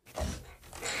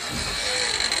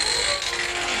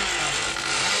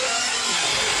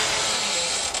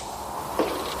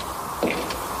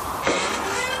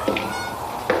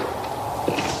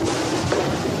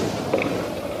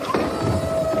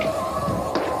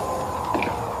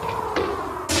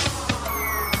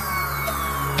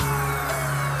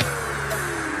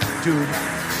Dude.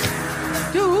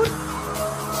 Dude.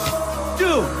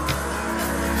 Dude.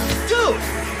 Dude.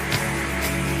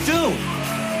 Dude.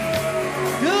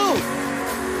 Dude.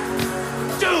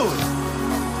 Dude.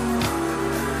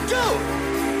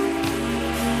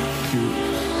 Dude.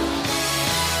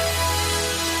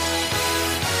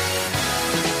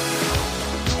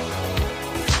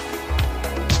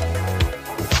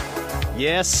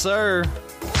 Yes, sir.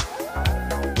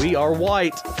 We are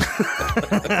white.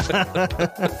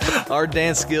 Our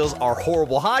dance skills are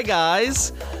horrible. Hi,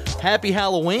 guys. Happy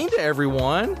Halloween to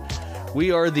everyone.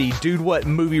 We are the Dude What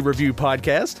Movie Review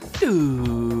Podcast.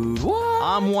 Dude, what?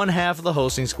 I'm one half of the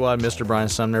hosting squad, Mr. Brian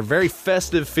Sumner. Very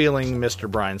festive feeling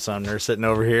Mr. Brian Sumner. Sitting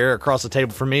over here across the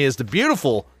table from me is the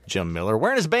beautiful Jim Miller.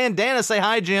 Wearing his bandana. Say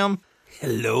hi, Jim.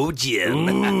 Hello, Jim.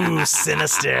 Ooh,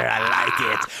 sinister. I like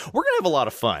it. We're going to have a lot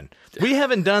of fun. We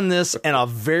haven't done this in a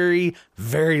very,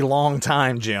 very long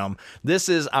time, Jim. This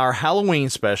is our Halloween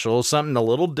special, something a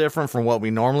little different from what we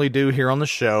normally do here on the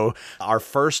show. Our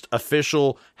first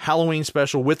official Halloween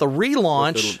special with a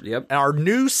relaunch. Yep. Our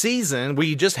new season.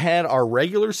 We just had our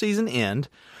regular season end,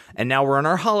 and now we're in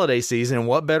our holiday season, and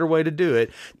what better way to do it?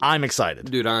 I'm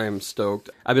excited. Dude, I am stoked.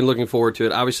 I've been looking forward to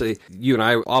it. Obviously, you and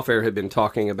I off-air had been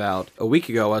talking about a week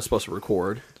ago I was supposed to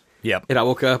record. Yep. And I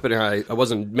woke up and I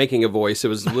wasn't making a voice. It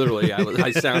was literally,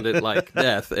 I sounded like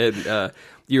death. And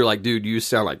you're like, dude, you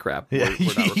sound like crap. Yeah,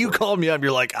 you called me up.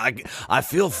 You're like, I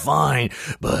feel fine,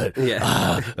 but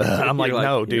I'm like,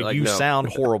 no, dude, you sound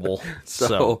horrible.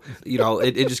 So, you know,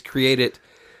 it just created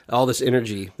all this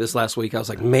energy this last week. I was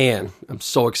like, man, I'm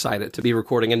so excited to be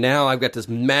recording. And now I've got this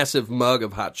massive mug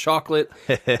of hot chocolate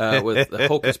with the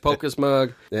Hocus Pocus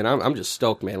mug. And I'm just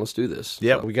stoked, man. Let's do this.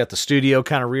 Yep, we got the studio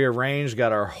kind of rearranged.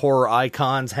 Got our horror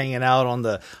icons hanging out on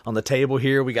the table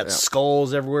here. We got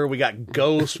skulls everywhere. We got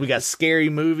ghosts. We got scary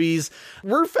movies.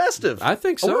 We're festive. I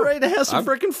think so. We're ready to have some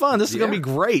freaking fun. This is going to be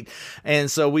great.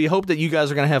 And so we hope that you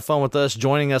guys are going to have fun with us,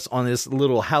 joining us on this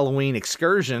little Halloween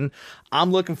excursion.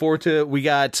 I'm looking forward to it. We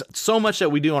got so much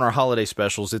that we do on our holiday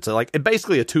specials. It's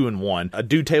basically a 2-in-1. A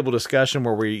dude table discussion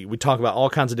where we talk about all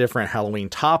kinds of different Halloween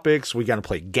topics. We're going to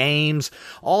play games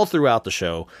all throughout the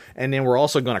show. And then we're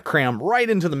also going to cram right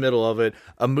into the middle of it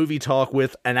a movie talk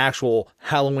with an actual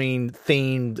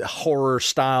Halloween-themed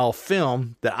horror-style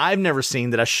film that I've never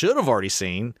seen, that I should have already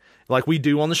seen, like we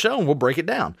do on the show, and we'll break it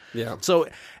down. Yeah. So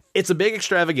it's a big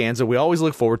extravaganza. We always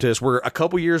look forward to this. We're a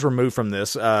couple years removed from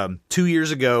this. 2 years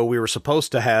ago, we were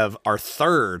supposed to have our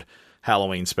third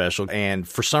Halloween special, and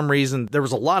for some reason, there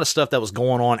was a lot of stuff that was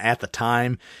going on at the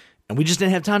time, and we just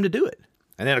didn't have time to do it.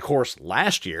 And then, of course,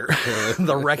 last year,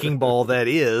 the wrecking ball that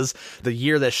is, the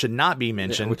year that should not be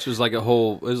mentioned. Yeah, which was like it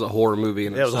was a horror movie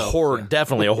in itself. It was a horror,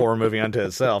 definitely a horror movie unto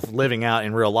itself, living out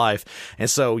in real life. And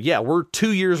so, yeah, we're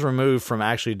 2 years removed from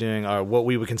actually doing what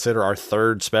we would consider our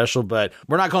third special, but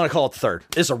we're not going to call it the third.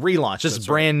 It's a relaunch. This is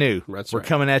brand new. We're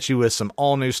coming at you with some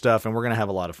all new stuff, and we're going to have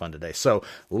a lot of fun today. So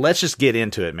let's just get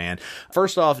into it, man.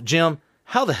 First off, Jim,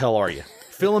 how the hell are you?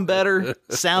 Feeling better?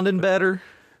 Sounding better?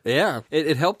 Yeah,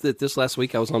 it helped that this last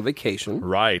week I was on vacation.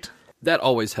 Right. That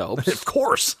always helps. Of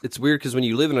course. It's weird because when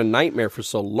you live in a nightmare for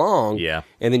so long, yeah,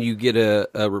 and then you get a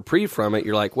reprieve from it,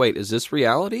 you're like, wait, is this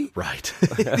reality? Right.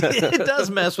 It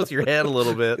does mess with your head a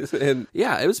little bit. And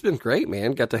yeah, it's been great,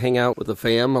 man. Got to hang out with the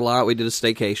fam a lot. We did a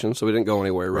staycation, so we didn't go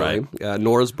anywhere, really. Right.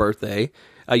 Nora's birthday.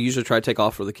 I usually try to take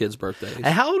off for the kids' birthdays. And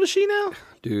how old is she now?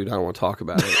 Dude, I don't want to talk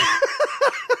about it.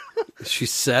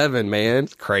 She's 7, man.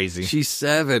 Crazy. She's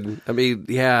 7. I mean,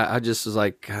 yeah, I just was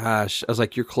like, gosh. I was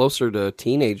like, you're closer to a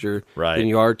teenager than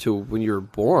you are to when you were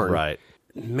born. Right.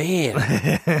 Man.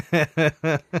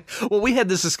 Well, we had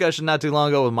this discussion not too long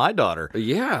ago with my daughter.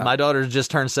 Yeah. My daughter just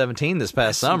turned 17 this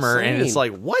past summer, insane. and it's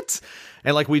like, what?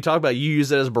 And like we talked about, you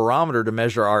use it as a barometer to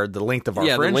measure the length of our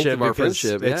friendship. The length of our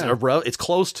friendship, It's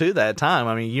close to that time.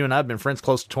 I mean, you and I have been friends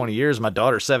close to 20 years. My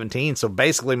daughter's 17, so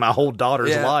basically my whole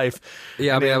daughter's life.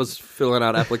 Yeah, I mean, I was filling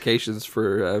out applications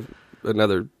for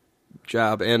another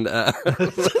job, and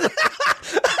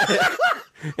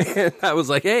and I was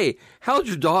like, hey, how's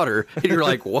your daughter? And you're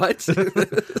like, what?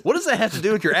 What does that have to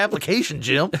do with your application,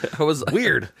 Jim? I was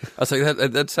weird. I was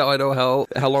like, that's how I know how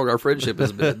long our friendship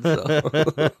has been.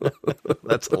 So.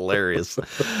 That's hilarious.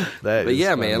 But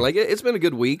yeah, funny. Man, like it's been a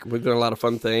good week. We've done a lot of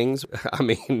fun things. I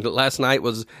mean,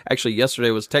 yesterday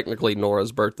was technically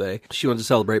Nora's birthday. She wanted to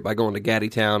celebrate by going to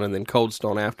Gaddytown and then Cold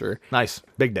Stone after. Nice.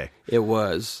 Big day. It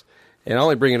was. And I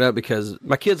only bring it up because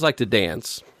my kids like to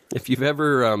dance. If you've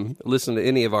ever listened to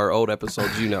any of our old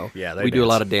episodes, you know Yeah, we do a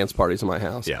lot of dance parties in my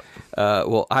house. Yeah.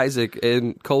 Well, Isaac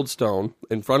in Cold Stone,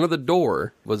 in front of the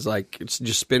door, was like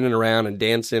just spinning around and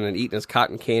dancing and eating his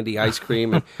cotton candy ice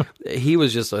cream. And he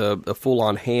was just a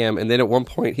full-on ham. And then at one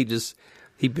point,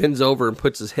 he bends over and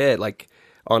puts his head like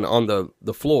on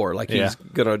the floor, like he's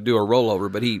gonna do a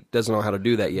rollover, but he doesn't know how to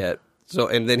do that yet. So,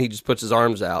 and then he just puts his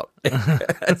arms out. And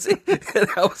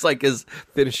that was like his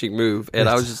finishing move. And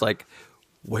I was just like,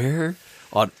 where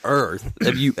on earth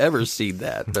have you ever seen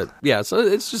that? But yeah, so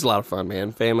it's just a lot of fun,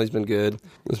 man. Family's been good.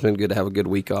 It's been good to have a good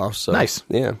week off. So nice.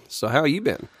 Yeah. So how have you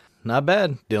been? Not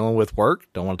bad. Dealing with work.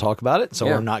 Don't want to talk about it, so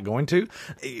Yeah. we're not going to.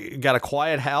 Got a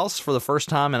quiet house for the first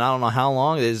time in I don't know how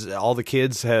long. All the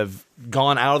kids have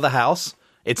gone out of the house.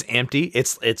 It's empty.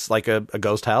 It's like a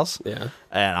ghost house. Yeah.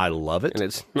 And I love it. And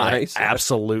it's nice. I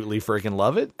absolutely freaking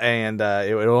love it. And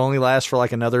it'll only last for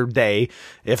like another day,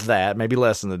 if that, maybe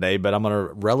less than a day, but I'm going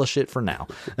to relish it for now.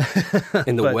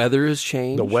 And the weather has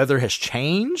changed. The weather has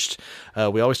changed.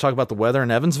 We always talk about the weather in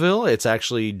Evansville. It's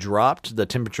actually dropped. The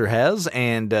temperature has,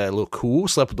 and a little cool.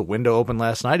 Slept with the window open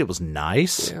last night. It was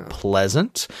nice,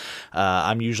 pleasant.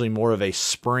 I'm usually more of a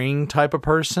spring type of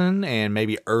person and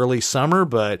maybe early summer,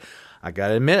 but I got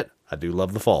to admit, I do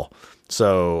love the fall.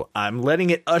 So I'm letting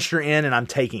it usher in, and I'm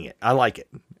taking it. I like it.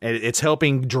 It's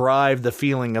helping drive the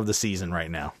feeling of the season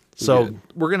right now. So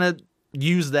we're going to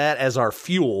use that as our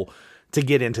fuel to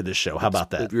get into this show. How about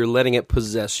that? You're letting it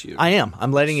possess you. I am.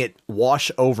 I'm letting it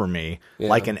wash over me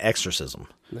like an exorcism.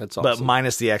 That's awesome. But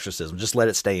minus the exorcism. Just let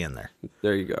it stay in there.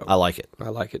 There you go. I like it. I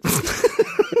like it.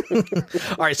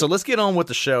 All right, so let's get on with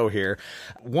the show here.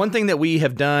 One thing that we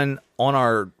have done on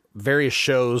our various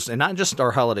shows, and not just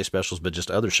our holiday specials, but just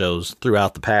other shows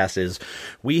throughout the past, is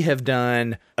we have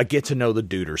done a Get to Know the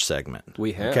Duder segment.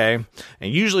 We have. Okay?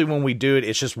 And usually when we do it,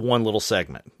 it's just one little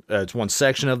segment. It's one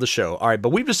section of the show. All right, but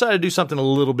we've decided to do something a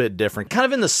little bit different, kind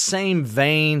of in the same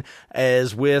vein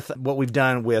as with what we've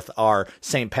done with our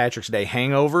St. Patrick's Day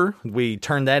hangover. We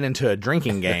turned that into a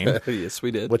drinking game. Yes,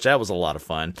 we did. Which that was a lot of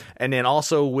fun. And then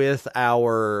also with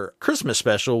our Christmas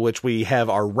special, which we have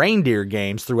our reindeer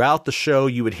games. Throughout the show,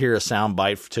 you would hear a sound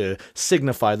bite to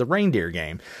signify the reindeer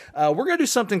game. We're going to do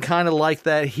something kind of like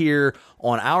that here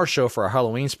on our show for our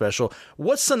Halloween special.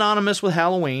 What's synonymous with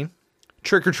Halloween?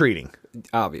 Trick-or-treating.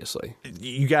 Obviously.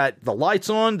 You got the lights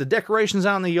on, the decorations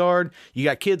out in the yard. You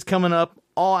got kids coming up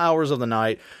all hours of the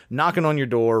night, knocking on your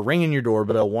door, ringing your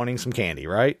doorbell, wanting some candy,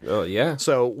 right? Oh, yeah.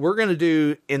 So we're going to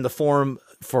do, in the form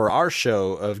for our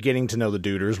show of Getting to Know the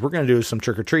Duders, we're going to do some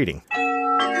trick-or-treating.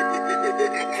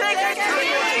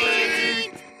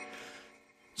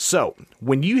 So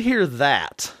when you hear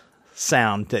that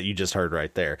sound that you just heard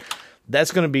right there,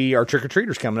 that's going to be our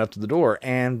trick-or-treaters coming up to the door,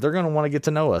 and they're going to want to get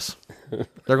to know us.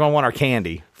 They're going to want our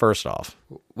candy, first off.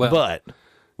 Well, but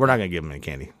we're not going to give them any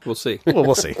candy. We'll see. Well,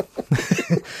 we'll see.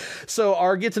 So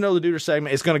our Get to Know the Duder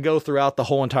segment is going to go throughout the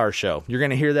whole entire show. You're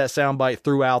going to hear that soundbite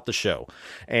throughout the show.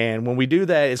 And when we do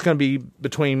that, it's going to be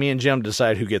between me and Jim to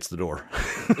decide who gets the door.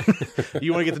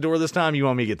 You want to get the door this time? You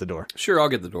want me to get the door? Sure, I'll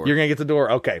get the door. You're going to get the door?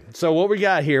 Okay. So what we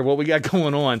got here, what we got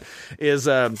going on is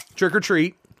trick or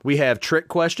treat. We have trick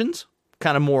questions,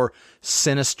 kind of more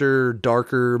sinister,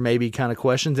 darker, maybe kind of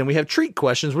questions. And we have treat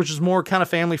questions, which is more kind of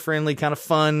family friendly, kind of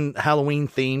fun, Halloween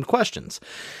themed questions.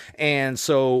 And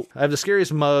so I have the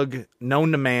scariest mug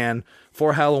known to man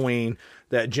for Halloween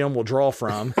that Jim will draw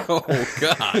from. Oh,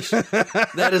 gosh.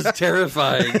 That is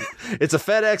terrifying. It's a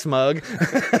FedEx mug.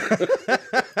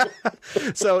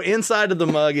 So inside of the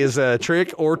mug is a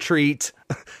trick or treat.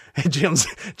 Jim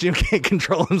can't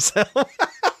control himself.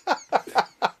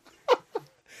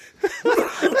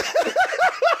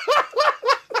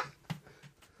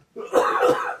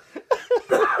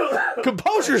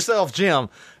 Compose yourself, Jim.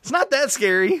 It's not that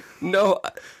scary. No,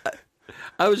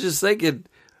 I was just thinking,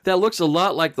 that looks a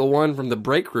lot like the one from the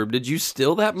break room. Did you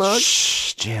steal that mug?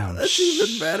 Shh, Jim. That's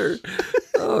even better.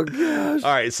 Oh, gosh.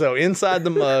 All right, so inside the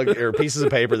mug are pieces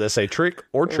of paper that say trick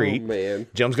or treat. Oh, man.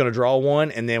 Jim's going to draw one,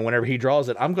 and then whenever he draws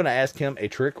it, I'm going to ask him a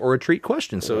trick or a treat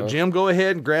question. So, Jim, go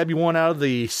ahead and grab you one out of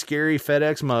the scary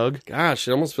FedEx mug. Gosh,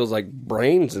 it almost feels like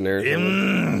brains in there.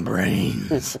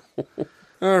 Brains.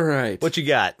 All right. What you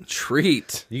got?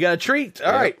 Treat. You got a treat.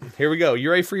 All right, here we go.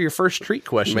 You ready for your first treat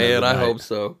question? Man, I tonight? hope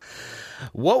so.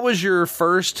 What was your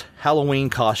first Halloween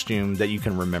costume that you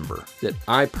can remember? That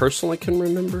I personally can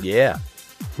remember? Yeah.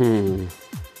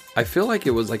 I feel like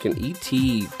it was like an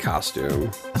E.T.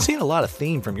 costume. I've seen a lot of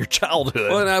theme from your childhood.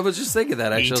 Well, and I was just thinking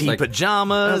that actually. E.T.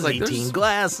 pajamas, like, E.T.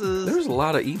 glasses. There's a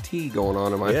lot of E.T. going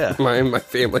on in my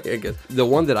family, I guess. The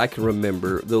one that I can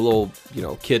remember, the little,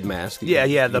 kid mask.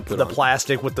 The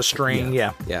plastic with the string.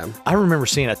 Yeah. I remember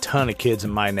seeing a ton of kids in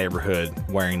my neighborhood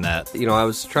wearing that. I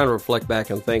was trying to reflect back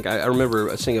and think. I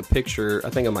remember seeing a picture, I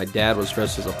think of my dad was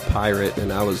dressed as a pirate,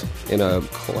 and I was in a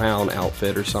clown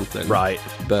outfit or something. Right.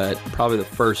 But probably the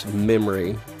first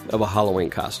memory of a Halloween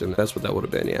costume. That's what that would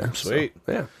have been, yeah. Sweet.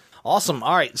 So, yeah. Awesome.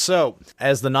 All right, so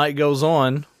as the night goes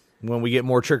on, when we get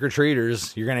more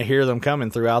trick-or-treaters, you're going to hear them coming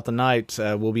throughout the night.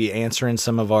 We'll be answering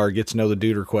some of our Get to Know the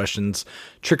Duder questions,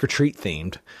 trick-or-treat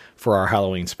themed, for our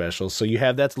Halloween specials. So you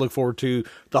have that to look forward to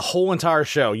the whole entire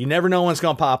show. You never know when it's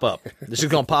going to pop up. This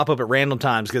is going to pop up at random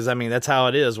times because, that's how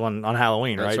it is on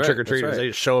Halloween, right? Trick-or-treaters, they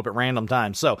just show up at random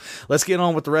times. So let's get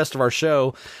on with the rest of our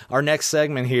show. Our next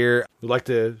segment here, we'd like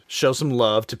to show some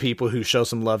love to people who show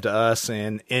some love to us,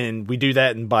 and we do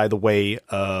that by the way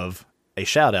of a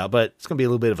shout out, but it's going to be a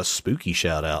little bit of a spooky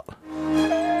shout out.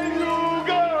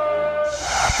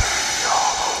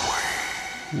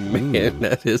 Man,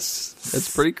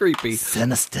 that's pretty creepy.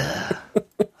 Sinister.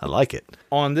 I like it.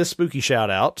 On this spooky shout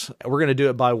out, we're going to do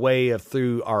it by way of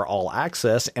through our All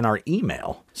Access and our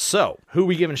email. So, who are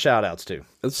we giving shout outs to?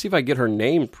 Let's see if I get her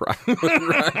name right.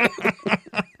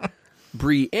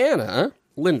 Brianna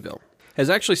Linville has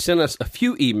actually sent us a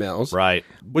few emails. Right.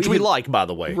 Which we like, by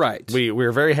the way. Right.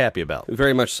 We're very happy about.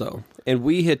 Very much so. And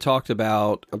we had talked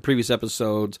about on previous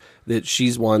episodes that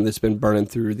she's one that's been burning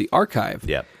through the archive.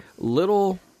 Yep.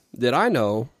 Little did I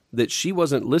know that she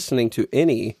wasn't listening to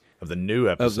any of the new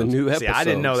episodes. See, I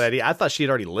didn't know that. I thought she'd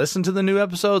already listened to the new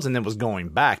episodes and then was going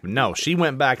back. But no, she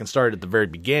went back and started at the very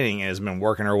beginning and has been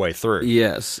working her way through.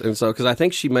 Yes. And so, because I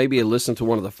think she maybe had listened to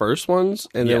one of the first ones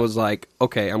and then was like,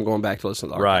 okay, I'm going back to listen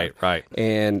to the archive. Right.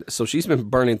 And so she's been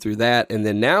burning through that. And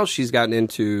then now she's gotten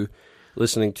into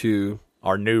listening to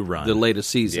our new run, the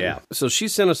latest season. Yeah. So she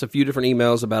sent us a few different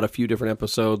emails about a few different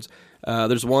episodes.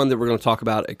 There's one that we're going to talk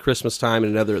about at Christmas time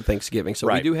and another at Thanksgiving.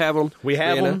 So we do have them. We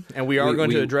have them, and we are going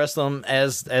to address them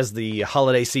as the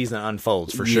holiday season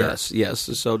unfolds, for sure. Yes.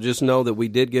 So just know that we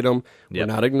did get them. We're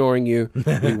not ignoring you.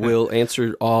 We will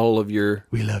answer all of your...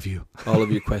 We love you. All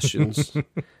of your questions.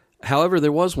 However,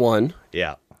 there was one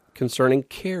concerning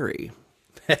Carrie.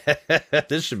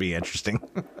 This should be interesting.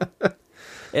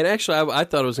 And actually, I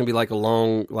thought it was going to be like a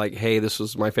long, like, hey, this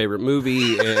was my favorite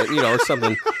movie, and, or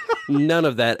something. None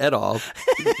of that at all.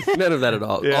 None of that at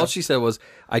all. Yeah. All she said was,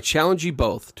 I challenge you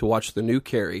both to watch the new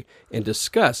Carrie and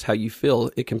discuss how you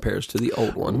feel it compares to the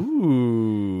old one.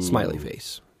 Ooh. Smiley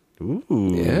face. Ooh.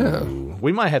 Yeah.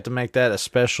 We might have to make that a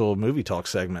special movie talk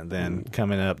segment then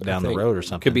coming up down the road or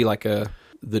something. Could be like the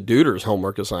Duder's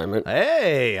homework assignment.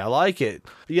 Hey, I like it.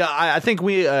 Yeah, I think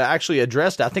we actually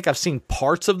addressed it. I think I've seen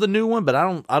parts of the new one, but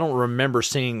I don't remember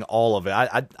seeing all of it.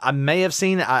 I may have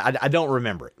seen it. I don't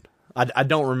remember it. I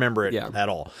don't remember it at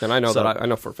all. And I know I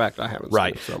know for a fact I haven't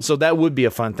seen it. So that would be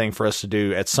a fun thing for us to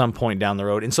do at some point down the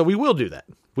road. And so we will do that.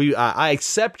 I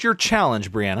accept your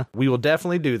challenge, Brianna. We will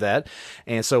definitely do that.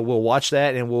 And so we'll watch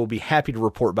that, and we'll be happy to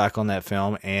report back on that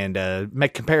film and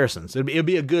make comparisons. It'll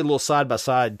be a good little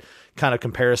side-by-side kind of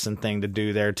comparison thing to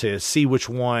do there to see which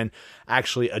one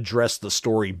actually addressed the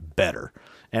story better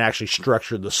and actually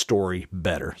structured the story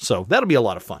better. So that'll be a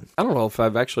lot of fun. I don't know if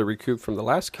I've actually recouped from the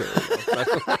last Carrie.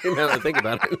 Now that I think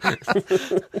about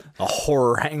it. A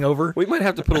horror hangover. We might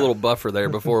have to put a little buffer there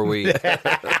before we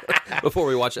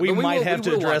watch it. We might have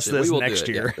to address this next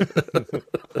year. Yeah.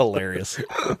 Hilarious.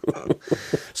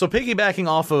 So piggybacking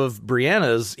off of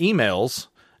Brianna's emails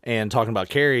and talking about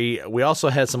Carrie, we also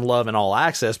had some love in All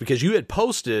Access because you had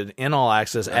posted in All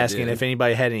Access asking if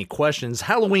anybody had any questions,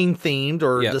 Halloween themed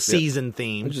or the season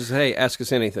themed. Just, hey, ask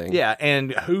us anything. Yeah,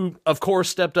 and who, of course,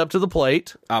 stepped up to the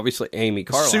plate? Obviously, Amy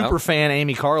Carlisle. Super fan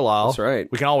Amy Carlisle. That's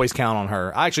right. We can always count on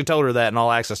her. I actually told her that in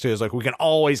All Access, too. It's like, we can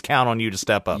always count on you to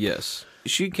step up. Yes.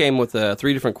 She came with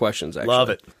 3 different questions, actually. Love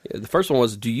it. The first one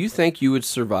was, do you think you would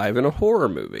survive in a horror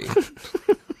movie?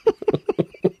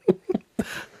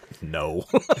 No.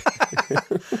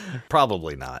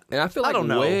 Probably not. And I feel like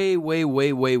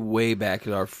way back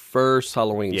in our first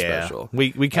Halloween special.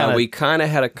 We kind of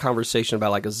had a conversation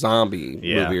about like a zombie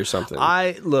movie or something.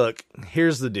 Look,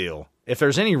 here's the deal. If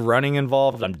there's any running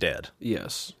involved, I'm dead.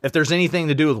 Yes. If there's anything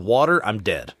to do with water, I'm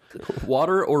dead.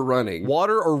 Water or running.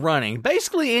 Water or running.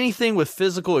 Basically anything with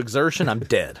physical exertion, I'm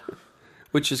dead.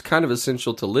 Which is kind of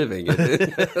essential to living.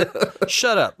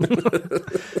 Shut up.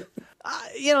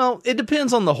 It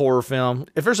depends on the horror film.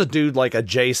 If there's a dude like a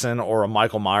Jason or a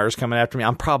Michael Myers coming after me,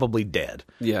 I'm probably dead.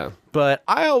 Yeah. But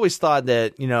I always thought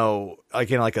that,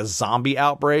 like in like a zombie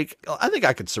outbreak, I think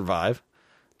I could survive.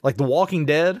 Like The Walking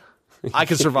Dead, I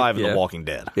could survive in The Walking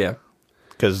Dead. Yeah.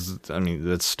 Because,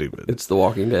 that's stupid. It's The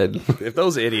Walking Dead. If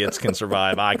those idiots can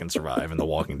survive, I can survive in The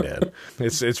Walking Dead.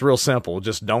 It's real simple.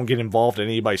 Just don't get involved in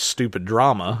anybody's stupid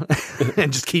drama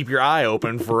and just keep your eye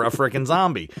open for a freaking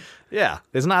zombie. Yeah,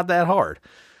 it's not that hard.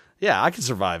 Yeah, I can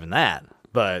survive in that.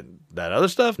 But that other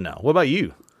stuff, no. What about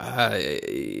you? I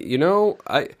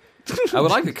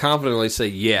would like to confidently say,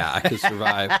 yeah, I could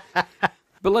survive.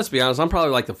 But let's be honest, I'm probably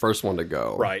like the first one to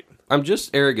go. Right. I'm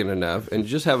just arrogant enough and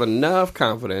just have enough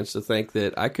confidence to think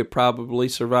that I could probably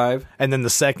survive. And then the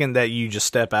second that you just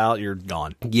step out, you're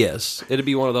gone. Yes. It'd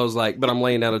be one of those but I'm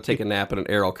laying down to take a nap and an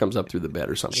arrow comes up through the bed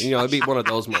or something. It'd be one of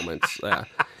those moments.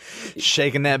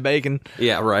 Shaking that bacon.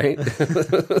 Yeah, right.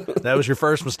 That was your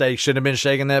first mistake. Shouldn't have been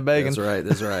shaking that bacon.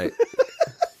 That's right.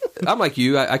 I'm like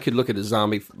you. I could look at a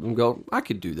zombie and go, I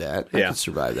could do that. I could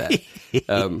survive that.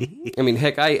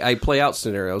 Heck, I play out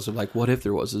scenarios of like, what if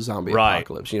there was a zombie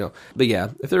apocalypse, But yeah,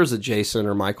 if there was a Jason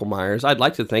or Michael Myers, I'd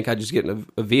like to think I'd just get in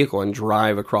a vehicle and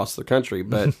drive across the country.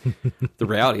 But the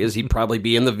reality is he'd probably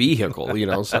be in the vehicle,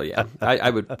 So yeah,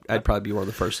 I'd probably be one of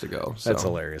the first to go. So. That's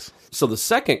hilarious. So the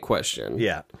second question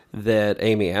that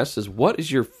Amy asked is, what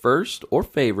is your first or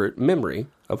favorite memory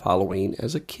of Halloween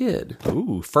as a kid?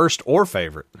 Ooh, first or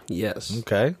favorite? Yes.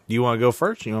 Okay. Do you want to go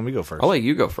first? Or you want me to go first? I'll let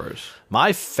you go first.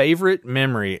 My favorite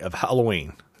memory of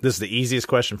Halloween. This is the easiest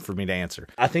question for me to answer.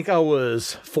 I think I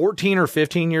was 14 or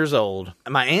 15 years old.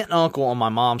 My aunt and uncle on my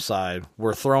mom's side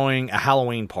were throwing a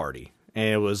Halloween party, and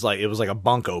it was like a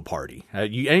bunco party.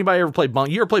 Anybody ever play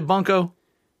bunco? You ever play bunco?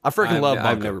 I freaking love bunco.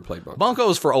 I've never played bunco. Bunco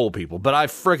is for old people, but I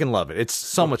freaking love it. It's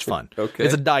so much fun. Okay.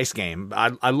 It's a dice game.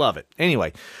 I love it.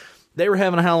 Anyway, they were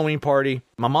having a Halloween party.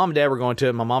 My mom and dad were going to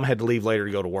it. My mom had to leave later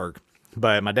to go to work.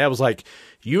 But my dad was like,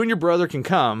 you and your brother can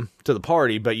come to the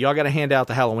party, but y'all got to hand out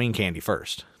the Halloween candy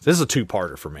first. This is a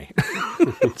two-parter for me.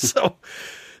 So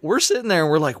we're sitting there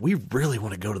and we're like, we really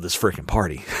want to go to this freaking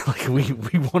party. Like we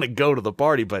want to go to the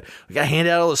party, but we got to hand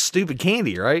out all this stupid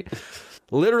candy, right?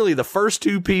 Literally, the first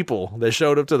two people that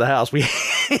showed up to the house, we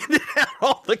handed out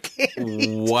all the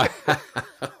candy. Wow.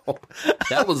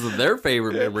 That was their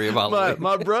favorite memory of Halloween.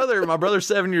 My brother's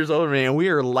 7 years older than me, and we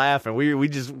are laughing.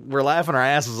 We're laughing our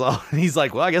asses off. And he's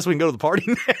like, well, I guess we can go to the party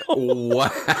now.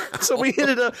 Wow. So we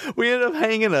ended up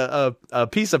hanging a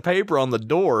piece of paper on the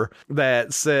door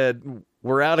that said,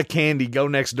 we're out of candy. Go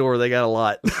next door. They got a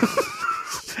lot.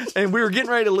 And we were getting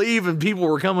ready to leave, and people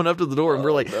were coming up to the door, and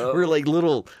we're like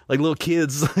little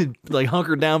kids, like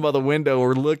hunkered down by the window.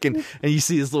 We're looking, and you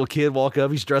see this little kid walk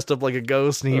up. He's dressed up like a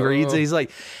ghost, and he reads it. He's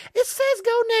like, "It says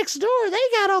go next door. They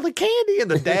got all the candy."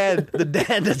 And the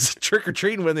dad that's trick or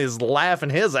treating with me is laughing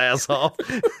his ass off.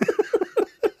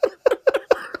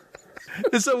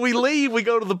 And so we leave, we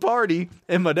go to the party,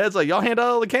 and my dad's like, y'all hand out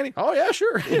all the candy? Oh, yeah,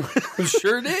 sure.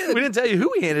 Sure did. We didn't tell you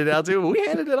who we handed it out to, but we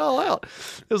handed it all out.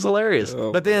 It was hilarious.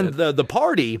 Oh, but then the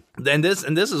party, and this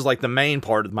is like the main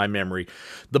part of my memory.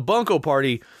 The bunco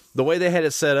party, the way they had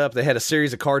it set up, they had a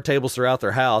series of card tables throughout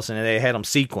their house, and they had them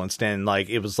sequenced, and like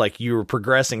it was like you were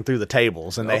progressing through the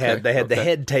tables, and they had the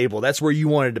head table. That's where you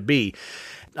wanted to be.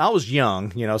 I was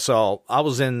young, so I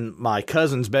was in my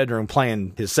cousin's bedroom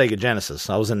playing his Sega Genesis.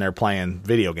 I was in there playing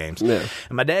video games. Yeah.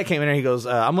 And my dad came in there, he goes,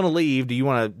 I'm going to leave. Do you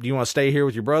want to stay here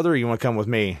with your brother, or you want to come with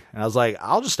me? And I was like,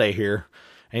 I'll just stay here.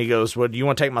 And he goes, well, do you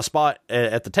want to take my spot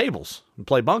at the tables and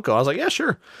play bunco? I was like, yeah,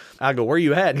 sure. I go, where are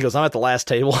you at? And he goes, I'm at the last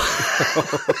table.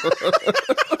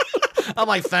 I'm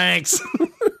like, thanks.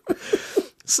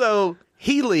 So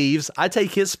he leaves. I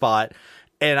take his spot,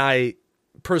 and I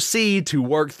proceed to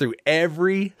work through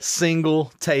every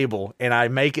single table, and I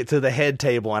make it to the head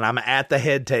table, and I'm at the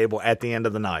head table at the end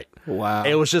of the night. Wow.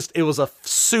 It was a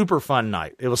super fun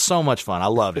night. It was so much fun. I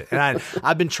loved it. And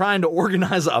I've been trying to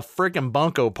organize a freaking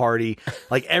bunco party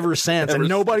like ever since, and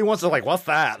nobody wants to, like, what's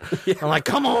that? Yeah. I'm like,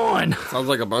 come on. Sounds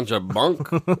like a bunch of bunk.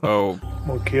 Oh.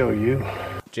 We'll kill you.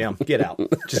 Jim, get out.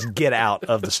 Just get out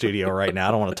of the studio right now.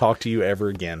 I don't want to talk to you ever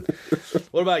again.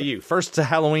 What about you? First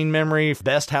Halloween memory,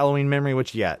 best Halloween memory,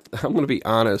 what you got? I'm going to be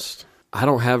honest. I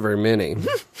don't have very many.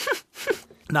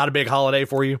 Not a big holiday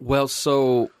for you? Well,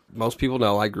 so most people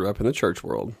know I grew up in the church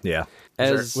world. Yeah.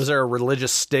 Was there a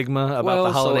religious stigma about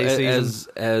the holiday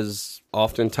season? As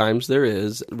oftentimes there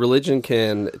is, religion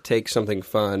can take something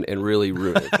fun and really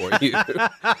ruin it for you.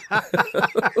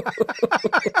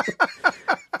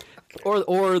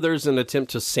 Or there's an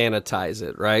attempt to sanitize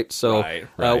it, right? So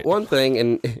Right. One thing,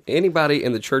 and anybody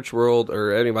in the church world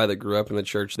or anybody that grew up in the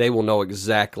church, they will know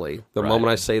exactly. The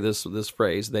moment I say this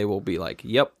phrase, they will be like,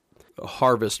 yep,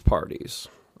 harvest parties.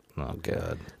 Oh,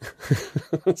 God.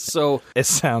 So It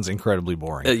sounds incredibly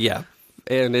boring. yeah.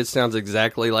 And it sounds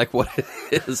exactly like what it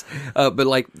is. But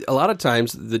like a lot of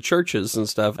times the churches and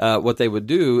stuff, what they would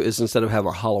do is instead of have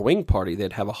a Halloween party,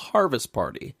 they'd have a harvest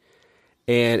party.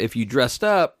 And if you dressed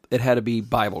up, it had to be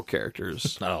Bible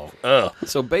characters. Oh.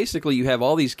 So basically you have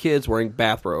all these kids wearing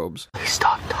bathrobes.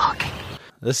 Stop talking.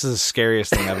 This is the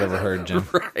scariest thing I've ever heard, Jim.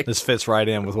 Right. This fits right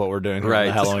in with what we're doing here Right. on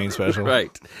the Halloween special. Right.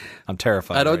 I'm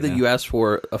terrified. I know right that now. you asked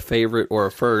for a favorite or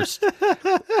a first.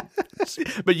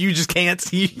 But you just can't.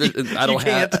 I don't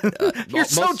have. You're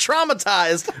so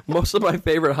traumatized. Most of my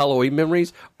favorite Halloween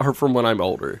memories are from when I'm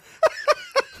older.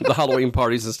 The Halloween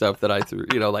parties and stuff that I threw,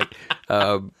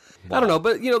 I don't know,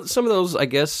 but some of those, I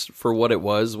guess, for what it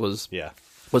was Yeah.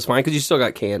 fine because you still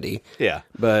got candy. Yeah.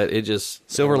 But it just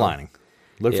Silver lining.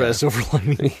 Look for Yeah. that silver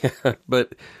lining.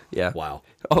 But yeah, Wow.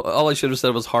 All I should have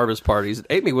said was harvest parties.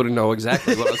 Amy wouldn't know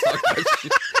exactly what I was talking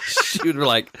about. She would be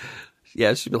like,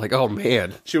 she'd be like, oh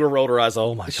man, She would have rolled her eyes.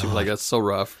 Oh my she'd be God. like, that's so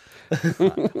rough.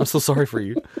 I'm so sorry for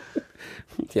you.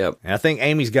 Yep. And I think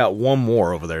Amy's got one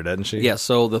more over there, doesn't she? Yeah.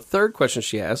 So the third question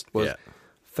she asked was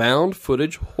found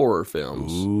footage horror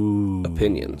films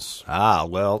opinions.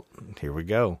 Well, here we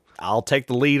go. I'll take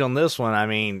the lead on this one. I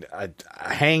mean,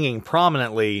 hanging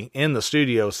prominently in the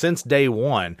studio since day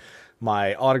one,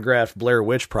 my autographed Blair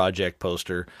Witch Project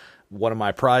poster, one of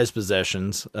my prized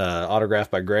possessions,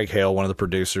 autographed by Greg Hale, one of the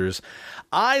producers.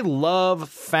 I love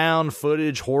found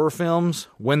footage horror films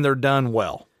when they're done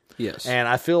well. Yes. And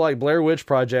I feel like Blair Witch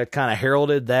Project kind of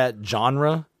heralded that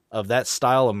genre of that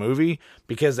style of movie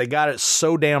because they got it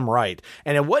so damn right.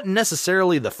 And it wasn't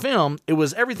necessarily the film, it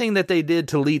was everything that they did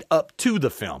to lead up to the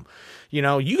film. You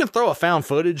can throw a found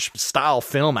footage style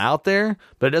film out there,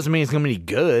 but it doesn't mean it's going to be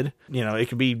good. It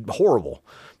could be horrible.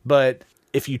 But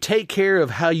if you take care of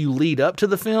how you lead up to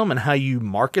the film and how you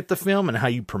market the film and how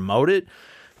you promote it,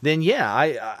 then yeah,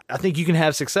 I think you can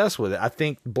have success with it. I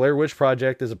think Blair Witch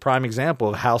Project is a prime example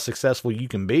of how successful you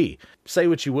can be. Say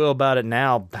what you will about it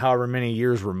now, however many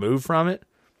years removed from it,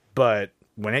 but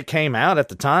when it came out at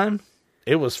the time,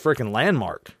 it was freaking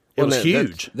landmark. It was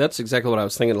huge. That's exactly what I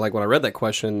was thinking. Like when I read that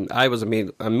question, I was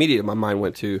immediately my mind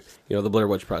went to the Blair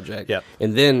Witch Project. Yep.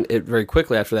 And then it very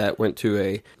quickly after that went to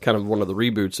a kind of one of the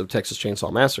reboots of Texas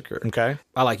Chainsaw Massacre. Okay.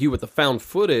 I like you with the found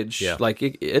footage. Yeah. Like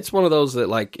it's one of those that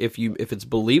like if it's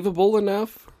believable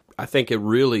enough, I think it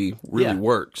really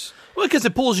works. Well, because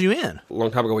it pulls you in. A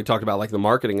long time ago, we talked about like the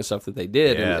marketing and stuff that they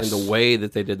did, and Yes. the way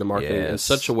that they did the marketing in Yes.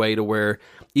 such a way to where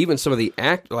even some of the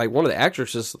one of the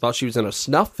actresses thought she was in a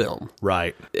snuff film.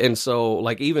 Right. And so,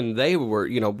 like, even they were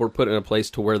put in a place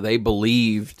to where they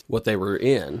believed what they were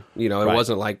in. It Right.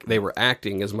 wasn't like they were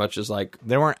acting as much as like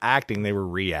They weren't acting, they were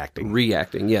reacting.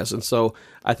 reacting. Yes, and so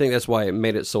I think that's why it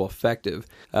made it so effective.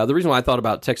 The reason why I thought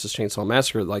about Texas Chainsaw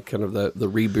Massacre, like kind of the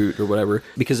reboot or whatever,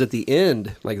 because at the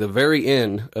end, like the very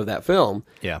end of that film,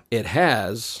 Yeah. it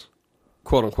has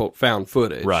quote unquote found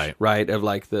footage, right, of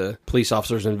like the police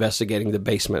officers investigating the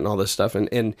basement and all this stuff,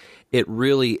 and it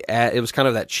really it was kind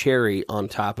of that cherry on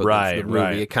top of the movie.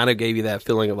 Right. It kind of gave you that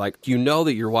feeling of like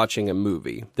that you're watching a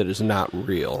movie that is not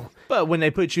real. But when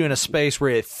they put you in a space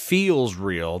where it feels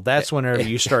real, that's whenever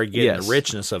you start getting Yes. the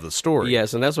richness of the story.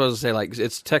 Yes, and that's what I was saying. Like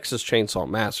it's Texas Chainsaw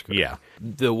Massacre. Yeah.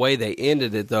 The way they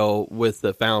ended it though with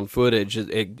the found footage,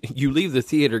 you leave the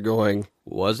theater going,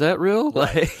 "Was that real?"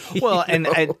 Like, Well, and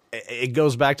it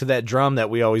goes back to that drum that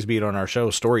we always beat on our show,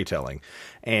 storytelling.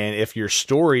 And if your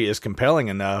story is compelling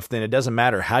enough, then it doesn't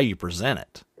matter how you present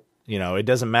it. It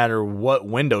doesn't matter what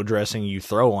window dressing you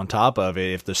throw on top of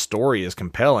it. If the story is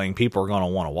compelling, people are going to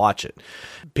want to watch it.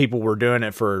 People were doing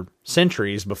it for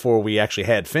centuries before we actually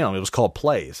had film. It was called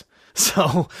plays.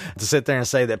 So to sit there and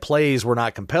say that plays were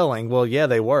not compelling, well, yeah,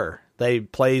 they were.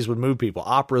 Plays would move people.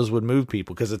 Operas would move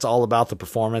people because it's all about the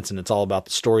performance and it's all about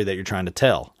the story that you're trying to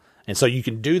tell. And so you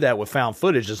can do that with found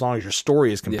footage as long as your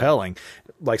story is compelling.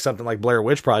 Like something like Blair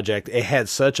Witch Project, it had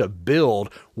such a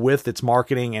build with its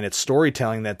marketing and its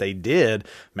storytelling that they did,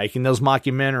 making those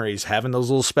mockumentaries, having those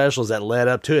little specials that led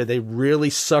up to it. They really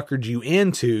suckered you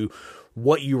into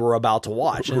what you were about to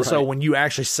watch. And so when you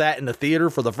actually sat in the theater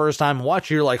for the first time and watched,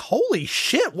 you're like, holy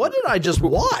shit, what did I just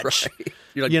watch?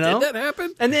 you're like, You know? did that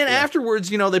happen? And then afterwards,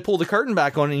 they pull the curtain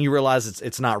back on and you realize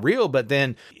it's not real. But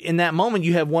then in that moment,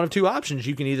 you have one of two options.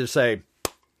 You can either say,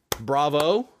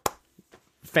 bravo,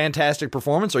 fantastic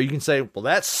performance, or you can say, well,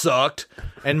 that sucked.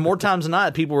 And more times than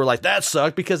not, people were like, that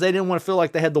sucked, because they didn't want to feel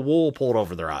like they had the wool pulled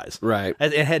over their eyes. Right.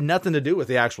 It had nothing to do with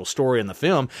the actual story in the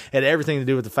film. It had everything to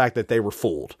do with the fact that they were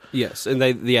fooled. Yes, and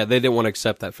they didn't want to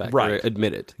accept that fact, Right. or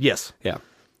admit it. Yes. Yeah.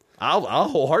 I'll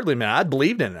wholeheartedly, man, I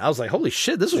believed in it. I was like, holy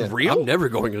shit, this is real? I'm never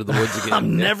going into the woods again.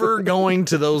 I'm never going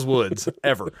to those woods,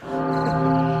 ever.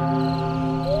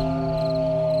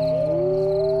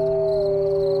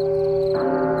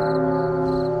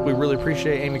 We really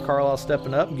appreciate Amy Carlisle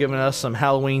stepping up and giving us some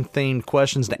Halloween-themed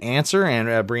questions to answer. And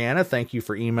Brianna, thank you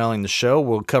for emailing the show.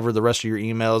 We'll cover the rest of your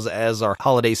emails as our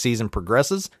holiday season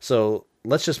progresses. So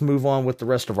let's just move on with the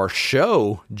rest of our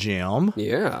show, Jim.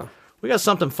 Yeah. We got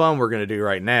something fun we're going to do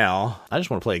right now. I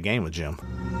just want to play a game with Jim.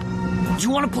 Do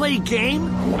you want to play a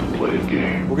game? I want to play a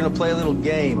game. We're gonna play a little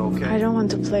game, okay? I don't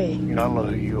want to play. I know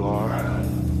who you are.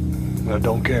 I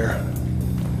don't care.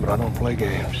 But I don't play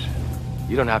games.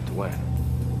 You don't have to win.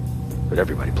 But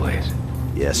everybody plays.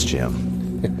 Yes,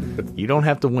 Jim. You don't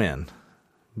have to win,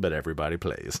 but everybody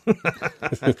plays.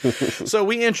 So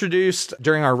we introduced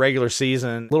during our regular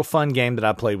season a little fun game that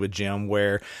I played with Jim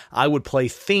where I would play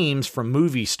themes from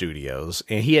movie studios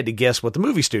and he had to guess what the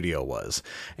movie studio was.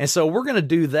 And so we're going to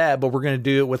do that, but we're going to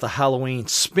do it with a Halloween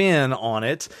spin on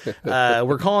it.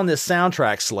 We're calling this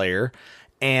Soundtrack Slayer,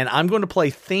 and I'm going to play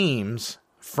themes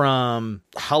from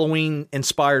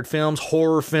Halloween-inspired films,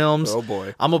 horror films. Oh,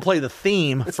 boy. I'm going to play the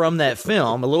theme from that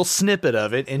film, a little snippet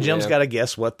of it, and Jim's got to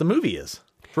guess what the movie is.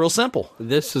 Real simple.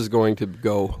 This is going to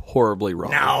go horribly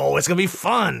wrong. No, it's going to be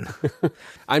fun.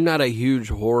 I'm not a huge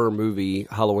horror movie,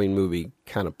 Halloween movie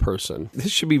kind of person.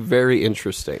 This should be very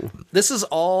interesting. This is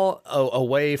all a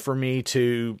way for me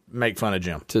to make fun of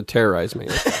Jim. To terrorize me.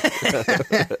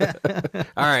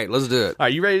 All right, let's do it. All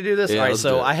right, you ready to do this? Yeah, all right, let's do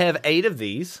so it. I have 8 of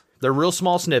these. They're real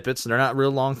small snippets. They're not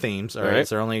real long themes. All right, right.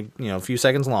 so they're only a few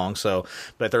seconds long. So,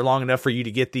 but they're long enough for you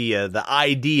to get the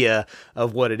idea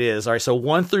of what it is. All right, so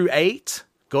 1 through 8.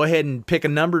 Go ahead and pick a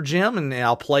number, Jim, and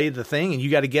I'll play the thing, and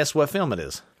you got to guess what film it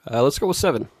is. Let's go with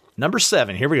 7. Number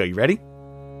 7. Here we go. You ready?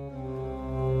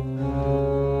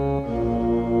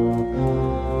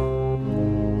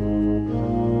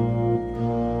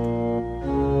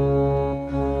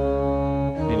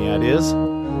 Any ideas?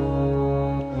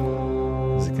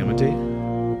 Is it coming to you?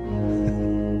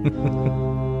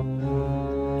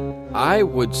 I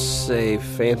would say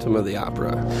Phantom of the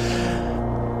Opera.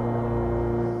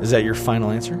 Is that your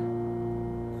final answer?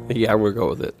 Yeah, we'll go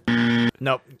with it.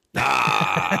 Nope.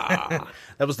 That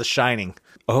was The Shining.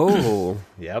 Oh,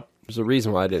 Yep. there's a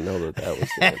reason why I didn't know that was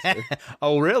the answer.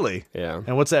 Oh, really? Yeah.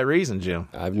 And what's that reason, Jim?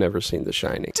 I've never seen The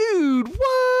Shining. Dude,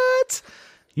 what?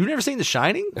 You've never seen The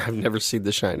Shining? I've never seen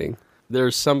The Shining.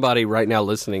 There's somebody right now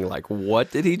listening like,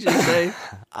 what did he just say?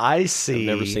 I see.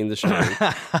 Never seen The Shining.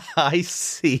 I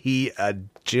see a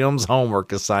Jim's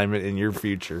homework assignment in your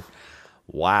future.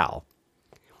 Wow.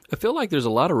 I feel like there's a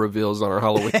lot of reveals on our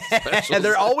Halloween specials. And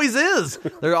there always is.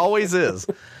 There always is.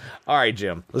 All right,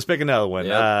 Jim. Let's pick another one.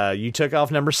 Yep. You took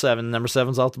off number 7. Number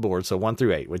 7's off the board. So 1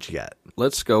 through 8. What you got?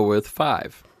 Let's go with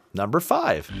 5. Number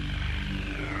 5.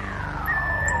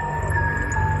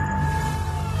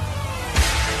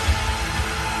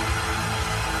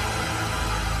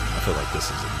 I feel like this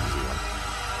is an easy one.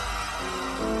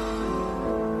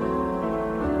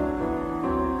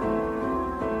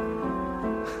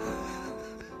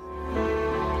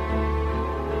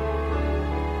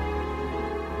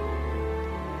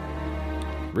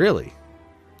 Really?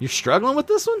 You're struggling with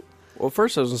this one? Well,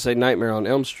 first I was going to say Nightmare on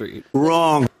Elm Street.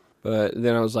 Wrong. But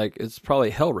then I was like, it's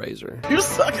probably Hellraiser. You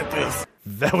suck at this.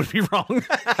 That would be wrong.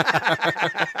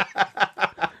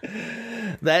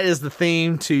 That is the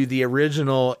theme to the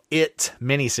original It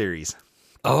miniseries.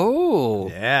 Oh.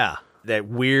 Yeah. That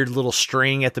weird little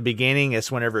string at the beginning.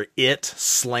 It's whenever It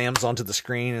slams onto the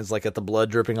screen. It's like got the blood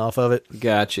dripping off of it.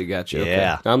 Gotcha.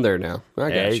 Yeah. Okay. I'm there now. I got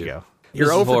There you. you go. You're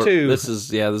 0 for 2. This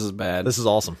is bad. This is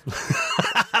awesome.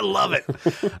 I love it.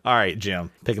 All right,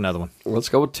 Jim. Pick another one. Let's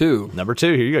go with 2. Number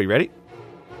 2. Here you go. You ready?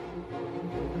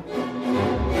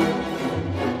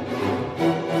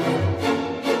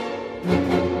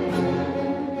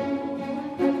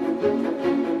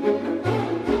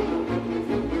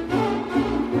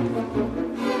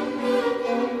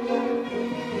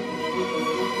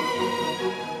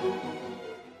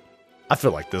 I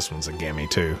feel like this one's a gimme,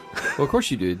 too. Well, of course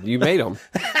you did. You made them.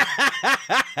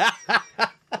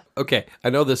 Okay, I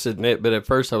know this isn't it, but at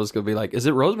first I was going to be like, is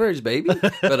it Rosemary's Baby?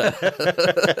 But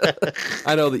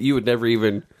I know that you would never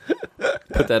even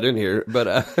put that in here,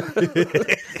 but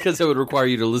because it would require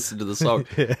you to listen to the song.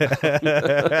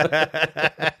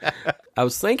 I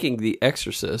was thinking The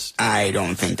Exorcist. I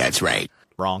don't think that's right.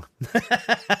 Wrong.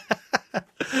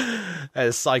 That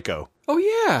is Psycho. Oh,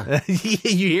 yeah.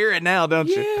 You hear it now, don't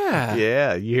you? Yeah.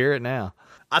 Yeah, you hear it now.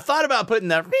 I thought about putting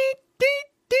that,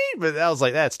 but I was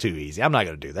like, that's too easy. I'm not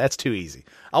going to do that. That's too easy.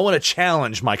 I want to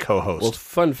challenge my co-host. Well,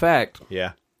 fun fact.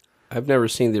 Yeah. I've never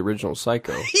seen the original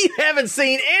Psycho. You haven't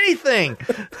seen anything.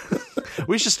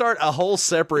 We should start a whole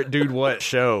separate Dude What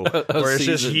show where it's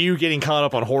just you getting caught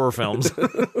up on horror films.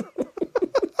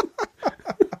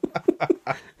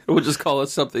 We'll just call it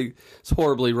something that's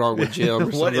horribly wrong with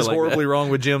Jim. What is horribly wrong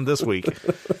with Jim this week?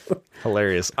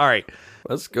 Hilarious. All right.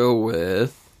 Let's go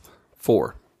with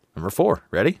 4. Number 4.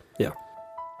 Ready? Yeah.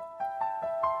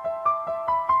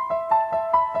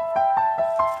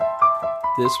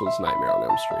 This one's Nightmare on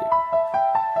Elm Street.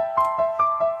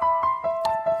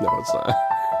 No, it's not.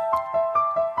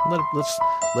 Let's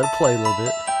let it play a little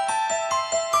bit.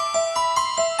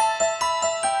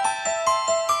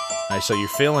 All right, so you're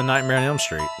feeling Nightmare on Elm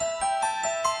Street.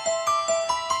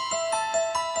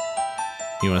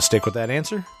 You want to stick with that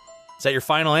answer? Is that your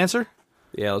final answer?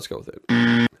 Yeah, let's go with it.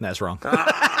 That's wrong.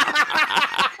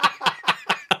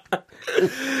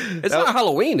 It's not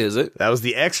Halloween, is it? That was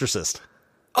The Exorcist.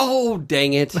 Oh,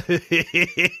 dang it.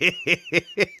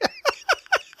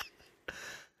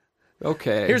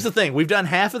 Okay. Here's the thing. We've done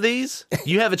half of these.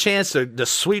 You have a chance to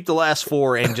sweep the last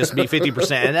 4 and just be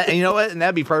 50%. And you know what? And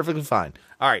that'd be perfectly fine.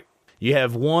 All right. You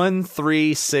have 1,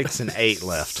 3, 6, and 8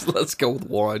 left. Let's go with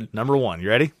 1. Number 1. You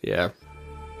ready? Yeah.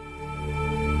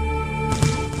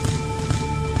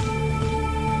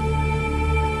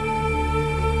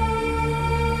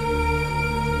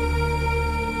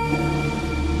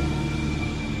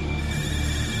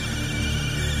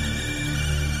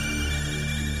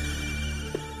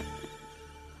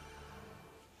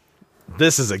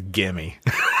 This is a gimme.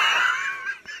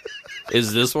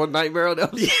 Is this one Nightmare on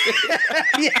Elm Street?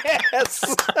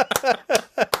 Yes.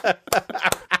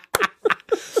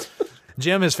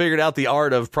 Jim has figured out the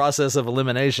art of process of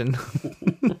elimination.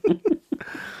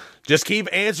 Just keep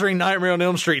answering Nightmare on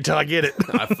Elm Street until I get it.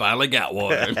 I finally got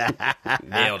one.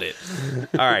 Nailed it.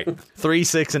 All right. 3,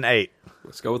 6, and 8.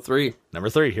 Let's go with 3.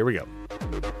 Number 3. Here we go.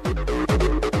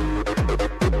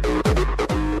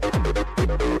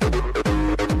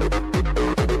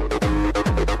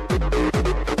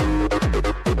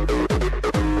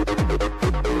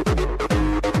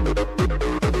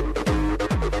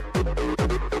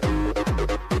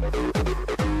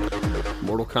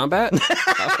 Mortal Kombat?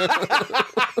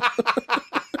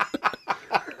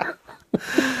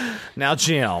 Now,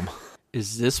 Jim.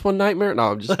 Is this one Nightmare?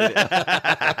 No, I'm just kidding.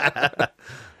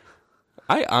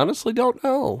 I honestly don't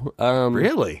know.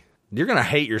 Really? You're going to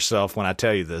hate yourself when I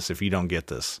tell you this if you don't get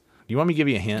this. Do you want me to give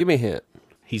you a hint? Give me a hint.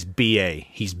 He's BA.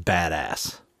 He's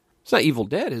badass. It's not Evil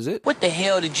Dead, is it? What the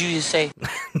hell did you just say?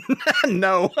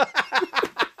 No.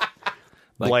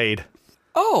 Blade.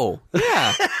 Oh,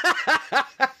 yeah.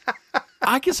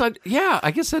 I guess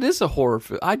that is a horror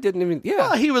film. I didn't even,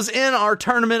 Well, he was in our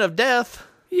Tournament of Death.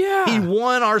 Yeah. He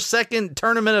won our second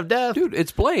Tournament of Death. Dude,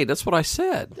 it's Blade. That's what I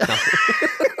said.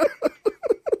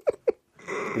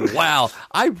 Wow.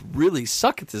 I really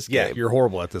suck at this game. Yeah, you're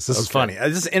horrible at this. This is funny.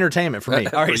 This is entertainment for me.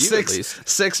 All right, For you, at least.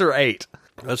 6 or 8.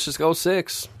 Let's just go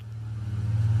 6.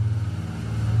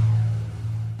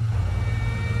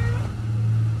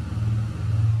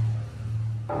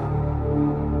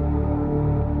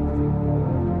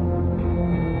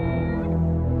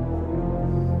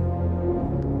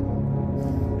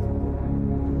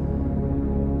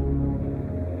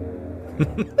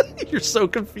 You're so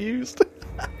confused.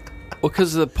 Well,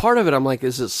 because the part of it, I'm like,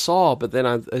 is it Saw? But then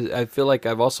I feel like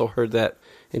I've also heard that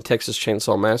in Texas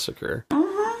Chainsaw Massacre.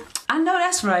 I know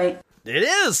that's right. It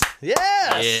is.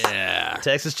 Yes. Yeah.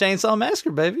 Texas Chainsaw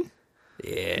Massacre, baby.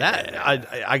 Yeah. That,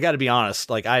 I got to be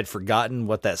honest. Like, I had forgotten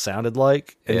what that sounded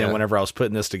like. And then whenever I was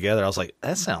putting this together, I was like,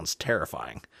 that sounds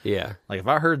terrifying. Yeah. Like, if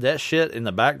I heard that shit in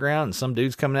the background and some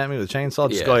dude's coming at me with a chainsaw,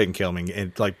 just go ahead and kill me.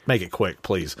 And, like, make it quick,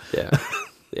 please. Yeah.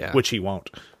 Yeah. Which he won't.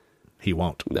 He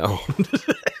won't. No.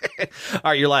 All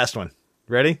right, your last one.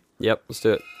 Ready? Yep, let's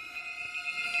do it.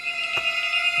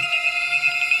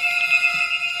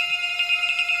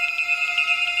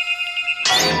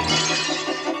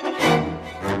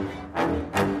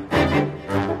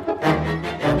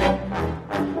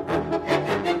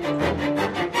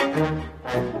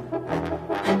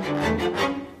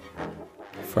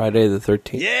 Friday the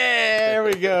 13th. Yeah, there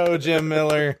we go, Jim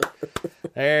Miller.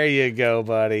 There you go,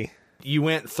 buddy. You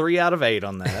went 3 out of 8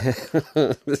 on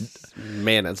that.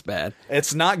 Man, that's bad.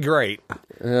 It's not great.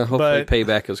 Hopefully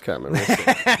payback is coming. We'll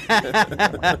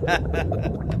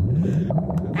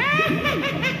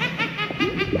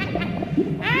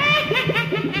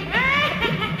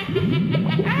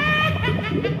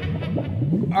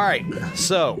All All right,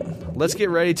 so let's get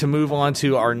ready to move on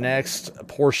to our next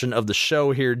portion of the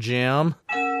show here, Jim.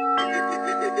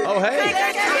 Oh,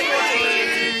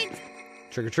 hey.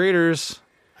 Trick-or-treaters.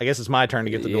 I guess it's my turn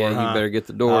to get the door, You huh? better get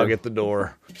the door. I'll get the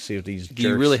door. See if these Do you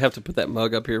jerks- really have to put that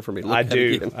mug up here for me to look I at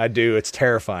do. again? I do. It's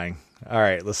terrifying. All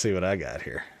right, let's see what I got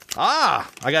here. I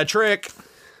got Trick.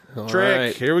 Trick.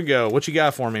 right. Here we go. What you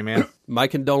got for me, man? My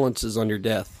condolences on your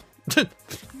death.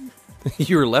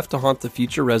 You are left to haunt the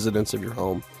future residents of your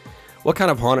home. What kind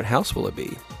of haunted house will it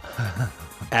be?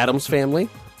 Addams Family,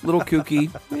 little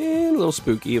kooky, and a little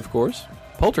spooky, of course.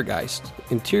 Poltergeist,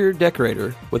 interior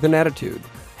decorator with an attitude.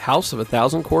 House of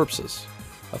 1,000 corpses,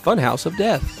 a fun house of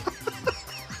death.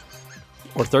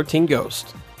 Or 13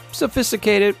 ghosts,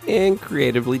 sophisticated and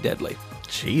creatively deadly.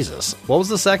 Jesus. What was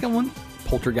the second one?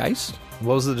 Poltergeist,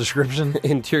 What was the description?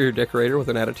 interior decorator with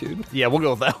an attitude. Yeah, we'll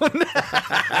go with that one.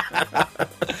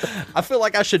 I feel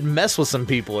like I should mess with some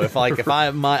people if I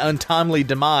have my untimely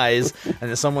demise and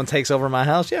then someone takes over my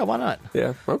house. Yeah, why not?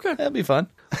 Yeah, okay. That'd be fun.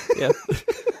 Yeah.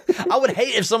 I would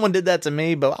hate if someone did that to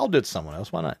me, but I'll do it to someone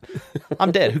else. Why not?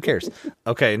 I'm dead. Who cares?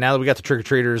 Okay, now that we got the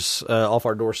trick-or-treaters off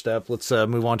our doorstep, let's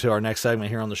move on to our next segment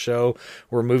here on the show.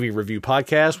 We're a movie review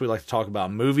podcast. We like to talk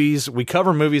about movies. We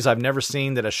cover movies I've never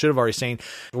seen that I should have already seen.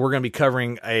 We're going to be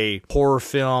covering a horror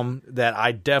film that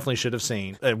I definitely should have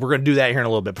seen. We're going to do that here in a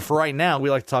little bit. But for right now, we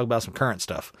like to talk about some current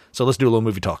stuff. So let's do a little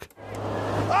movie talk.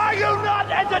 Are you not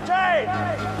entertained?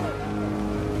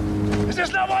 Is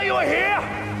this not why you are here?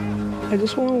 I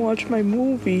just want to watch my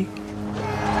movie.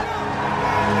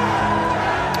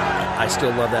 I still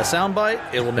love that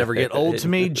soundbite. It will never get old to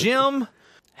me. Jim,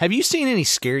 have you seen any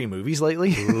scary movies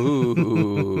lately?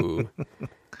 Ooh.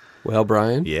 Well,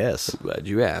 Brian, Yes. glad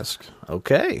you asked.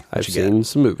 Okay. I've seen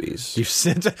some movies. You've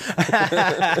sent.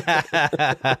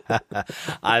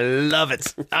 I love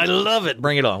it. I love it.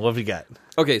 Bring it on. What have you got?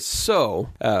 Okay, so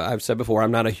I've said before, I'm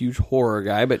not a huge horror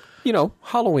guy, but,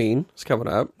 Halloween is coming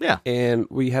up. Yeah. And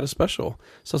we had a special.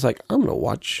 So I was like, I'm going to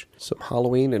watch some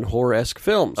Halloween and horror-esque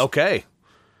films. Okay.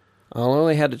 I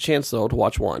only had the chance, though, to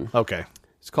watch one. Okay.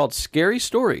 It's called Scary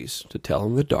Stories to Tell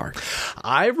in the Dark.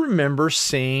 I remember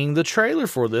seeing the trailer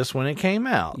for this when it came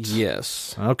out.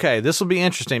 Yes. Okay, this will be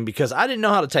interesting because I didn't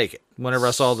know how to take it whenever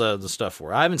I saw the stuff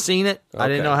for it. I haven't seen it. I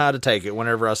didn't Okay. know how to take it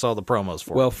whenever I saw the promos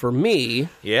for Well, it. for me,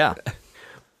 Yeah.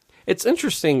 it's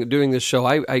interesting doing this show.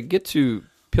 I get to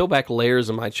peel back layers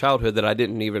of my childhood that I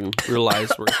didn't even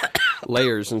realize were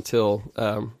layers until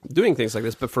doing things like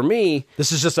this. But for me,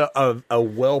 This is just a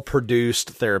well-produced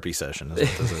therapy session. Is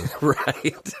what this is.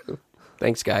 right.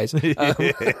 Thanks, guys.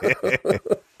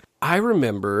 I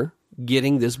remember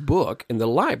getting this book in the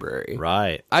library.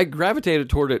 Right. I gravitated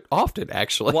toward it often,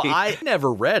 actually. Well, I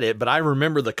never read it, but I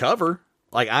remember the cover.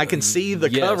 Like, I can see the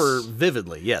Yes. cover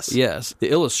vividly. Yes. Yes, the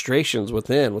illustrations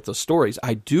within with the stories,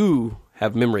 I do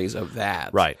have memories of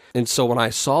that. Right. And so when I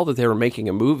saw that they were making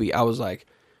a movie, I was like,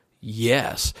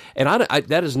 yes. And I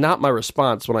that is not my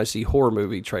response when I see horror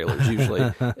movie trailers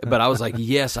usually. But I was like,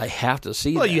 yes, I have to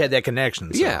see Well, that. you had that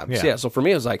connection. So, Yeah. So for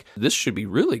me, I was like, this should be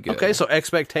really good. Okay, so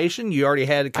expectation, you already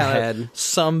had kind of had-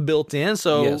 some built in.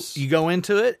 So Yes. you go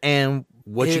into it, and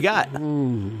what you got?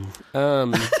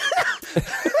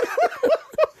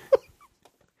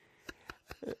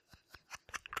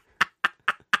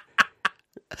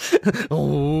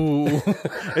 Oh,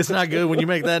 it's not good when you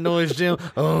make that noise, Jim.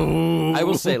 Oh, I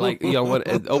will say, like, what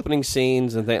opening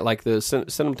scenes and things like the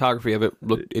cinematography of it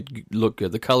looked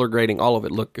good. The color grading, all of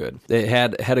it looked good. It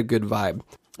had a good vibe.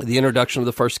 The introduction of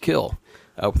the first kill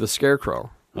with the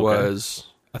scarecrow was,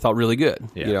 I thought, really good.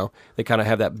 Yeah. They kind of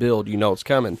have that build. It's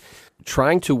coming.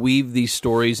 Trying to weave these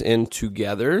stories in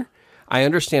together, I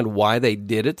understand why they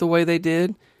did it the way they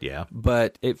did. Yeah.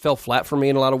 But it fell flat for me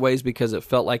in a lot of ways because it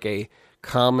felt like a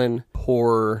common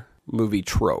horror movie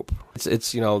trope. It's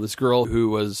this girl who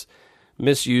was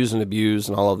misused and abused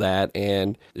and all of that,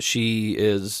 and she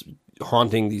is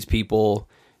haunting these people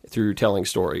through telling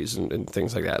stories and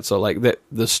things like that. So like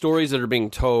the stories that are being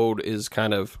told is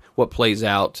kind of what plays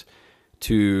out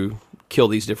to kill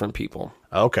these different people.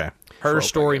 Okay. Her Trope,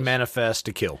 story I guess. manifests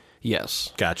to kill.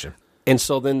 Yes. Gotcha. And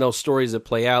so then those stories that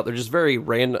play out, they're just very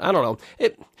random. I don't know.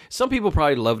 Some people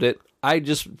probably loved it.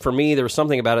 For me, there was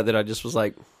something about it that I just was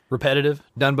like, Repetitive,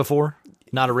 done before,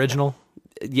 not original.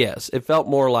 yes, it felt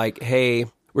more like, hey,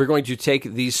 we're going to take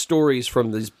these stories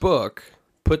from this book,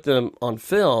 put them on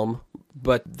film,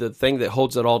 but the thing that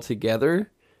holds it all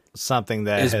together Something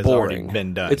that is has boring. already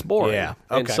been done. It's boring. Yeah.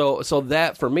 And Okay. so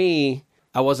that for me,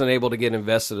 I wasn't able to get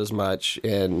invested as much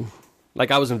in,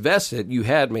 like I was invested, you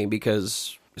had me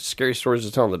because Scary Stories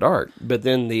to Tell in the Dark, but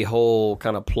then the whole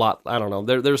kind of plot, I don't know,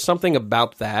 there's something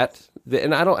about that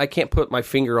And I can't put my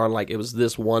finger on like it was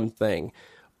this one thing.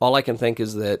 All I can think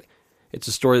is that it's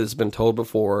a story that's been told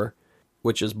before,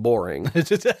 which is boring.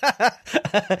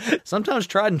 Sometimes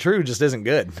tried and true just isn't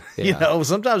good. Yeah.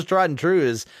 Sometimes tried and true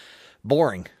is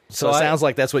boring. So it sounds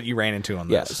like that's what you ran into on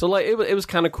this. Yeah, so like it was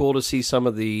kind of cool to see some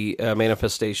of the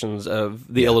manifestations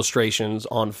of the illustrations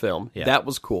on film. Yeah. That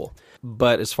was cool.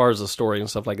 But as far as the story and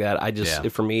stuff like that, I just,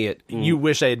 for me, you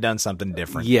wish they had done something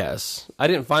different. Yes. I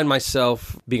didn't find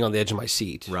myself being on the edge of my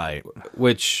seat. Right.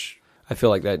 Which I feel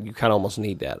like that you kind of almost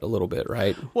need that a little bit,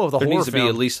 right? Well, with a there horror needs to be film,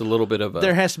 at least a little bit of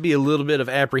there has to be a little bit of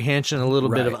apprehension, a little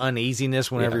bit of Right.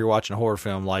 uneasiness whenever you're watching a horror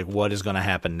film, like what is going to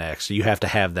happen next. You have to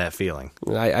have that feeling.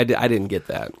 I didn't get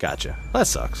that. Gotcha. That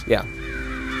sucks. Yeah.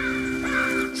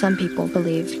 Some people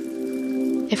believe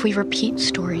if we repeat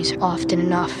stories often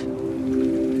enough,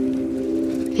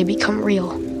 they become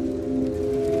real.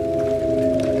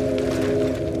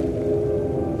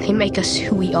 They make us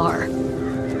who we are.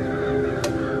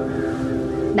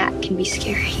 That can be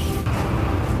scary.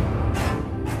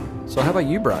 So how about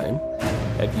you, Brian?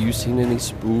 Have you seen any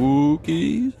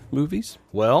spooky movies?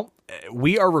 Well,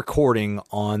 we are recording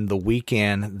on the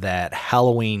weekend that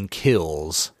Halloween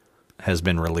Kills has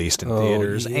been released in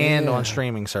theaters and on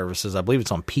streaming services. I believe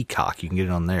it's on Peacock. You can get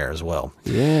it on there as well.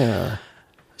 Yeah.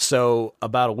 So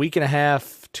about a week and a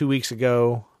half, 2 weeks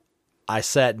ago, I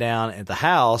sat down at the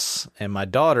house and my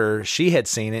daughter, she had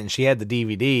seen it and she had the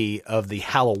DVD of the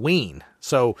Halloween.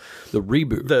 So The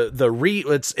reboot.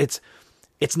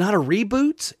 it's not a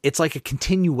reboot, it's like a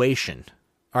continuation.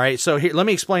 All right, so here, let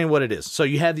me explain what it is. So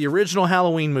you have the original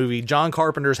Halloween movie, John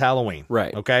Carpenter's Halloween.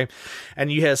 Right. Okay.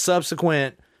 And you have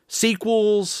subsequent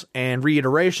sequels and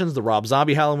reiterations, the Rob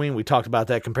Zombie Halloween. We talked about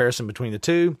that comparison between the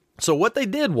two. So what they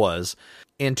did was,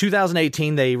 in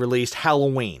 2018, they released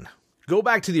Halloween. Go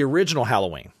back to the original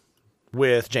Halloween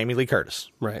with Jamie Lee Curtis.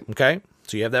 Right. Okay?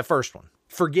 So you have that first one.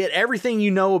 Forget everything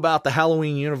you know about the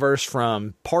Halloween universe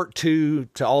from part 2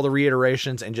 to all the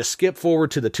reiterations and just skip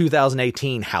forward to the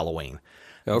 2018 Halloween.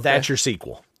 Okay. That's your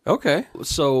sequel. Okay.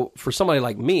 So for somebody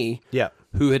like me, Yeah.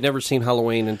 who had never seen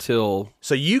Halloween until...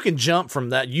 So you can jump from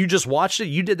that. You just watched it.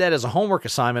 You did that as a homework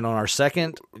assignment on our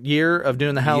second year of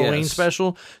doing the Halloween Yes.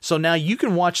 special. So now you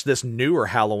can watch this newer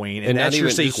Halloween, and that's not your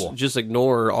even sequel. Just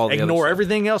ignore all the other Ignore stuff.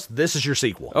 everything else. This is your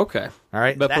sequel. Okay. All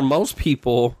right. But for most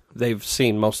people, they've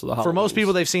seen most of the Halloweens. For most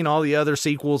people, they've seen all the other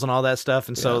sequels and all that stuff,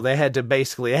 and so they had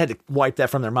to wipe that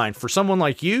from their mind. For someone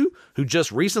like you, who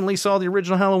just recently saw the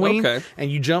original Halloween, Okay.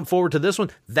 and you jump forward to this one,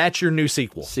 that's your new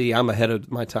sequel. See, I'm ahead of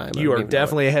my time. You are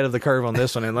definitely ahead of the curve on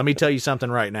this one, and let me tell you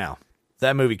something right now.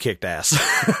 That movie kicked ass.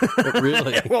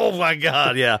 Really? Oh my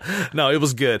God, yeah. No, it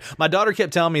was good. My daughter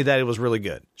kept telling me that it was really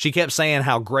good. She kept saying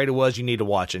how great it was, you need to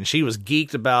watch it. And she was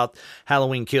geeked about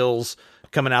Halloween Kills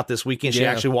coming out this weekend. She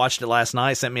Yeah. actually watched it last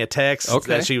night, sent me a text Okay.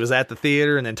 that she was at the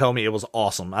theater, and then told me it was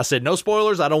awesome. I said, no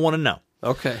spoilers, I don't want to know.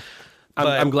 Okay.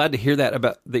 But- I'm glad to hear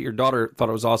that your daughter thought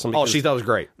it was awesome. Oh, because she thought it was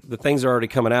great. the things that are already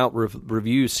coming out.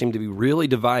 Reviews seem to be really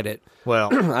divided. Well,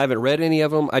 I haven't read any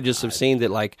of them. I just have seen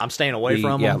that, like, I'm staying away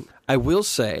from them. I will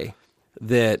say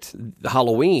that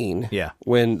Halloween, Yeah.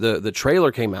 when the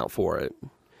trailer came out for it,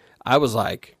 I was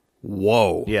like,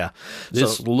 whoa. Yeah.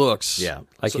 This So- looks Yeah.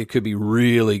 like it could be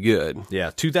really good.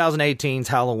 Yeah, 2018's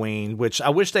Halloween, which I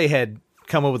wish they had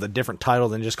come up with a different title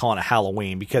than just calling it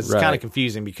Halloween, because it's Right. kind of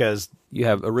confusing because You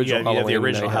have original you have Halloween. the and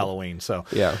original they have- Halloween. So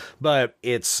Yeah. but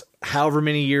it's however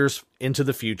many years into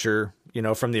the future,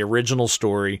 from the original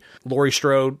story. Laurie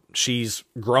Strode, she's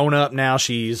grown up now.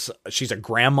 She's a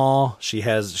grandma. She's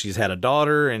had a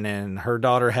daughter, and then her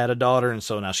daughter had a daughter, and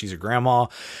so now she's a grandma.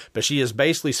 But she has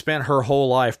basically spent her whole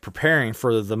life preparing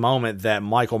for the moment that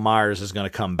Michael Myers is going to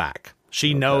come back.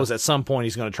 She knows at some point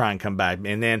he's going to try and come back.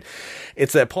 And then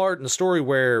it's that part in the story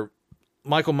where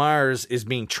Michael Myers is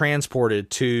being transported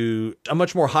to a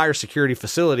much more higher security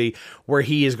facility where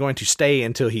he is going to stay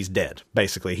until he's dead.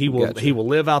 Basically, he will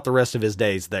live out the rest of his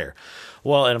days there.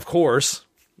 Well, and of course,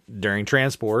 during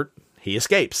transport, he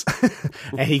escapes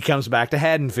and he comes back to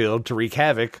Haddonfield to wreak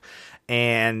havoc.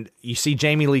 And you see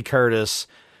Jamie Lee Curtis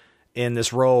in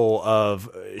this role of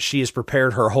she has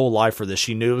prepared her whole life for this.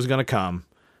 She knew it was going to come.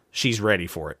 She's ready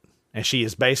for it. And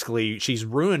she's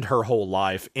ruined her whole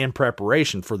life in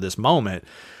preparation for this moment.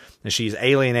 And she's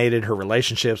alienated her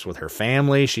relationships with her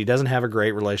family. She doesn't have a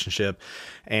great relationship.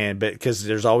 But because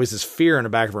there's always this fear in the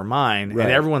back of her mind. Right.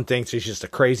 And everyone thinks she's just a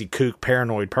crazy kook,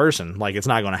 paranoid person. Like it's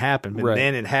not going to happen. But Right.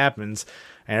 then it happens.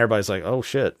 And everybody's like, oh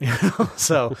shit.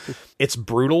 So it's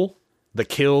brutal. The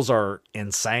kills are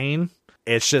insane.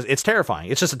 it's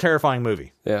terrifying. It's just a terrifying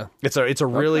movie. Yeah. It's a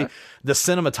really, the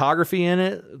cinematography in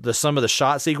it, some of the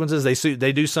shot sequences,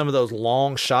 they do some of those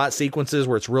long shot sequences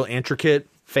where it's real intricate.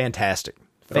 Fantastic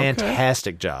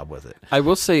job with it. I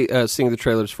will say, seeing the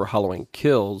trailers for Halloween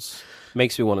Kills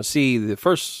makes me want to see the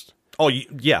first. Oh,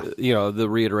 yeah. The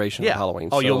reiteration of Halloween.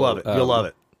 Oh, you'll love it. You'll love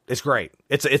it. It's great.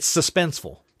 It's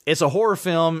suspenseful. It's a horror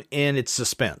film in its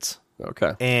suspense.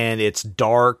 Okay. And it's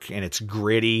dark and it's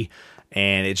gritty.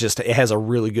 And it has a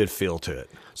really good feel to it.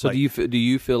 So do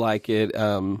you feel like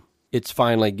it's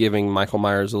finally giving Michael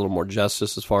Myers a little more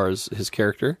justice as far as his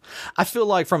character? I feel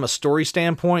like from a story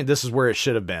standpoint, this is where it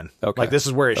should have been. Okay. Like this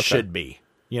is where it should be.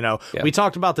 We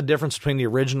talked about the difference between the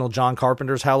original John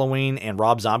Carpenter's Halloween and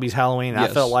Rob Zombie's Halloween. And I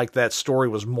felt like that story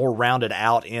was more rounded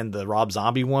out in the Rob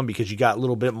Zombie one because you got a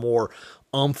little bit more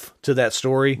oomph to that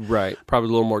story. Right. Probably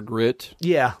a little more grit.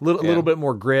 Yeah, a little bit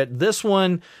more grit. This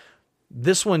one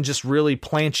just really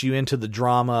plants you into the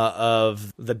drama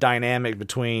of the dynamic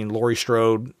between Laurie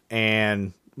Strode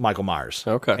and Michael Myers.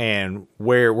 Okay. And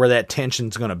where that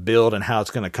tension's going to build and how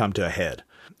it's going to come to a head.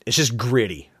 It's just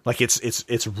gritty. Like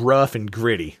it's rough and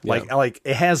gritty. Yeah. Like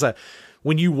it has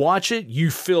when you watch it,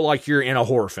 you feel like you're in a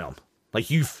horror film. Like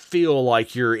you feel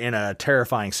like you're in a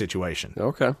terrifying situation.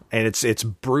 Okay. And it's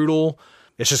brutal.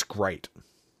 It's just great.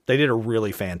 They did a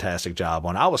really fantastic job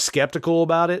on it. I was skeptical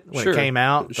about it when it came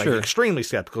out. Like extremely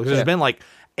skeptical because there's been like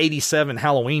 87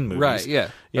 Halloween movies. Right, yeah.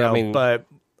 But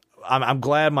I'm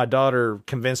glad my daughter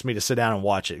convinced me to sit down and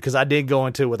watch it because I did go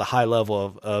into it with a high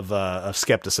level of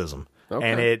skepticism. Okay.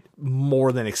 And it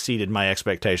more than exceeded my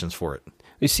expectations for it.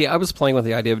 You see, I was playing with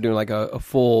the idea of doing like a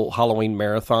full Halloween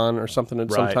marathon or something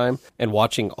at some time and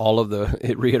watching all of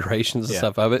the reiterations and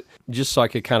stuff of it just so I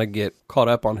could kind of get caught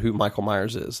up on who Michael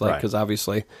Myers is. Like, because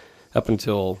obviously up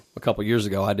until a couple years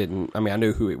ago, I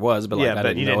knew who he was, but I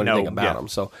didn't know anything about him.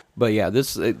 So, but yeah,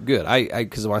 this is good.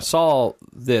 Because when I saw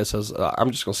this,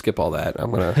 I'm just going to skip all that.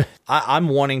 I'm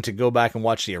wanting to go back and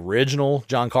watch the original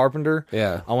John Carpenter.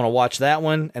 Yeah. I want to watch that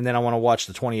one, and then I want to watch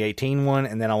the 2018 one,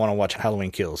 and then I want to watch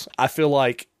Halloween Kills. I feel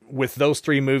like with those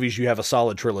three movies, you have a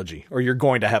solid trilogy, or you're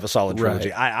going to have a solid trilogy.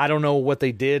 Right. I don't know what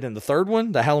they did in the third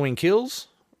one, the Halloween Kills.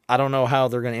 I don't know how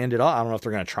they're going to end it all. I don't know if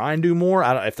they're going to try and do more.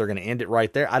 I don't if they're going to end it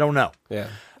right there. I don't know. Yeah.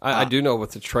 I do know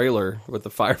with the trailer, with the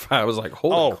firefight, I was like,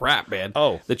 holy crap, man.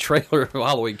 The trailer of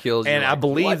Halloween Kills. And I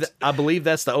believe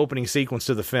that's the opening sequence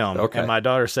to the film. Okay. And my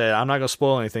daughter said, I'm not going to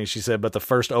spoil anything. She said, but the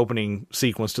first opening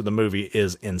sequence to the movie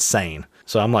is insane.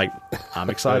 So I'm like, I'm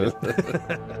excited.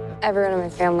 Everyone in my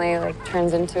family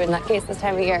turns into a nutcase this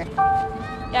time of year.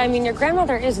 Yeah, I mean, your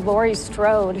grandmother is Laurie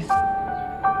Strode.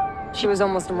 She was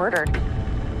almost murdered.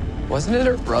 Wasn't it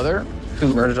her brother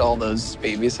who murdered all those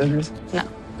babysitters? No,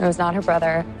 it was not her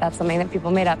brother. That's something that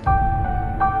people made up.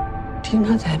 Do you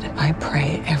know that I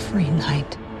pray every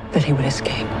night that he would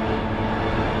escape?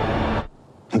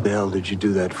 What the hell did you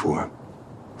do that for?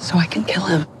 So I can kill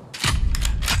him.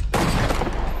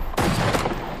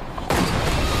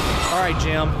 All right,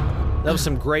 Jim. That was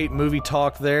some great movie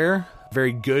talk there.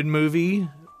 Very good movie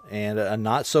and a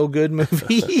not so good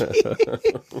movie.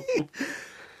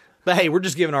 But hey, we're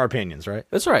just giving our opinions, right?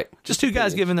 That's right. Just two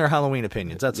guys giving their Halloween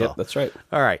opinions. That's all. That's right.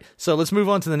 All right. So let's move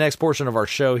on to the next portion of our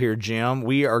show here, Jim.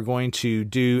 We are going to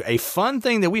do a fun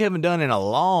thing that we haven't done in a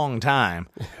long time.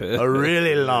 A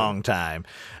really long time.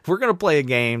 We're going to play a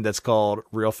game that's called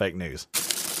Real Fake News.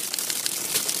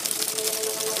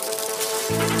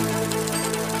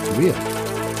 Real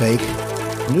Fake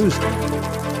News.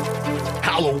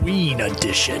 Halloween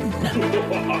edition.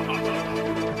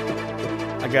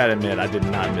 I gotta admit, I did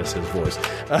not miss his voice.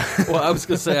 Well, I was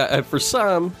gonna say, for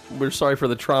some, we're sorry for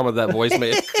the trauma that voice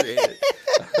may have created.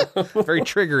 Very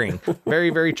triggering. Very,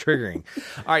 very triggering.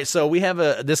 All right, so we have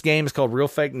this game is called Real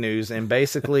Fake News, and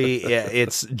basically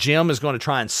it's Jim is going to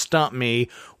try and stump me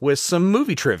with some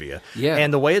movie trivia. Yeah.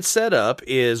 And the way it's set up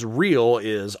is real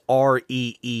is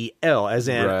REEL, as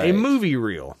in a movie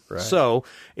reel. Right. So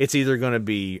it's either going to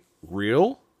be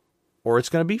real or it's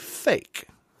going to be fake.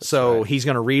 So he's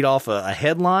going to read off a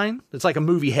headline. It's like a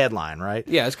movie headline, right?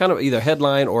 Yeah, it's kind of either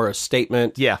headline or a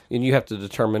statement. Yeah. And you have to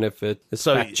determine if it's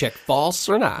fact-check false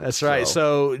or not. That's right.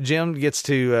 So Jim gets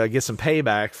to get some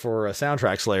payback for a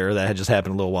Soundtrack Slayer that had just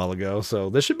happened a little while ago.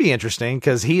 So this should be interesting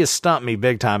because he has stumped me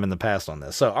big time in the past on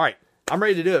this. So, all right. I'm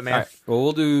ready to do it, man. All right. Well,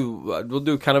 we'll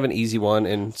do kind of an easy one,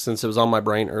 and since it was on my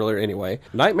brain earlier anyway.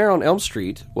 Nightmare on Elm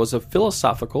Street was a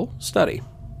philosophical study.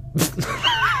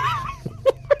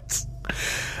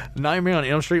 Nightmare on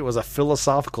Elm Street was a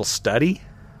philosophical study?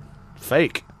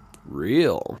 Fake.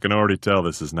 real. I can already tell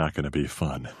this is not going to be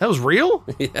fun. That was real?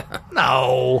 Yeah.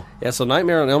 No. Yeah, so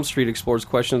Nightmare on Elm Street explores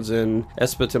questions in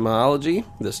epistemology,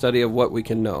 the study of what we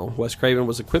can know. Wes Craven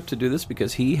was equipped to do this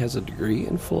because he has a degree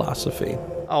in philosophy.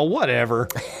 Oh, whatever.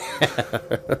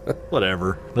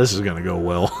 Whatever. This is going to go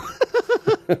well.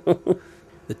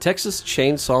 The Texas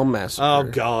Chainsaw Massacre. Oh,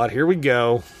 God. Here we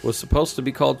go. Was supposed to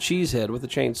be called Cheesehead with a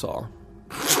Chainsaw.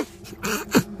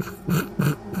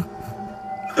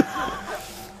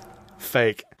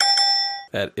 Fake.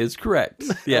 That is correct.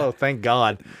 Yeah. Oh, thank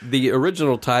God. The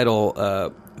original title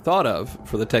thought of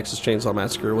for the Texas Chainsaw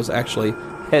Massacre was actually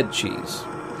Head Cheese.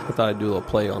 I thought I'd do a little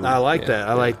play on that. I like that.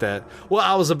 I like that. Well,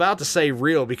 I was about to say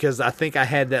real because I think I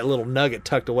had that little nugget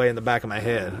tucked away in the back of my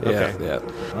head. Okay. Yeah.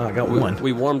 Oh, I got one.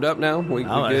 We warmed up now? We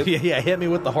good? Yeah, hit me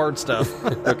with the hard stuff.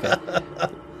 Okay.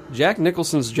 Jack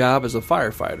Nicholson's job as a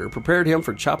firefighter prepared him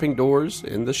for chopping doors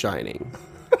in The Shining.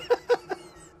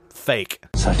 Fake.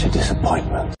 Such a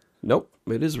disappointment. Nope,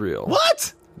 it is real.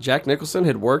 What? Jack Nicholson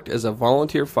had worked as a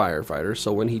volunteer firefighter,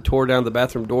 so when he tore down the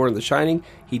bathroom door in The Shining,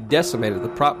 he decimated the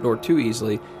prop door too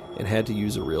easily and had to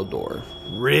use a real door.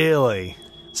 Really?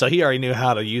 So he already knew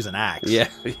how to use an axe. Yeah.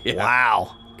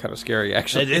 Wow. Kind of scary,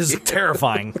 actually. It is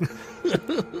terrifying.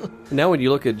 Now when you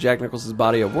look at Jack Nicholson's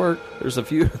body of work, there's a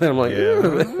few that I'm like,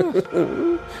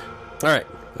 all right.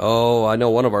 Oh, I know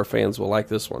one of our fans will like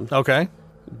this one. Okay.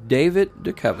 David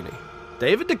Duchovny.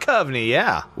 David Duchovny,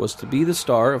 yeah. Was to be the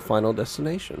star of Final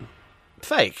Destination.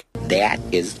 Fake. That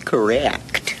is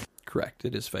correct. Correct,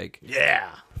 it is fake. Yeah.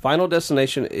 Final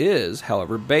Destination is,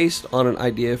 however, based on an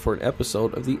idea for an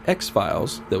episode of The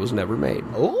X-Files that was never made.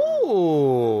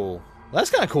 Oh, that's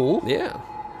kind of cool. Yeah.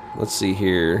 Let's see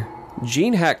here.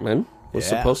 Gene Hackman was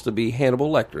supposed to be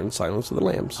Hannibal Lecter in Silence of the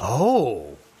Lambs.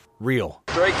 Oh, real.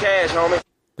 Straight cash, homie.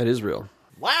 That is real.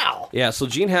 Wow. Yeah, so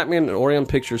Gene Hackman and Orion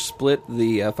Pictures split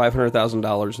the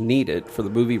 $500,000 needed for the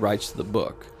movie rights to the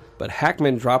book. But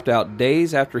Hackman dropped out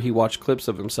days after he watched clips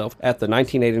of himself at the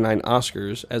 1989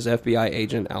 Oscars as FBI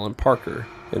agent Alan Parker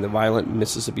in the violent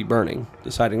Mississippi Burning,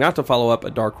 deciding not to follow up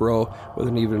A Dark Row with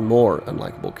an even more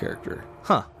unlikable character.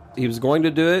 Huh. He was going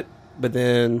to do it, but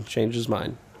then changed his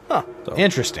mind. Huh. So,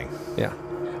 interesting. Yeah.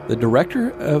 The director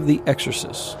of The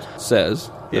Exorcist says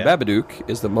The Babadook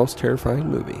is the most terrifying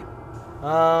movie.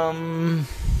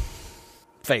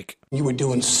 Fake. You were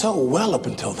doing so well up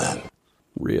until then.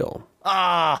 Real.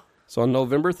 Ah. So on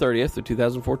November 30th of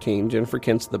 2014, Jennifer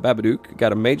Kent's The Babadook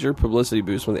got a major publicity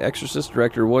boost when The Exorcist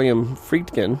director William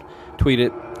Friedkin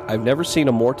tweeted, "I've never seen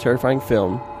a more terrifying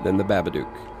film than The Babadook.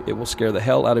 It will scare the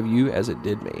hell out of you as it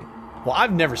did me." Well,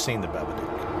 I've never seen The Babadook.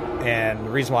 And the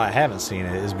reason why I haven't seen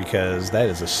it is because that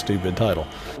is a stupid title.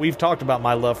 We've talked about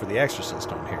my love for The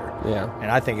Exorcist on here. Yeah. And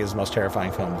I think it's the most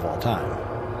terrifying film of all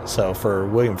time. So for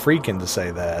William Friedkin to say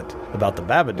that about The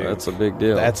Babadook... That's a big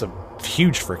deal. That's a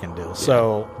huge freaking deal. Yeah.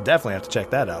 So definitely have to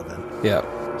check that out then. Yeah.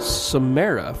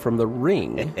 Samara from The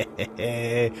Ring.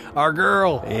 Our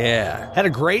girl. Yeah. Had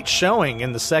a great showing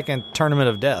in the second Tournament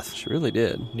of Death. She really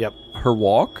did. Yep. Her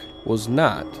walk was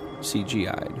not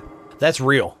CGI'd. That's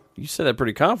real. You said that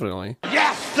pretty confidently.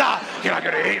 Yes, sir. Can I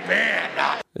get an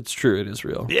amen? It's true. It is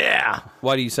real. Yeah.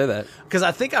 Why do you say that? Because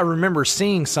I think I remember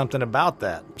seeing something about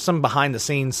that. Some behind the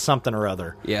scenes something or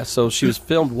other. Yeah, so she was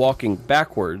filmed walking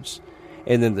backwards,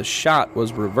 and then the shot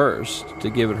was reversed to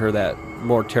give it her that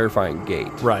more terrifying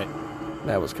gait. Right.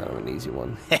 That was kind of an easy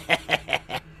one.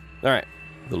 All right.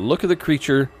 The look of the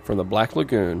creature from the Black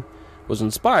Lagoon was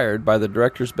inspired by the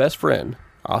director's best friend,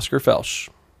 Oscar Felch.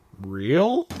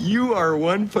 Real? You are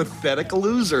one pathetic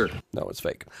loser. No, it's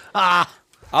fake. Ah!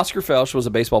 Oscar Felch was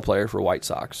a baseball player for White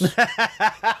Sox.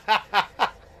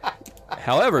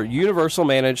 However, Universal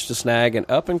managed to snag an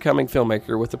up-and-coming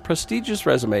filmmaker with a prestigious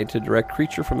resume to direct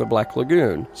Creature from the Black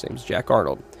Lagoon, his name's Jack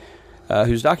Arnold,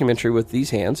 whose documentary With These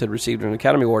Hands had received an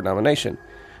Academy Award nomination.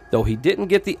 Though he didn't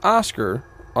get the Oscar,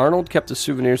 Arnold kept a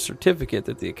souvenir certificate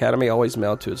that the Academy always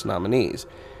mailed to its nominees.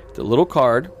 The little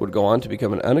card would go on to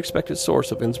become an unexpected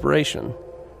source of inspiration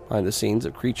behind the scenes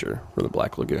of Creature from the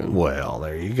Black Lagoon. Well,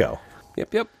 there you go.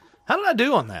 Yep. How did I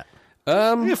do on that?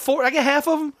 I got half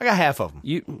of them. I got half of them.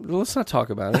 Well, let's not talk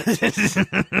about it.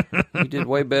 You did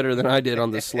way better than I did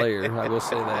on the Slayer. I will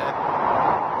say that.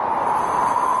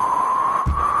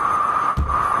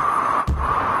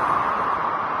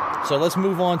 So let's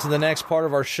move on to the next part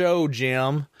of our show,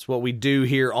 Jim. It's what we do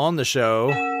here on the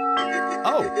show.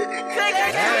 Oh.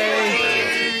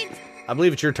 Hey. I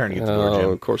believe it's your turn to get the door, Jim.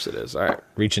 Oh, of course it is. All right.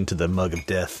 Reach into the mug of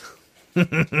death.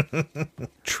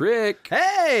 Trick.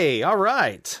 Hey, all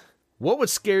right. What would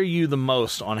scare you the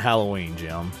most on Halloween,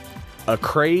 Jim? A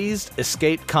crazed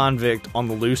escaped convict on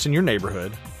the loose in your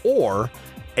neighborhood, or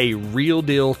a real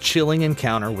deal chilling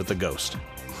encounter with a ghost?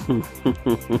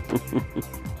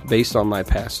 Based on my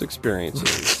past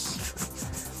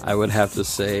experiences, I would have to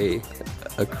say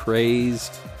a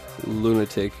crazed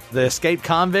lunatic. The escaped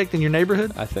convict in your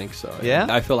neighborhood? I think so. Yeah?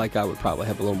 I feel like I would probably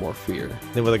have a little more fear.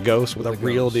 Than with a ghost, with a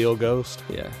real deal ghost?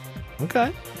 Yeah. Okay.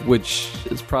 Which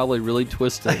is probably really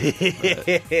twisted.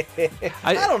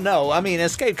 I don't know. I mean,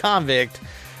 escaped convict,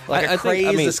 like a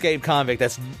crazed escaped convict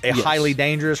that's highly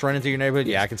dangerous running through your neighborhood.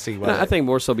 Yeah, I can see why. No, I think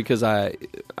more so because I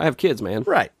have kids, man.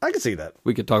 Right. I can see that.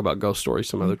 We could talk about ghost stories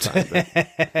some other time.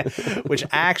 Which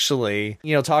actually,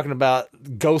 talking about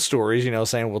ghost stories,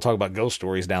 saying we'll talk about ghost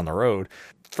stories down the road.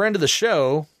 Friend of the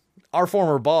show, our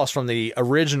former boss from the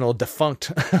original defunct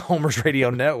Homer's Radio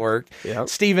Network,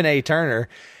 Stephen A. Turner,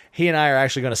 he and I are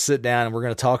actually going to sit down and we're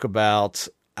going to talk about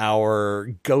our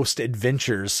ghost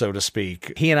adventures, so to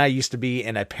speak. He and I used to be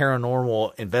in a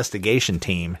paranormal investigation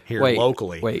team here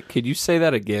locally. Wait, could you say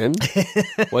that again?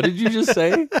 What did you just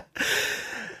say?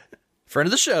 Friend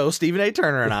of the show, Stephen A.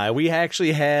 Turner and I, we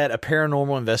actually had a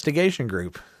paranormal investigation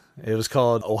group. It was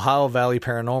called Ohio Valley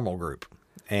Paranormal Group.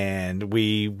 And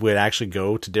we would actually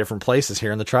go to different places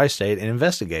here in the tri-state and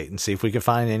investigate and see if we could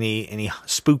find any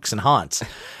spooks and haunts.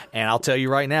 And I'll tell you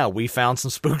right now, we found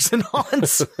some spooks and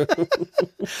haunts.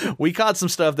 We caught some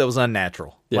stuff that was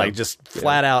unnatural, like just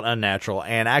flat out unnatural.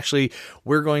 And actually,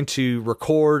 we're going to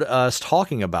record us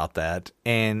talking about that.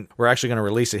 And we're actually going to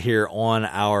release it here on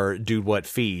our Dude What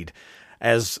feed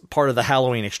as part of the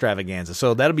Halloween extravaganza.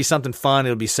 So that'll be something fun.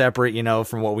 It'll be separate,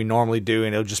 from what we normally do.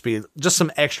 And it'll just be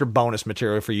some extra bonus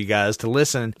material for you guys to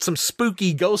listen. Some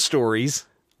spooky ghost stories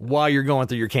while you're going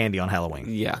through your candy on Halloween.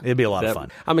 Yeah. It'd be a lot of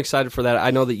fun. I'm excited for that. I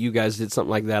know that you guys did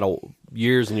something like that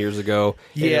years and years ago.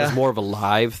 Yeah. It was more of a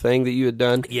live thing that you had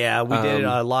done. Yeah, we did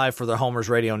it live for the Homer's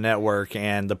Radio Network,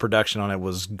 and the production on it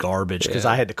was garbage because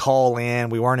I had to call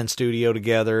in. We weren't in studio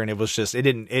together, and it was just,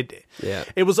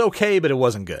 it was okay, but it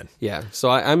wasn't good. Yeah, so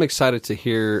I'm excited to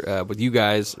hear with you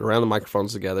guys around the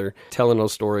microphones together, telling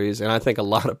those stories, and I think a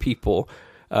lot of people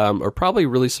are probably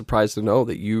really surprised to know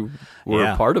that you were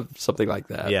a part of something like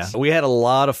that. Yeah, we had a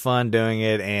lot of fun doing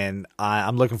it, and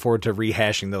I'm looking forward to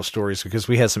rehashing those stories because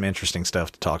we had some interesting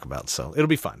stuff to talk about, so it'll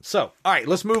be fun. So, all right,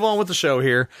 let's move on with the show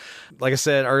here. Like I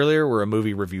said earlier, we're a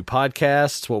movie review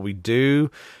podcast. It's what we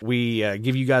do. We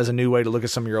give you guys a new way to look at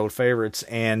some of your old favorites,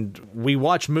 and we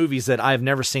watch movies that I've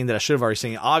never seen that I should have already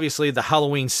seen. Obviously, the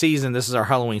Halloween season, this is our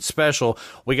Halloween special.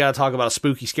 We got to talk about a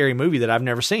spooky, scary movie that I've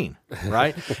never seen,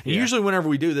 right? Usually, whenever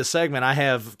we do this segment, I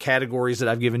have categories that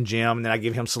I've given Jim, and then I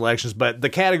give him selections, but the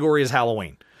category is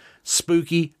Halloween.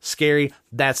 Spooky, scary,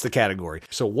 that's the category.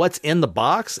 So what's in the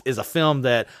box is a film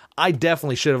that I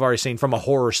definitely should have already seen from a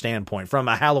horror standpoint, from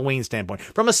a Halloween standpoint,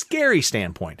 from a scary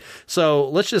standpoint. So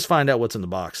let's just find out what's in the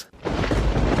box.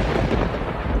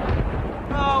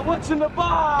 What's in the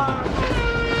box?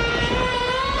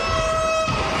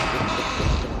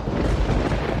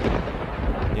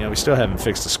 We still haven't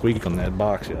fixed the squeak on that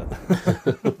box yet.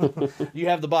 You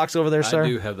have the box over there, sir? I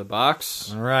do have the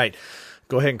box. All right.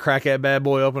 Go ahead and crack that bad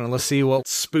boy open and let's see what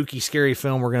spooky, scary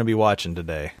film we're going to be watching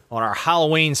today on our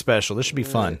Halloween special. This should be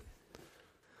fun.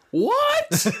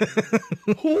 What?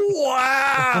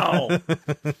 Wow.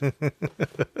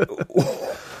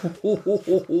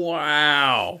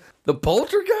 Wow. The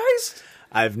Poltergeist?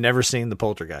 I've never seen The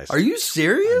Poltergeist. Are you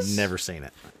serious? I've never seen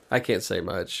it. I can't say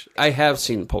much. I have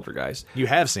seen Poltergeist. You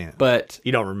have seen it, but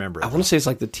you don't remember it. I want to say it's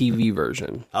like the TV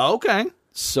version. Oh, okay.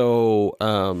 So,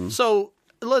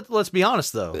 let's be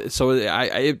honest though. So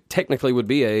it technically would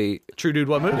be a True Dude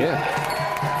What movie? Yeah.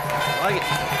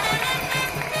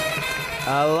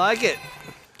 I like it.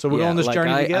 So we're on this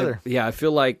journey together. I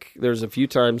feel like there's a few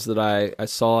times that I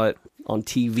saw it on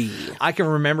TV. I can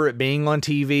remember it being on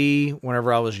TV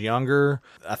whenever I was younger.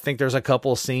 I think there's a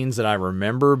couple of scenes that I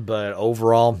remember, but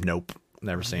overall, nope,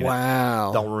 never seen it.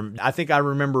 Wow. I think I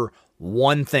remember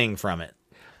one thing from it.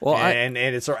 Well, and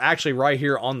it's actually right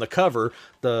here on the cover,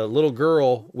 the little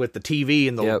girl with the TV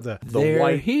and the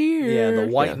white the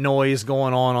white noise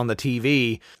going on the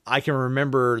TV. I can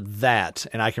remember that,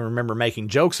 and I can remember making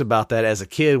jokes about that as a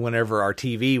kid whenever our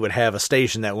TV would have a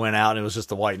station that went out and it was just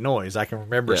the white noise. I can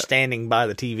remember standing by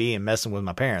the TV and messing with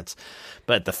my parents.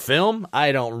 But the film,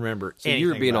 I don't remember anything. You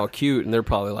were being all cute, and they're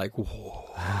probably like, whoa.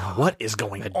 What is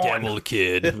going on? Devil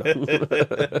kid.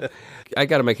 I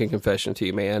got to make a confession to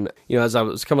you, man. As I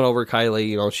was coming over,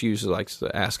 Kylie, she usually likes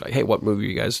to ask, hey, what movie are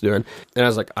you guys doing? And I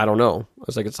was like, I don't know. I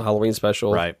was like, it's a Halloween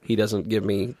special. Right. He doesn't give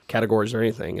me categories or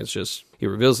anything. It's just, he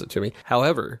reveals it to me.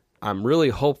 However, I'm really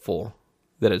hopeful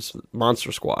that it's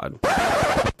Monster Squad.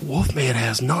 Wolfman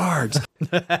has nards.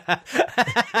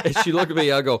 And she looked at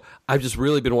me, I go, I've just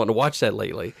really been wanting to watch that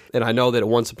lately. And I know that at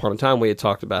once upon a time we had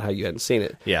talked about how you hadn't seen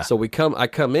it. Yeah. So I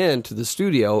come into the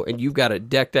studio and you've got it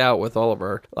decked out with all of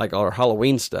our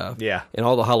Halloween stuff. Yeah. And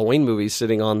all the Halloween movies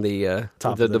sitting on the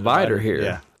Top the of the divider divider, here.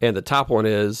 yeah. And the top one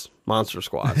is Monster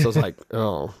Squad. So I was like,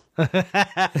 oh.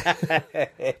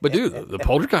 But dude, the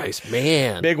Poltergeist,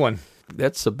 man. Big one.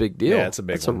 That's a big deal. Yeah, it's a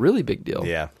big That's one. a really big deal.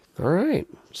 Yeah. All right.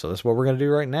 So that's what we're going to do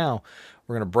right now.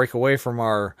 We're going to break away from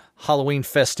our Halloween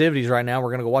festivities right now. We're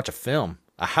going to go watch a film.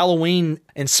 A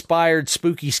Halloween-inspired,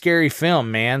 spooky, scary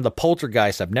film, man. The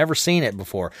Poltergeist. I've never seen it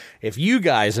before. If you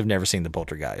guys have never seen The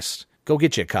Poltergeist, go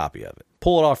get you a copy of it.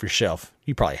 Pull it off your shelf.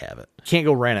 You probably have it. You can't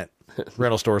go rent it.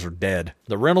 Rental stores are dead.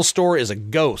 The rental store is a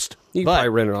ghost. You can probably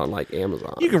rent it on like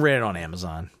Amazon. You can rent it on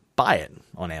Amazon. Buy it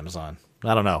on Amazon.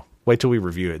 I don't know. Wait till we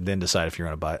review it, then decide if you're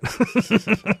going to buy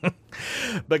it.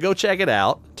 But go check it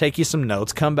out. Take you some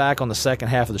notes. Come back on the second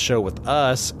half of the show with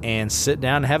us and sit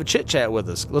down and have a chit-chat with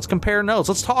us. Let's compare notes.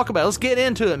 Let's talk about it. Let's get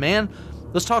into it, man.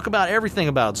 Let's talk about everything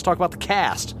about it. Let's talk about the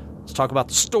cast. Let's talk about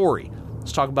the story.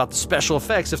 Let's talk about the special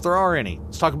effects, if there are any.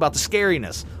 Let's talk about the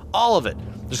scariness. All of it.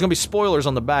 There's going to be spoilers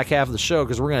on the back half of the show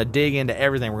because we're going to dig into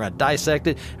everything. We're going to dissect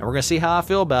it, and we're going to see how I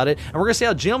feel about it, and we're going to see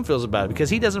how Jim feels about it because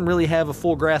he doesn't really have a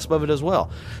full grasp of it as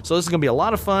well. So this is going to be a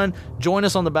lot of fun. Join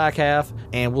us on the back half,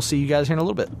 and we'll see you guys here in a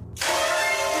little bit.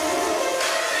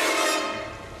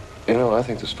 You know, I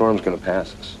think the storm's gonna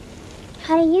pass us.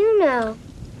 How do you know?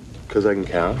 Because I can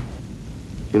count.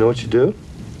 You know what you do?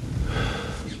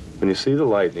 When you see the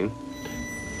lightning,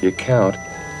 you count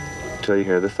until you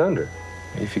hear the thunder.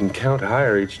 If you can count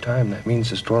higher each time, that means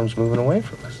the storm's moving away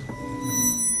from us.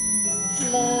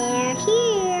 They're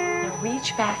here. Now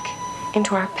reach back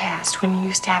into our past when you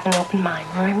used to have an open mind.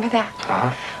 Remember that?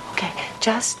 Uh-huh. Okay,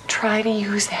 just try to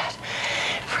use that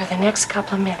for the next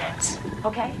couple of minutes.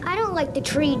 Okay? I don't like the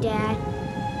tree, Dad.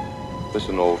 This is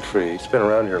an old tree. It's been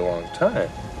around here a long time.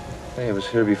 Hey, it was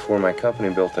here before my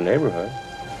company built the neighborhood.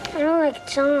 I don't like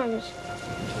its arms.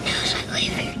 It knows I live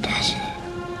here, doesn't it?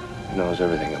 It knows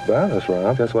everything about us,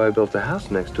 Rob. That's why I built the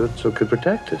house next to it, so it could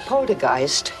protect us.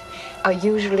 Poltergeists are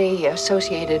usually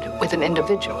associated with an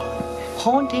individual.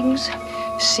 Hauntings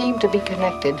seem to be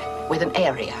connected with an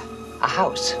area, a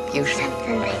house, usually.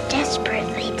 Something they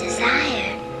desperately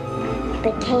desire,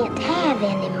 but can't have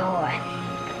anymore.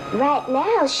 Right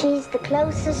now, she's the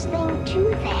closest thing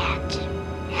to that.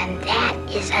 And that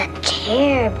is a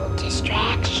terrible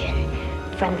distraction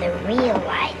from the real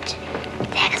light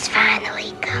that has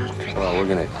finally come for them. Well, we're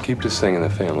gonna keep this thing in the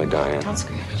family, Diane. That's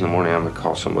good. In the morning, I'm gonna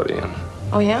call somebody in.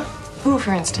 Oh, yeah? Who,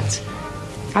 for instance?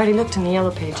 I already looked in the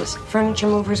yellow pages. Furniture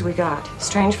movers we got.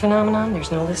 Strange phenomenon,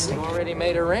 there's no listing. Already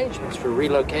made arrangements for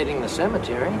relocating the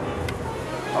cemetery.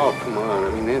 Oh, come on. I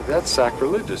mean, that's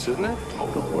sacrilegious, isn't it?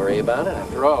 Don't worry about it.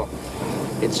 After all,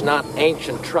 it's not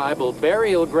ancient tribal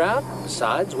burial ground.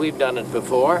 Besides, we've done it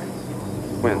before.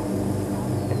 When?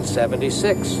 In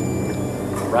 76.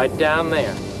 Right down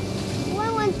there.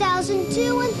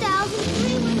 1,002,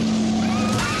 1,003,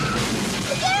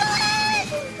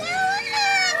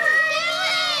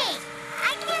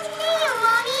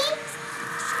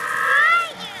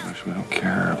 1,000. We don't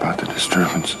care about the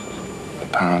disturbance, the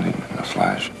pounding, and the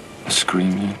flash, the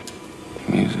screaming,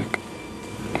 the music.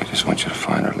 We just want you to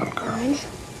find our little girl. 1,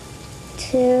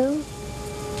 2,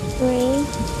 3,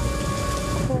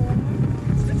 4.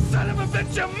 Son of a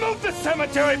bitch, you moved the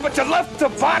cemetery, but you left the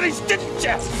bodies, didn't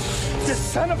you? You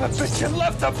son of a bitch, you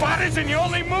left the bodies and you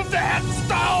only moved the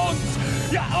headstones!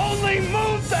 You only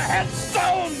moved the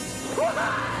headstones!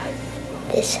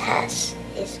 This house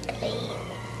is clean.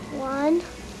 1,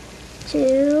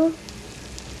 2,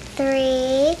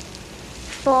 3,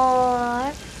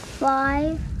 4,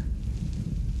 5.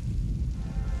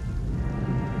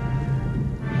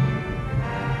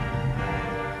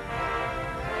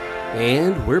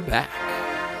 And we're back.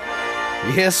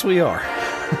 Yes, we are.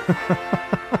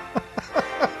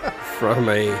 From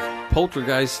a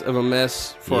poltergeist of a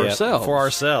mess for ourselves. For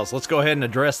ourselves. Let's go ahead and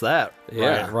address that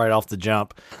right off the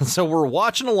jump. So we're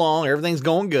watching along. Everything's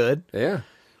going good. Yeah.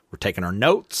 We're taking our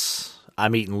notes.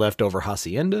 I'm eating leftover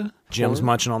hacienda. Jim's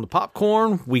munching on the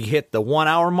popcorn. We hit the 1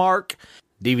 hour mark.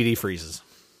 DVD freezes.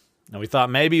 And we thought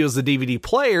maybe it was the DVD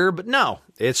player, but no,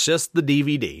 it's just the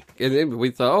DVD. And then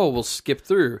we thought, oh, we'll skip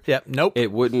through. Yep, nope.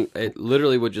 It wouldn't. It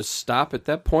literally would just stop at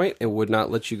that point and would not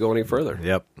let you go any further.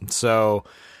 Yep. So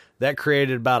that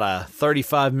created about a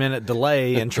 35-minute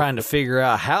delay in trying to figure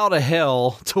out how the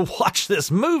hell to watch this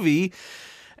movie.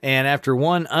 And after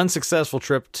one unsuccessful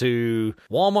trip to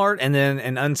Walmart and then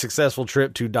an unsuccessful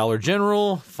trip to Dollar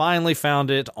General, finally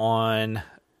found it on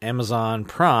Amazon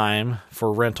Prime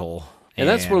for rental And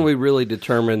that's when we really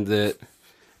determined that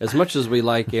as much as we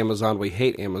like Amazon, we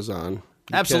hate Amazon.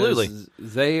 Absolutely.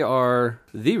 They are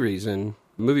the reason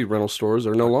movie rental stores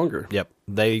are no longer. Yep.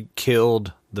 They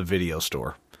killed the video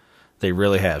store. They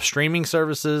really have. Streaming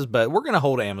services, but we're going to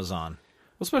hold Amazon.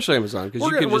 Especially Amazon,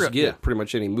 because you can just get pretty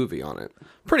much any movie on it.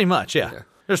 Pretty much, yeah.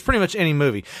 There's pretty much any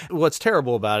movie. What's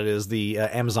terrible about it is the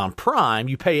Amazon Prime,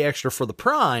 you pay extra for the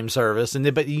Prime service, and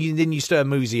then you still have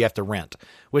movies you have to rent,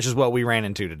 which is what we ran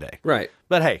into today. Right.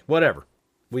 But hey, whatever.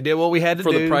 We did what we had to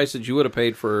do. For the price that you would have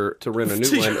paid to rent a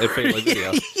new one at Family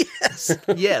Video.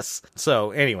 Yes.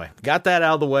 So anyway, got that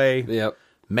out of the way. Yep.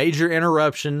 Major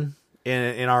interruption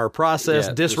in our process,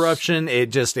 disruption.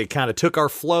 It kind of took our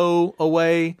flow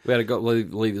away. We had to go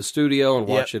leave the studio and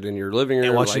watch it in your living room.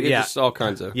 And watch it, just all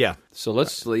kinds of. Yeah. So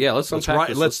let's unpack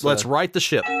this. Let's right the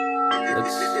ship.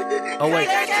 Oh wait.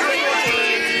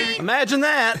 Imagine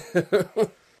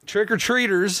that.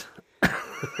 Trick-or-treaters.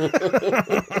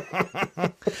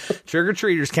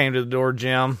 Trick-or-treaters came to the door,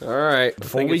 Jim. All right.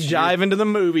 Before we dive into the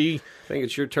movie, I think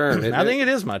it's your turn. I think it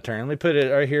is my turn. Let me put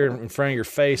it right here in front of your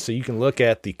face so you can look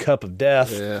at the cup of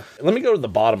death. Yeah. Let me go to the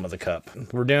bottom of the cup.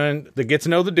 We're doing the Get to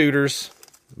Know the Duders.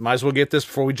 Might as well get this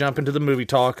before we jump into the movie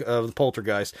talk of the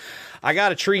Poltergeist. I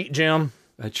got a treat, Jim.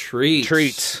 A treat.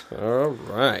 Treat. All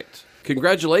right.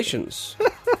 Congratulations.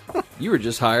 You were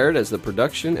just hired as the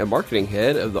production and marketing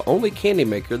head of the only candy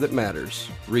maker that matters,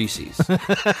 Reese's.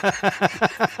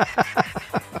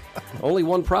 Only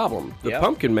one problem. The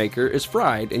pumpkin maker is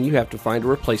fried and you have to find a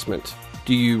replacement.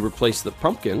 Do you replace the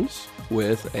pumpkins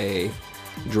with a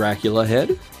Dracula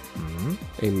head,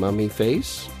 a mummy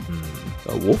face,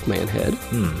 a wolfman head,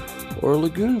 or a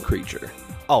lagoon creature?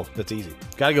 Oh, that's easy.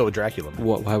 Gotta go with Dracula.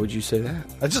 What? Why would you say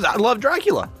that? I love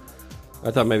Dracula. I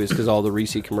thought maybe it's because all the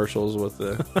Reese commercials with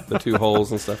the two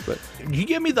holes and stuff. But you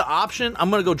give me the option,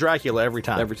 I'm going to go Dracula every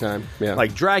time. Every time, yeah.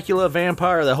 Like Dracula,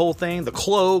 vampire, the whole thing, the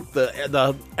cloak,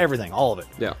 the everything, all of it.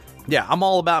 Yeah. Yeah, I'm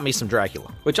all about me some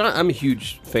Dracula. Which I'm a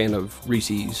huge fan of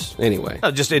Reese's anyway. No,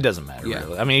 it doesn't matter,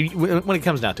 really. I mean, when it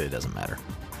comes down to it, it doesn't matter.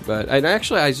 But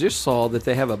actually, I just saw that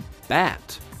they have a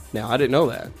bat. Now, I didn't know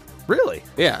that. Really?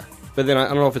 Yeah. But then I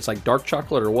don't know if it's like dark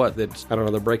chocolate or what. I don't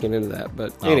know. They're breaking into that.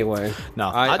 But anyway, no,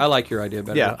 I like your idea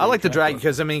better. Yeah, I like the dragon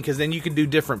because then you can do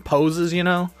different poses. You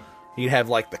know, you have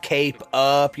like the cape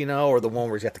up, or the one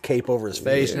where he's got the cape over his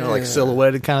face, like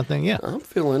silhouetted kind of thing. Yeah, I'm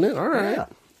feeling it. All right,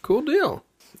 cool deal.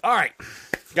 All right,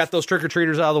 got those trick or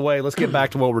treaters out of the way. Let's get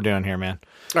back to what we're doing here, man.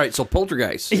 All right, so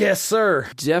Poltergeist. Yes, sir.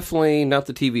 Definitely not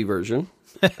the TV version.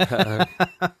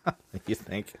 You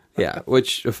think? Yeah.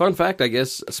 Which a fun fact, I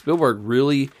guess Spielberg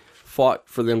really fought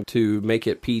for them to make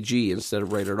it PG instead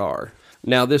of rated R.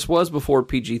 Now, this was before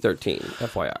PG-13,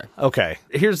 FYI. Okay,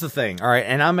 here's the thing, all right,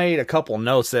 and I made a couple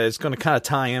notes that it's going to kind of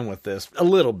tie in with this a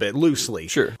little bit, loosely.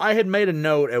 Sure. I had made a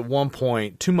note at one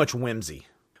point, too much whimsy.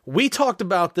 We talked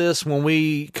about this when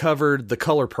we covered The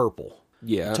Color Purple.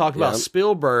 Yeah. Talked about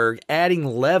Spielberg adding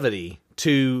levity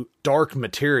to dark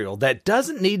material that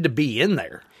doesn't need to be in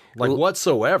there.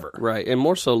 Whatsoever. Right, and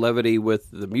more so levity with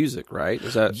the music, right?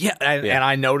 Is that? Yeah, and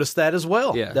I noticed that as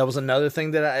well. Yeah. That was another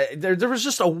thing that there was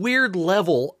just a weird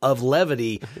level of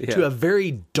levity to a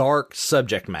very dark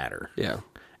subject matter. Yeah.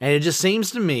 And it just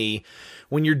seems to me,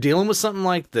 when you're dealing with something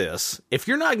like this, if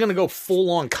you're not going to go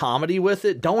full-on comedy with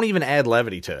it, don't even add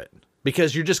levity to it.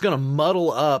 Because you're just going to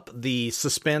muddle up the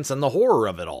suspense and the horror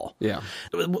of it all. Yeah.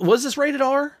 Was this rated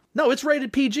R? No, it's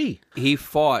rated PG. He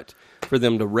fought for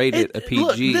them to rate it a PG.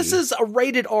 Look, this is a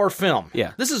rated R film.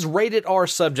 Yeah. This is rated R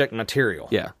subject material.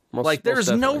 Yeah.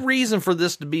 There's no reason for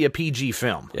this to be a PG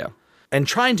film. Yeah. And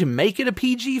trying to make it a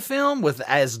PG film with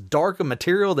as dark a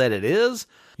material that it is,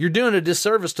 you're doing a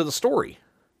disservice to the story.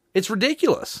 It's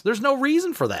ridiculous. There's no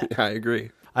reason for that. I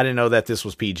agree. I didn't know that this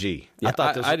was PG. Yeah, I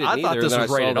thought this was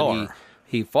rated R.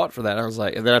 He fought for that. I was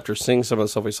like, and then after seeing some of the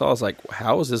stuff we saw, I was like,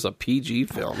 how is this a PG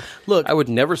film? Look, I would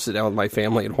never sit down with my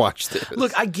family and watch this.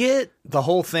 Look, I get the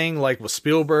whole thing, like with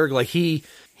Spielberg, like he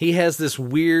has this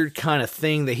weird kind of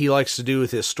thing that he likes to do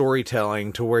with his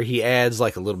storytelling to where he adds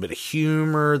like a little bit of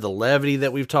humor, the levity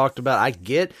that we've talked about. I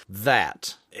get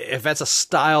that. If that's a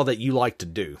style that you like to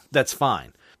do, that's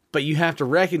fine. But you have to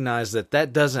recognize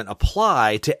that doesn't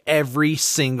apply to every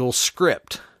single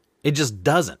script. It just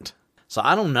doesn't. So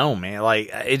I don't know, man. Like,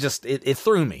 it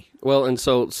threw me. Well, and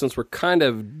so since we're kind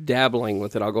of dabbling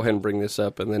with it, I'll go ahead and bring this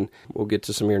up, and then we'll get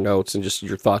to some of your notes and just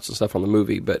your thoughts and stuff on the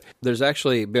movie. But there's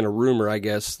actually been a rumor, I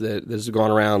guess, that has gone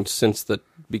around since the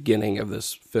beginning of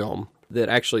this film that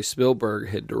actually Spielberg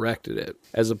had directed it,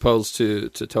 as opposed to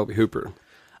Tobe Hooper.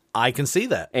 I can see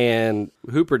that. And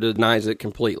Hooper denies it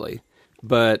completely.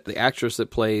 But the actress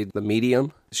that played the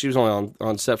medium, she was only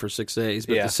on set for 6 days,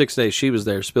 but Yeah. the 6 days she was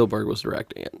there, Spielberg was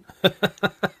directing it.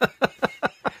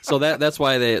 So that's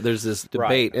why there's this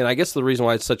debate. And I guess the reason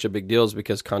why it's such a big deal is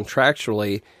because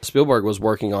contractually, Spielberg was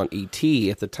working on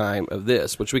E.T. at the time of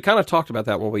this, which we kind of talked about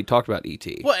that when we talked about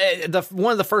E.T. Well,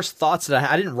 one of the first thoughts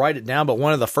that I didn't write it down, but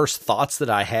one of the first thoughts that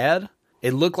I had,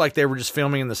 it looked like they were just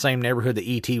filming in the same neighborhood that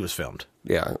E.T. was filmed.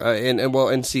 Yeah,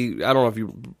 and see, I don't know if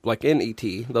you, like in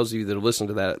E.T., those of you that have listened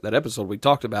to that episode, we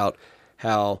talked about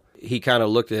how he kind of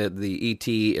looked at the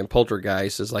E.T. and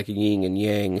Poltergeist as like a yin and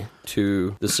yang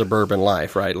to the suburban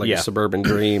life, right? Like a suburban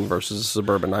dream versus a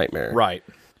suburban nightmare. Right.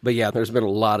 But yeah, there's been a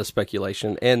lot of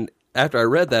speculation. And after I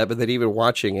read that, but then even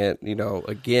watching it,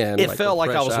 again, it felt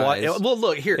like I was watching. Well,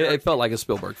 look here. It felt like a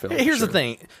Spielberg film. Here's the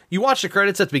thing. You watch the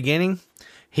credits at the beginning.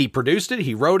 He produced it.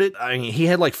 He wrote it. I mean, he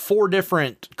had like 4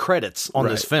 different credits on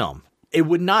this film. It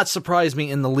would not surprise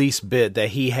me in the least bit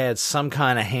that he had some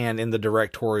kind of hand in the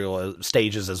directorial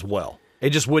stages as well.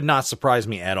 It just would not surprise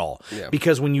me at all. Yeah.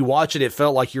 Because when you watch it, it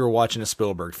felt like you were watching a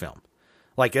Spielberg film.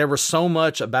 Like, there was so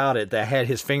much about it that had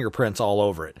his fingerprints all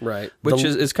over it. Right. Which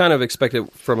is kind of expected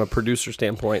from a producer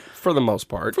standpoint, for the most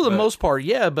part. For the most part,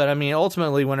 yeah. But, I mean,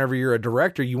 ultimately, whenever you're a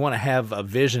director, you want to have a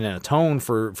vision and a tone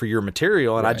for your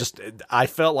material. And I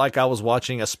felt like I was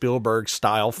watching a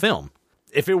Spielberg-style film.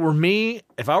 If it were me,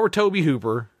 if I were Tobe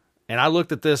Hooper, and I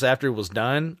looked at this after it was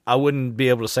done, I wouldn't be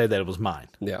able to say that it was mine.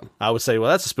 Yeah. I would say, well,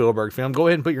 that's a Spielberg film. Go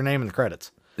ahead and put your name in the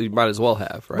credits. You might as well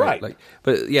have, right? Right. Like,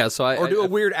 but yeah, so Or do a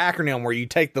weird acronym where you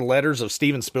take the letters of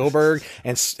Steven Spielberg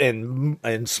and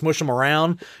smush them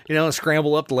around, and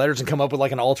scramble up the letters and come up with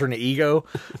like an alternate ego.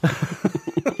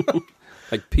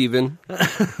 Like Peven.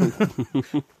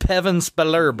 Pevin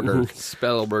Spellberger.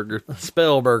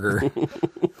 Spellberger.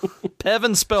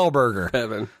 Pevin Spellberger.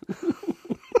 Pevin.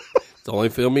 It's the only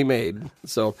film he made.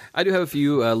 So I do have a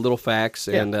few little facts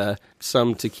and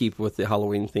some to keep with the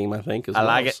Halloween theme, I think, as well. I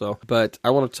like it. So, but I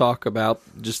want to talk about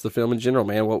just the film in general,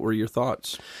 man. What were your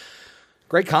thoughts?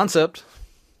 Great concept.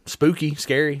 Spooky,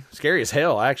 scary as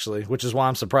hell, actually, which is why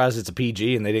I'm surprised it's a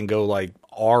PG and they didn't go like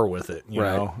R with it. You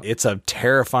know, it's a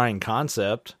terrifying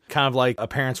concept, kind of like a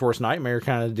parent's worst nightmare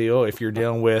kind of deal. If you're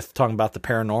dealing with talking about the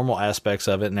paranormal aspects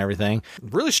of it and everything,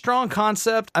 really strong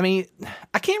concept. I mean,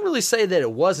 I can't really say that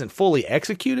it wasn't fully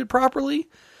executed properly.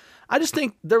 I just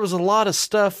think there was a lot of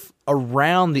stuff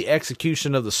around the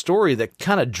execution of the story that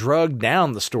kind of drugged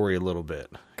down the story a little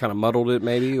bit. Kind of muddled it,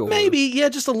 maybe? Or? Maybe, yeah,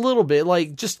 just a little bit.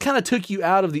 Like, just kind of took you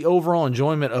out of the overall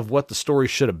enjoyment of what the story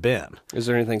should have been. Is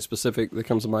there anything specific that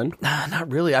comes to mind? Nah,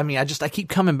 not really. I mean, I keep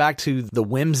coming back to the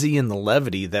whimsy and the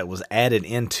levity that was added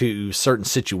into certain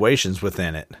situations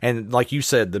within it. And like you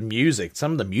said, the music,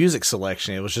 some of the music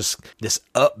selection, it was just this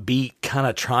upbeat, kind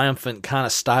of triumphant kind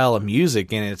of style of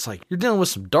music. And it's like, you're dealing with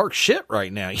some dark shit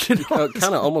right now. You know? It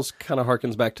kind of almost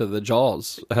harkens back to the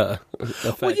Jaws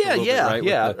effect. Well, yeah.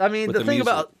 Bit, right? I mean, the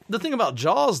thing about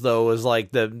Jaws, though, is like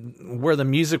where the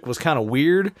music was kind of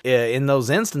weird in those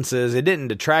instances. It didn't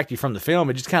detract you from the film.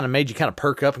 It just kind of made you kind of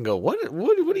perk up and go, "What are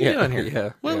you doing here?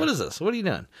 Yeah, what is this? What are you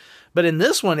doing?" But in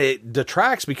this one, it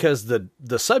detracts because the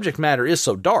subject matter is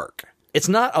so dark. It's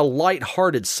not a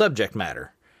lighthearted subject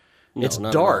matter. No, it's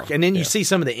dark, and then you see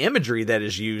some of the imagery that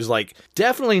is used, like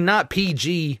definitely not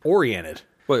PG oriented.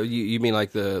 Well, you mean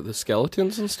like the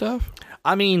skeletons and stuff?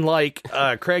 I mean, like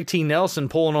Craig T. Nelson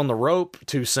pulling on the rope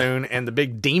too soon and the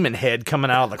big demon head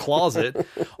coming out of the closet.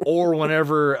 Or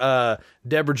whenever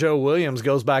Deborah Jo Williams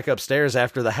goes back upstairs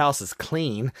after the house is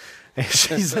clean and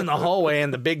she's in the hallway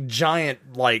and the big giant,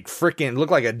 like, freaking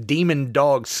look like a demon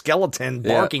dog skeleton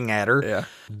barking at her. Yeah.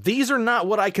 These are not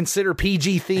what I consider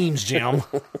PG themes, Jim.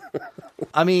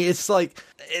 I mean, it's like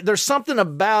there's something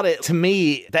about it to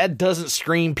me that doesn't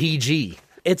scream PG.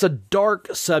 It's a dark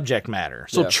subject matter,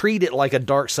 so treat it like a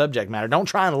dark subject matter. Don't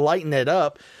try and lighten it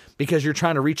up because you're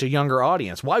trying to reach a younger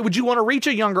audience. Why would you want to reach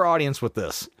a younger audience with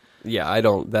this? Yeah, I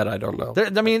don't know.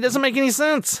 I mean, it doesn't make any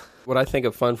sense. What I think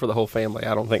of fun for the whole family,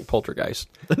 I don't think Poltergeist.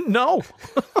 No.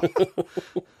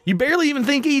 You barely even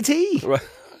think E.T.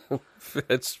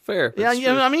 It's fair. Yeah,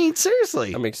 I mean,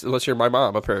 seriously. I mean, unless you're my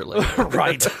mom, apparently.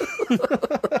 Right.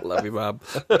 Love you, Bob.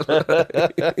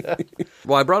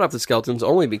 Well, I brought up the skeletons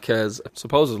only because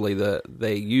supposedly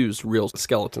they used real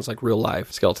skeletons, like real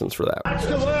life skeletons for that. That's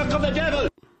the work of the devil.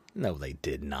 No, they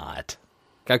did not.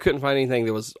 I couldn't find anything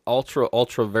that was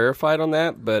ultra verified on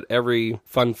that, but every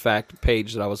fun fact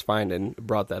page that I was finding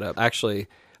brought that up. Actually,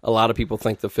 a lot of people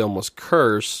think the film was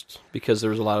cursed because there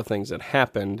was a lot of things that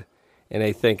happened And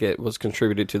I think it was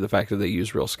contributed to the fact that they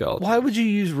used real skeletons. Why would you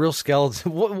use real skeletons?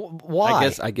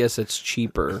 Why? I guess it's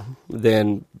cheaper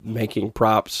than making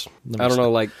props. I don't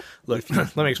know, like... Look,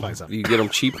 let me explain something. You get them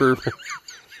cheaper.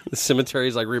 The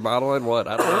cemetery's like remodeling? What?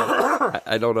 I don't know.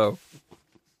 I don't know.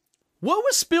 What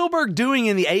was Spielberg doing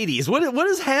in the 80s? What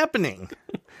is happening?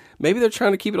 Maybe they're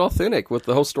trying to keep it authentic with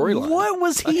the whole storyline. What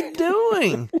was he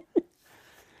doing?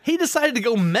 He decided to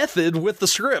go method with the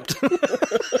script.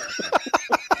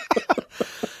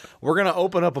 We're going to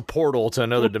open up a portal to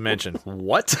another dimension.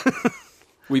 What?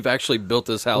 We've actually built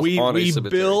this house on a cemetery. We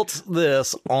built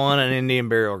this on an Indian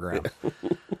burial ground.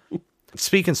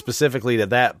 Speaking specifically to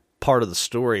that part of the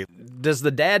story, does the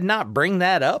dad not bring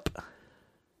that up?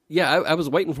 Yeah, I was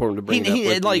waiting for him to bring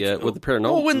it up with the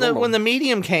paranormal. Well, when the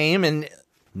medium came, and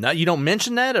no, you don't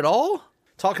mention that at all?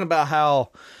 Talking about how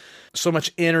so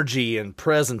much energy and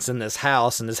presence in this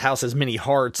house, and this house has many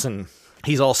hearts, and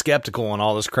he's all skeptical and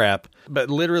all this crap. But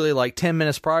literally, like 10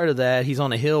 minutes prior to that, he's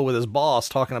on a hill with his boss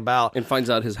talking about... And finds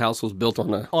out his house was built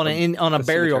on a burial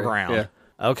cemetery. ground. Yeah.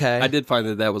 Okay. I did find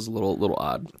that was a little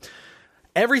odd.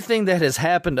 Everything that has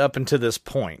happened up until this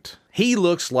point, he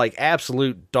looks like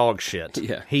absolute dog shit.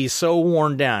 Yeah. He's so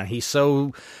worn down. He's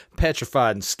so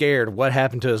petrified and scared. What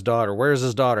happened to his daughter? Where's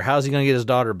his daughter? How's he going to get his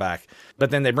daughter back?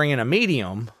 But then they bring in a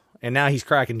medium, and now he's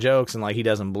cracking jokes and like he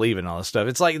doesn't believe in all this stuff.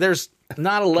 It's like there's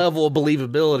not a level of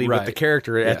believability with the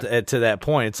character to that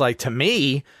point. It's like, to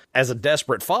me, as a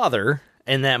desperate father,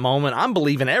 in that moment, I'm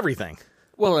believing everything.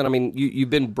 Well, and I mean, you've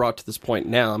been brought to this point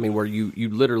now, I mean, where you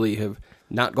literally have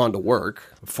not gone to work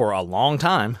for a long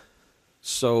time.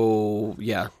 So,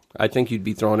 yeah, I think you'd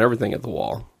be throwing everything at the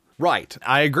wall. Right.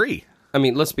 I agree. I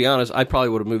mean, let's be honest, I probably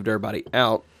would have moved everybody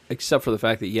out, except for the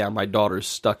fact that, yeah, my daughter's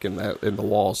stuck in the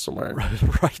wall somewhere.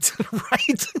 Right.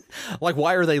 Like,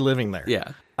 why are they living there?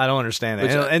 Yeah. I don't understand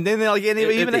that. And then, like, and then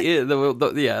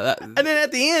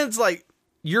at the end, it's like,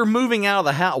 you're moving out of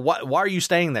the house. Why are you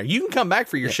staying there? You can come back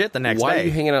for your shit the next day. Why are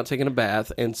you hanging out taking a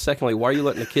bath? And secondly, why are you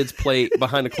letting the kids play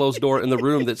behind a closed door in the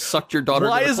room that sucked your daughter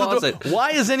into the closet?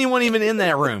 Why is anyone even in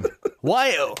that room?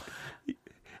 Why?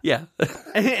 Yeah.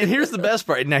 And here's the best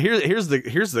part. Now here's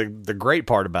the great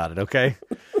part about it. Okay.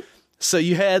 So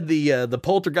you had the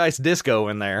poltergeist disco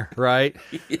in there, right?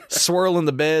 Yeah. Swirling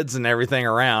the beds and everything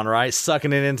around, right?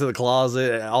 Sucking it into the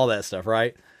closet, all that stuff,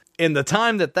 right? In the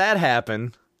time that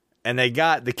happened, and they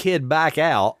got the kid back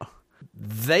out,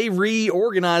 they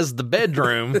reorganized the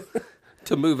bedroom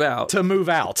to move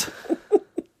out.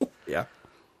 Yeah.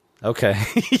 Okay.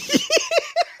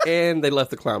 And they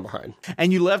left the clown behind.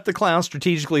 And you left the clown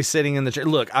strategically sitting in the chair.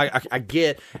 Look, I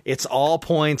get it's all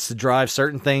points to drive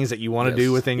certain things that you want to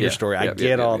do within your story. I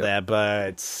get all that, but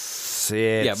it's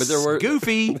but there were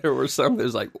goofy. There were some that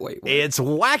was like, wait, what? It's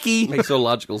wacky. Makes no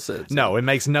logical sense. No, it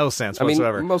makes no sense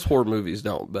whatsoever. I mean, most horror movies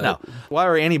don't. But no. Why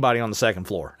are anybody on the second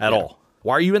floor at all?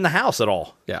 Why are you in the house at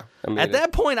all? Yeah. I mean, at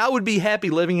that point, I would be happy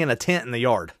living in a tent in the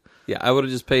yard. Yeah, I would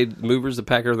have just paid movers to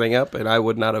pack everything up, and I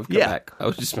would not have come back. I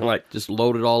would just been like, just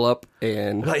load it all up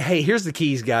and like, hey, here's the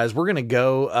keys, guys. We're gonna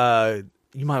go.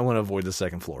 You might want to avoid the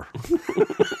second floor.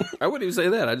 I wouldn't even say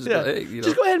that. I just hey,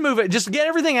 just go ahead and move it. Just get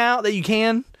everything out that you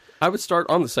can. I would start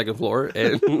on the second floor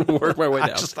and work my way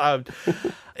down.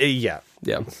 Yeah,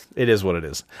 Yeah. It is what it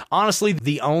is. Honestly,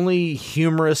 the only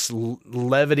humorous,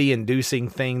 levity-inducing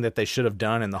thing that they should have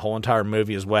done in the whole entire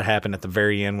movie is what happened at the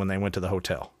very end when they went to the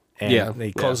hotel. And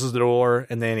he closes the door,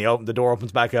 and then the door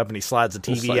opens back up, and he slides the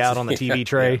TV out on the TV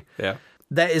tray. Yeah.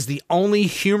 That is the only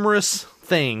humorous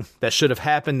thing that should have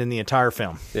happened in the entire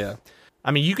film. Yeah. I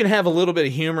mean, you can have a little bit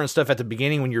of humor and stuff at the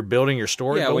beginning when you're building your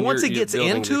story, but once it gets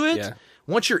into it,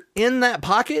 once you're in that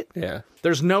pocket,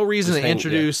 there's no reason to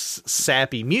introduce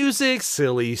sappy music,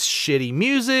 silly, shitty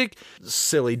music,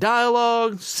 silly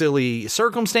dialogue, silly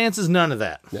circumstances, none of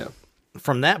that. Yeah.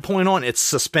 From that point on, it's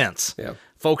suspense. Yeah.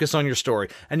 Focus on your story.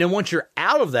 And then once you're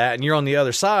out of that and you're on the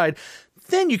other side,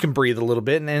 then you can breathe a little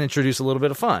bit and introduce a little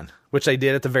bit of fun, which they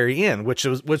did at the very end, which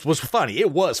was funny. It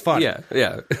was funny. Yeah,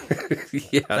 yeah.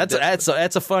 That's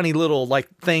a funny little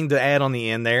thing to add on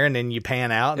the end there, and then you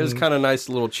pan out. It was kind of nice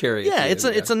little cherry. Yeah, it's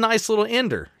a nice little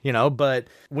ender, but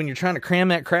when you're trying to cram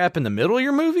that crap in the middle of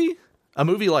your movie, a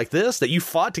movie like this that you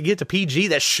fought to get to PG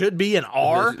that should be an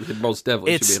R, it most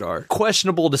definitely should be an R.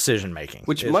 Questionable decision making.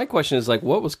 Which my question is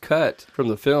what was cut from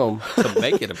the film to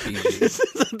make it a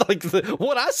PG?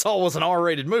 What I saw was an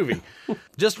R-rated movie,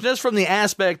 just from the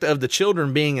aspect of the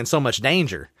children being in so much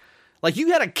danger. Like,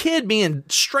 you had a kid being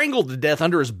strangled to death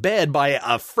under his bed by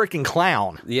a freaking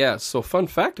clown. Yeah. So fun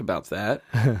fact about that,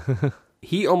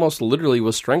 he almost literally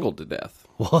was strangled to death.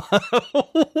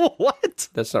 What?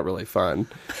 That's not really fun.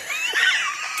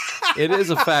 It is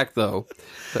a fact, though.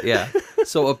 But yeah.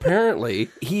 So apparently,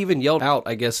 he even yelled out,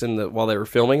 I guess, while they were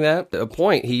filming that. At a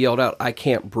point, he yelled out, "I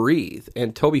can't breathe."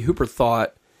 And Tobe Hooper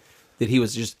thought that he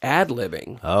was just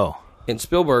ad-libbing. Oh. And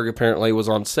Spielberg apparently was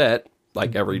on set,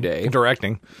 like, every day.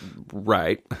 Directing.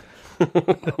 Right.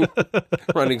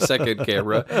 Running second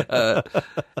camera.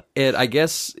 And I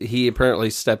guess he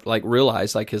apparently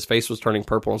realized, like, his face was turning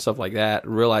purple and stuff like that,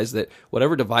 realized that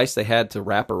whatever device they had to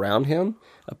wrap around him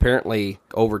apparently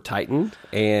over-tightened.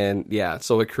 And, yeah,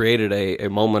 so it created a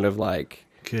moment of, like,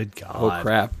 good God. Oh,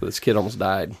 crap, this kid almost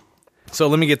died. So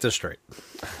let me get this straight.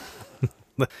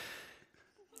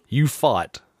 You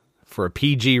fought for a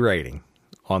PG rating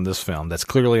on this film that's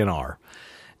clearly an R,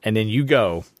 and then you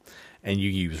go and you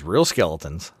use real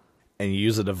skeletons and you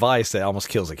use a device that almost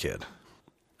kills a kid.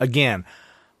 Again,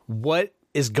 what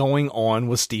is going on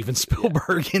with Steven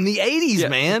Spielberg in the 80s,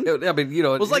 man? I mean, you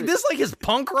know, was like this like his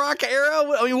punk rock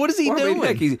era? I mean, what is he doing?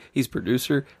 I mean, heck, he's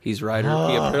producer, he's writer,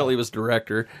 he apparently was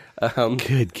director.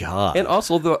 Good God. And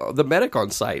also the medic on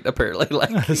site, apparently. Like,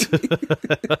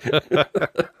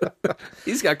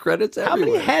 he's got credits everywhere.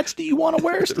 How many hats do you want to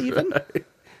wear, Steven? Right.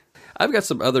 I've got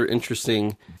some other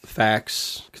interesting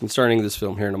facts concerning this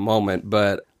film here in a moment,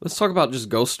 but let's talk about just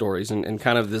ghost stories and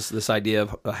kind of this idea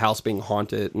of a house being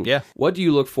haunted. And what do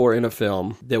you look for in a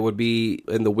film that would be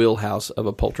in the wheelhouse of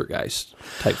a poltergeist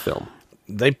type film?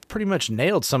 They pretty much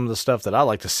nailed some of the stuff that I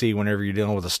like to see whenever you're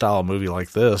dealing with a style of movie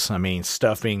like this. I mean,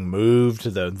 stuff being moved,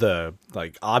 the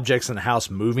like objects in the house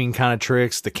moving kind of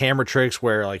tricks, the camera tricks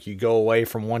where like you go away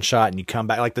from one shot and you come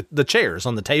back, like the chairs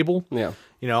on the table. Yeah.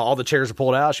 You know, all the chairs are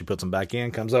pulled out. She puts them back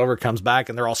in, comes over, comes back,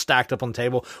 and they're all stacked up on the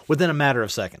table within a matter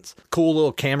of seconds. Cool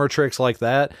little camera tricks like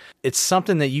that. It's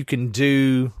something that you can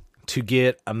do to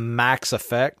get a max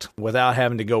effect without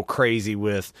having to go crazy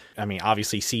with, I mean,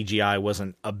 obviously CGI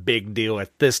wasn't a big deal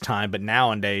at this time, but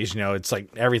nowadays, you know, it's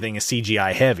like everything is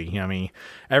CGI heavy. You know, I mean,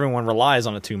 everyone relies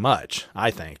on it too much,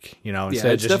 I think. You know,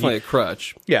 instead it's definitely a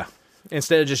crutch. Yeah.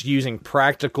 Instead of just using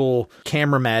practical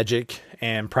camera magic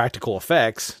and practical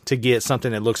effects to get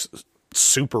something that looks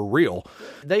super real.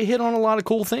 They hit on a lot of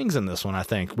cool things in this one, I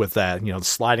think, with that, you know,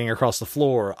 sliding across the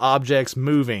floor, objects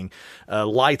moving,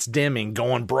 lights dimming,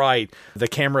 going bright, the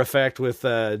camera effect with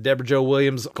Deborah Jo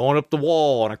Williams going up the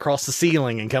wall and across the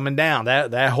ceiling and coming down,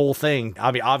 that whole thing.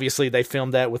 I mean, obviously they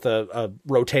filmed that with a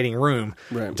rotating room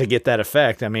to get that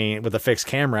effect. I mean, with a fixed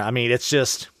camera. I mean, it's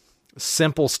just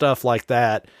simple stuff like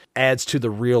that adds to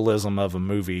the realism of a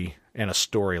movie and a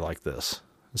story like this.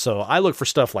 So I look for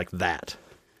stuff like that.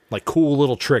 Like cool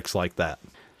little tricks like that.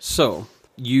 So,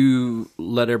 you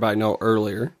let everybody know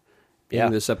earlier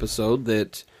in this episode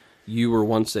that you were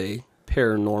once a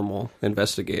paranormal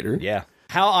investigator. Yeah.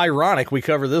 How ironic we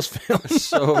cover this film.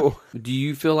 So, do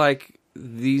you feel like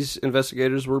these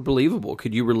investigators were believable?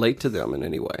 Could you relate to them in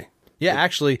any way? Yeah,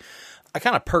 actually, I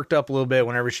kind of perked up a little bit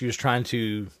whenever she was trying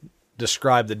to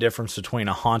describe the difference between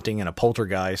a haunting and a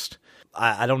poltergeist.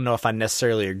 I don't know if I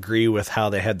necessarily agree with how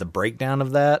they had the breakdown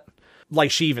of that. Like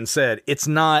she even said, it's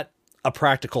not a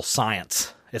practical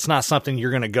science. It's not something you're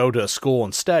going to go to a school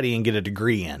and study and get a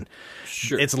degree in.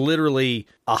 Sure. It's literally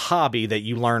a hobby that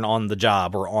you learn on the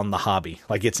job or on the hobby.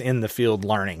 Like it's in the field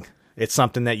learning. It's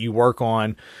something that you work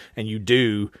on and you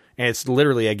do, and it's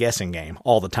literally a guessing game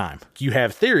all the time. You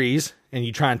have theories and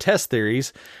you try and test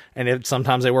theories, and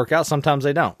sometimes they work out, sometimes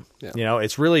they don't. Yeah. You know,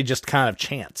 it's really just kind of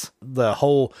chance. The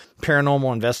whole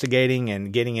paranormal investigating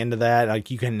and getting into that, like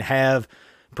you can have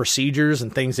procedures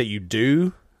and things that you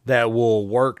do that will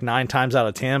work 9 times out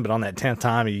of 10, but on that 10th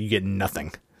time you get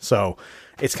nothing. So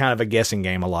it's kind of a guessing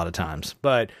game a lot of times.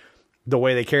 But the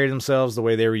way they carried themselves, the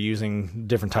way they were using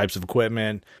different types of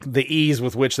equipment, the ease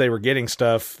with which they were getting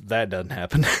stuff, that doesn't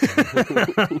happen.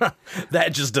 That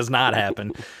just does not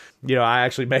happen. You know, I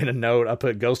actually made a note. I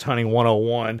put Ghost Hunting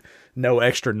 101, no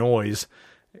extra noise,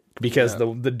 because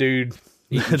the dude...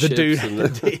 one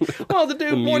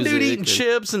dude eating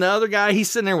chips and the other guy,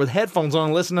 he's sitting there with headphones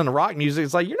on listening to rock music.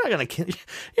 It's like, you're not gonna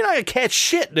catch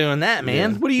shit doing that,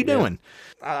 man. What are you doing?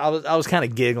 I was kind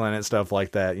of giggling at stuff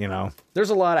like that. You know, there's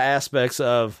a lot of aspects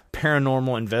of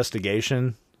paranormal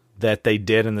investigation that they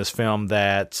did in this film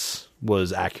that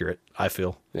was accurate, I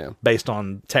feel, based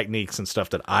on techniques and stuff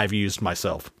that I've used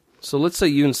myself. So let's say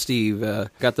you and Steve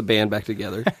got the band back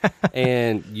together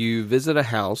and you visit a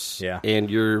house and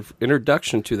your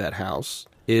introduction to that house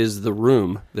is the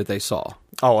room that they saw.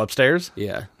 Oh, upstairs?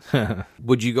 Yeah.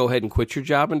 Would you go ahead and quit your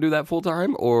job and do that full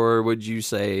time, or would you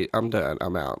say, I'm done,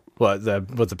 I'm out? What,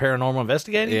 with the paranormal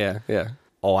investigating? Yeah.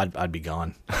 Oh, I'd be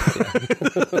gone.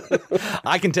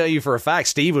 I can tell you for a fact,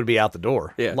 Steve would be out the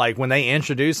door. Yeah. Like when they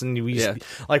introduce and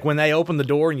like when they open the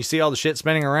door and you see all the shit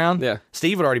spinning around. Yeah.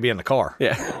 Steve would already be in the car.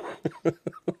 Yeah.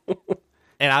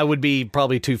 And I would be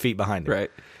probably 2 feet behind him.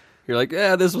 Right. You're like,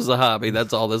 yeah, this was a hobby.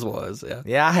 That's all this was. Yeah.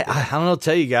 Yeah. I don't know.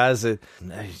 Tell you guys, you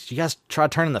guys try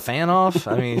turning the fan off.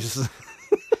 I mean, just.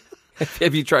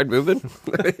 Have you tried moving?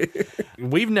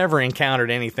 We've never encountered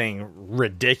anything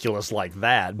ridiculous like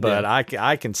that, but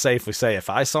I can safely say if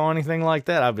I saw anything like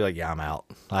that, I'd be like, yeah, I'm out.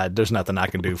 There's nothing I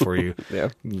can do for you. Yeah.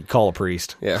 You call a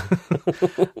priest. Yeah.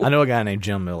 I know a guy named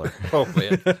Jim Miller. Oh,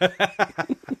 man.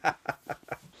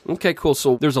 Okay, cool.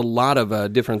 So there's a lot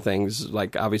of different things,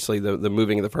 like obviously the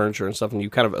moving of the furniture and stuff, and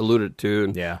you kind of alluded to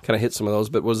and kind of hit some of those,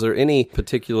 but was there any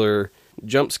particular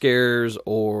jump scares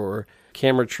or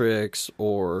camera tricks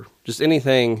or just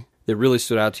anything that really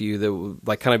stood out to you that was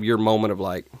like kind of your moment of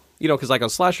like, you know, because like a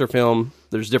slasher film,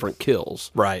 there's different kills.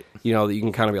 Right. You know, that you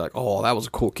can kind of be like, oh, that was a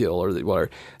cool kill or whatever.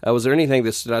 Was there anything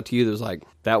that stood out to you that was like,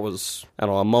 that was, I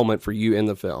don't know, a moment for you in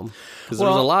the film? Because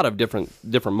there's a lot of different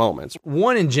moments.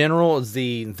 One in general is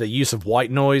the use of white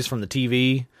noise from the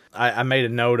TV. I made a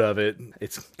note of it.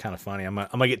 It's kind of funny. I'm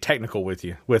gonna get technical with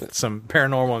you with some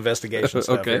paranormal investigation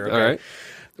stuff here. Okay, all right.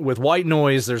 With white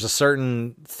noise, there's a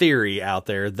certain theory out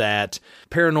there that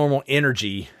paranormal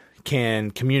energy can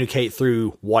communicate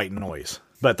through white noise.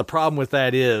 But the problem with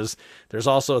that is there's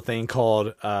also a thing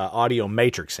called audio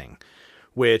matrixing,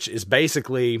 which is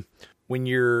basically when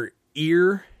your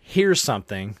ear hears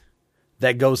something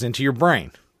that goes into your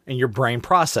brain, and your brain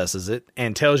processes it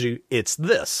and tells you it's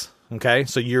this. Okay,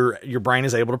 so your brain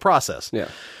is able to process. Yeah.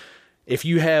 If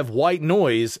you have white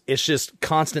noise, it's just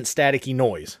constant staticky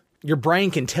noise. Your brain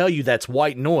can tell you that's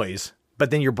white noise, but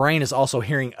then your brain is also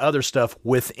hearing other stuff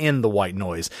within the white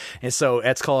noise. And so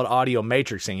that's called audio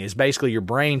matrixing. It's basically your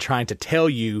brain trying to tell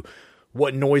you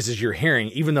what noises you're hearing,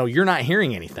 even though you're not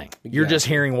hearing anything. You're just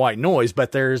hearing white noise,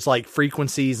 but there's like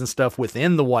frequencies and stuff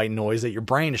within the white noise that your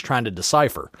brain is trying to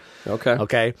decipher.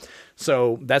 Okay.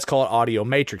 So that's called audio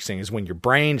matrixing, is when your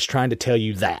brain is trying to tell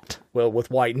you that. Well, with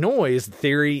white noise, the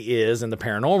theory is in the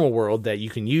paranormal world that you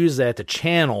can use that to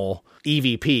channel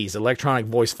EVPs, electronic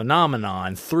voice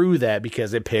phenomenon, through that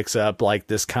because it picks up like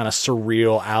this kind of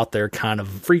surreal out there kind of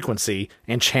frequency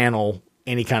and channel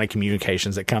any kind of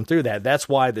communications that come through that. That's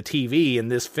why the TV in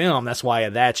this film, that's why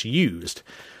that's used.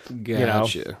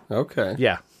 Gotcha. You know? Okay.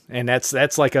 Yeah. And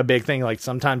that's like a big thing. Like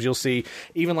sometimes you'll see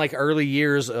even like early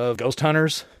years of ghost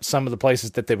hunters, some of the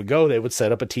places that they would go, they would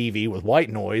set up a TV with white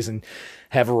noise and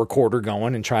have a recorder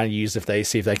going and try to use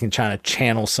see if they can try to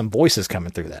channel some voices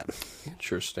coming through that.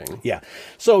 Interesting. Yeah.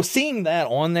 So seeing that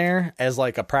on there as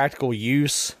like a practical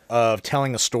use of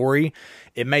telling a story,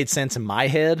 it made sense in my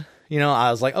head. You know,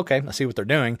 I was like, okay, I see what they're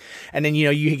doing. And then, you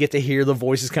know, you get to hear the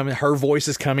voices coming, her voice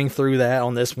is coming through that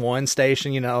on this one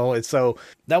station, you know. And so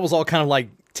that was all kind of like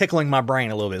tickling my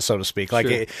brain a little bit, so to speak. Like,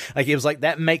 it was like,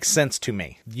 that makes sense to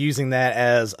me, using that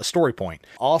as a story point.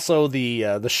 Also,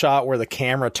 the shot where the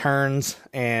camera turns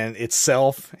and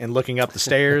itself and looking up the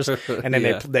stairs, and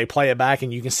then they play it back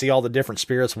and you can see all the different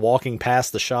spirits walking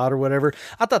past the shot or whatever.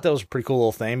 I thought that was a pretty cool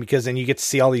little thing, because then you get to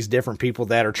see all these different people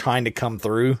that are trying to come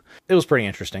through. It was pretty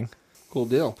interesting. Cool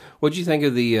deal. What'd you think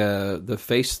of the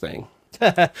face thing?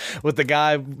 With the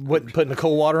guy putting the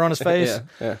cold water on his face?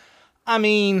 Yeah. I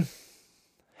mean,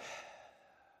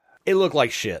 it looked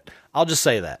like shit. I'll just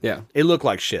say that. Yeah. It looked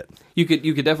like shit. You could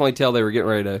definitely tell they were getting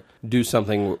ready to do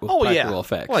something with practical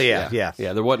effects. Well, yeah.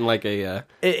 There wasn't like a...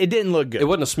 It didn't look good. It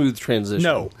wasn't a smooth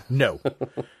transition. No.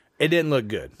 It didn't look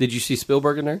good. Did you see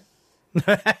Spielberg in there?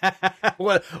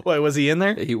 What was he in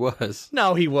there? He was.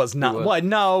 No, he was not. He was. What?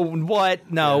 No.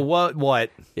 What? No. Yeah. What?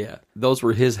 Yeah. Those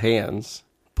were his hands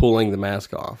pulling the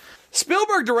mask off.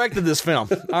 Spielberg directed this film.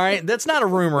 All right. That's not a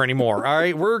rumor anymore. All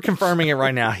right. We're confirming it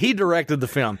right now. He directed the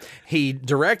film. He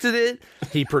directed it.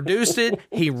 He produced it.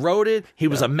 He wrote it. He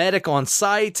was a medic on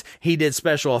site. He did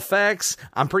special effects.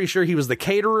 I'm pretty sure he was the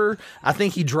caterer. I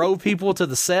think he drove people to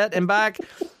the set and back.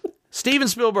 Steven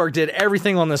Spielberg did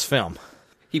everything on this film.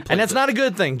 And that's not a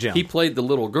good thing, Jim. He played the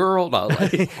little girl.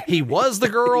 He was the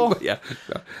girl. Yeah.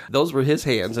 Those were his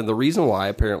hands. And the reason why,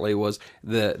 apparently, was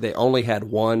they only had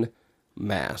one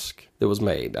mask that was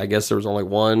made. I guess there was only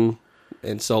one.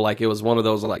 And so, like, it was one of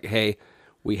those, like, hey,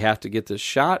 we have to get this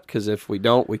shot, because if we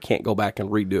don't, we can't go back and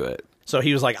redo it. So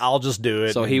he was like, I'll just do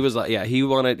it. So he was like, yeah,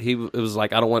 it was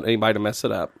like, I don't want anybody to mess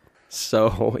it up.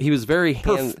 So he was very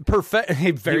perfect.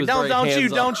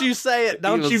 Don't you say it.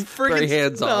 Don't you freaking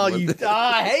hands on.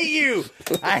 I hate you.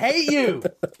 I hate you.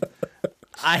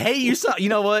 I hate you so. You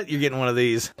know what? You're getting one of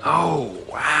these. Oh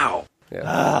wow.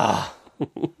 Yeah.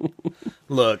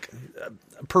 Look,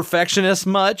 perfectionist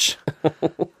much?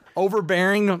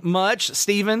 Overbearing much,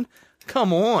 Steven?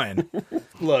 Come on.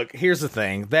 Look, here's the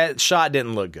thing. That shot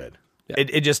didn't look good. Yeah.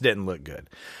 It just didn't look good.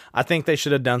 I think they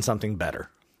should have done something better.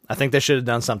 I think they should have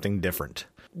done something different.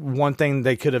 One thing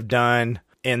they could have done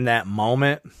in that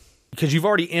moment, because you've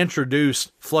already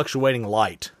introduced fluctuating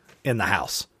light in the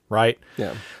house, right?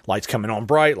 Yeah. Lights coming on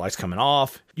bright, lights coming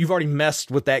off. You've already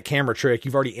messed with that camera trick.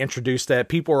 You've already introduced that.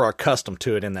 People are accustomed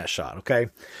to it in that shot, okay?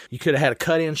 You could have had a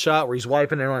cut-in shot where he's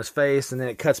wiping it on his face, and then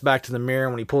it cuts back to the mirror,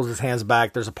 and when he pulls his hands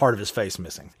back, there's a part of his face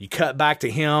missing. You cut back to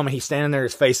him, and he's standing there,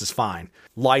 his face is fine.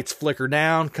 Lights flicker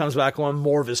down, comes back on,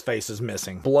 more of his face is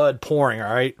missing. Blood pouring,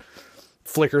 all right?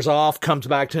 Flickers off, comes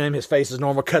back to him, his face is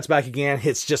normal, cuts back again,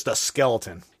 it's just a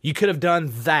skeleton. You could have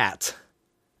done that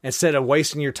instead of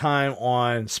wasting your time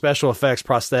on special effects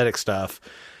prosthetic stuff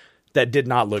that did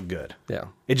not look good. Yeah.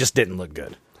 It just didn't look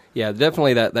good. Yeah,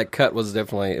 definitely that cut was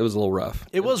definitely, it was a little rough.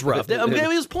 It was rough. It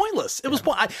was pointless. It was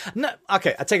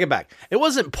okay, I take it back. It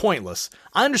wasn't pointless.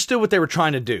 I understood what they were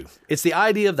trying to do. It's the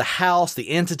idea of the house, the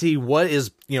entity, what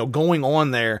is, going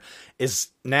on there is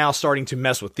now starting to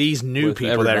mess with these new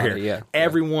people that are here. Yeah.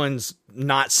 Everyone's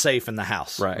not safe in the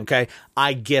house. Right. Okay?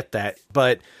 I get that.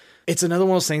 But it's another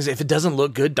one of those things, if it doesn't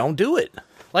look good, don't do it.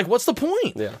 Like, what's the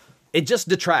point? Yeah. It just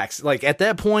detracts. Like, at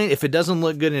that point, if it doesn't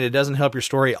look good and it doesn't help your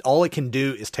story, all it can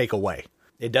do is take away.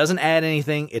 It doesn't add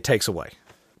anything, it takes away.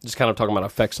 Just kind of talking about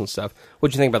effects and stuff.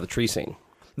 What'd you think about the tree scene?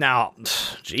 Now,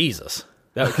 Jesus.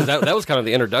 That was kind of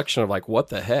the introduction of, like, what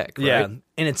the heck, right? Yeah,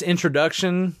 in its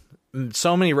introduction,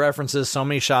 so many references, so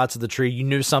many shots of the tree. You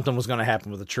knew something was going to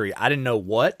happen with the tree. I didn't know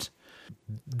what.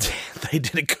 They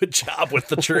did a good job with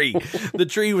the tree. The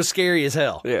tree was scary as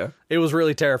hell. Yeah. It was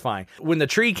really terrifying. When the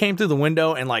tree came through the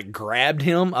window and like grabbed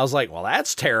him, I was like, well,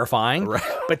 that's terrifying. Right.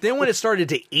 But then when it started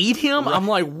to eat him, I'm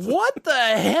like, what the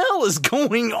hell is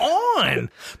going on?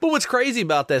 But what's crazy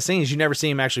about that scene is you never see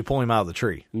him actually pull him out of the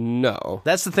tree. No.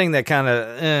 That's the thing that kind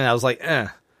of, I was like,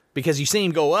 because you see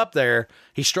him go up there,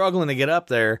 he's struggling to get up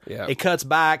there. Yeah. It cuts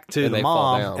back to the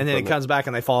mom, and then it comes back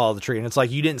and they fall out of the tree. And it's like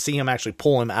you didn't see him actually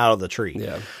pull him out of the tree.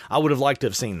 Yeah. I would have liked to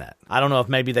have seen that. I don't know if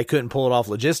maybe they couldn't pull it off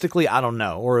logistically. I don't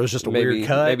know. Or it was just a weird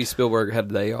cut. Maybe Spielberg had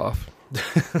a day off.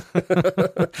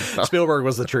 Spielberg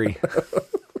was the tree.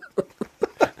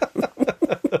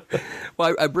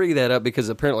 Well, I bring that up because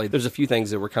apparently there's a few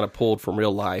things that were kind of pulled from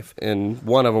real life, and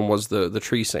one of them was the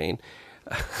tree scene.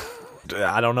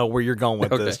 I don't know where you're going with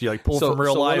this. You like pull from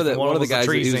real life. One of the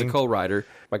guys, he was a co-writer,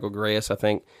 Michael Grace, I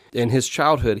think. In his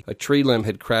childhood, a tree limb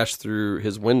had crashed through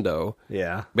his window.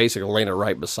 Yeah, basically laying it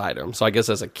right beside him. So I guess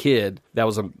as a kid, that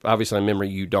was obviously a memory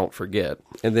you don't forget.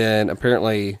 And then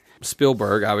apparently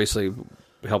Spielberg obviously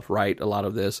helped write a lot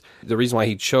of this. The reason why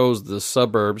he chose the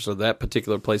suburbs or that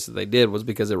particular place that they did was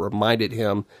because it reminded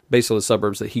him basically the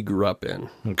suburbs that he grew up in.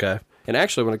 Okay. And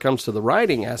actually, when it comes to the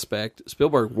writing aspect,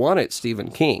 Spielberg wanted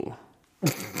Stephen King.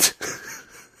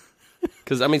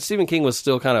 Because, I mean, Stephen King was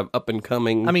still kind of up and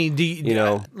coming. I mean, you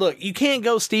know. Look, you can't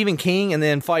go Stephen King and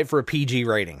then fight for a PG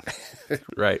rating.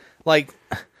 Right. Like,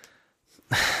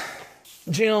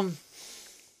 Jim,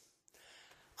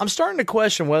 I'm starting to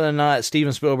question whether or not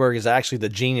Steven Spielberg is actually the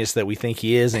genius that we think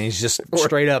he is, and he's just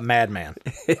straight up madman.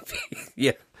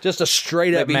 Yeah. Just a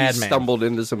straight up madman. Maybe he stumbled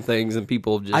into some things and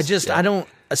people just... I don't...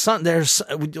 There's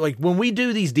like when we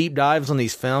do these deep dives on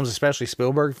these films, especially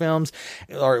Spielberg films,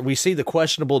 or we see the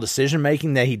questionable decision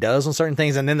making that he does on certain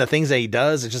things, and then the things that he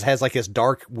does, it just has like this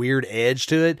dark, weird edge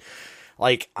to it.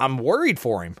 Like, I'm worried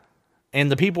for him and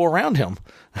the people around him.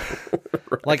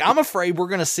 Right. Like, I'm afraid we're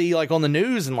gonna see like on the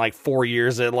news in like 4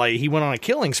 years that like he went on a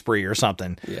killing spree or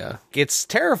something. Yeah, it's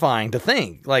terrifying to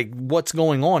think like what's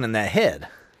going on in that head.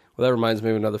 Well, that reminds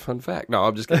me of another fun fact. No,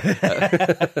 I'm just kidding.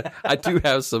 I do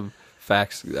have some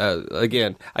facts.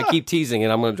 Again, I keep teasing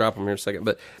and I'm going to drop them here in a second.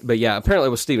 But yeah, apparently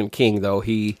with Stephen King, though,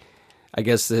 I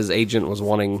guess his agent was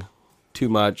wanting too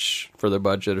much for their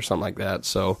budget or something like that.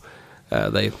 So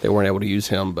they weren't able to use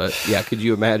him. But yeah, could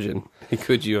you imagine?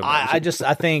 I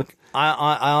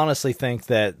honestly think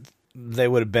that they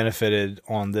would have benefited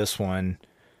on this one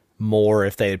more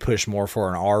if they had pushed more for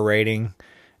an R rating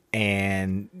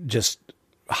and just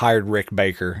hired Rick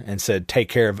Baker and said, take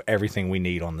care of everything we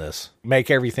need on this. Make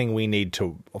everything we need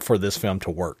for this film to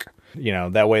work. You know,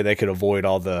 that way they could avoid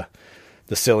all the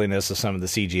silliness of some of the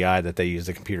CGI that they use,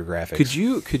 the computer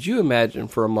graphics. Could you imagine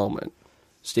for a moment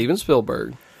Steven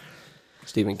Spielberg,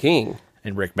 Stephen King,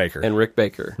 and Rick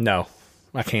Baker? No,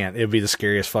 I can't. It would be the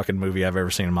scariest fucking movie I've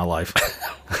ever seen in my life.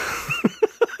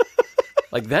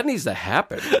 Like, that needs to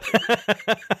happen.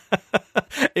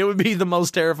 It would be the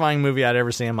most terrifying movie I'd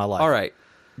ever seen in my life. All right.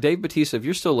 Dave Bautista, if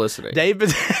you're still listening. If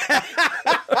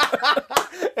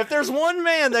If there's one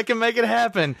man that can make it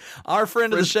happen, our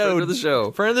friend of the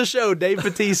show, Dave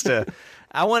Bautista.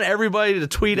 I want everybody to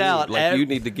tweet out. You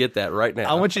need to get that right now.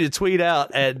 I want you to tweet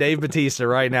out at Dave Bautista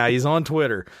right now. He's on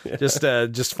Twitter. Just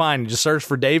search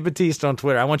for Dave Bautista on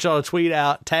Twitter. I want y'all to tweet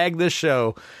out, tag this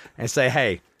show, and say,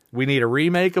 hey, we need a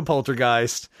remake of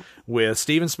Poltergeist with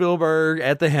Steven Spielberg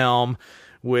at the helm,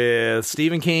 with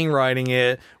Stephen King writing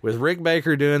it, with Rick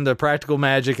Baker doing the practical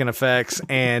magic and effects,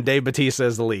 and Dave Bautista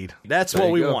as the lead. That's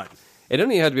what we want. It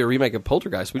doesn't even have to be a remake of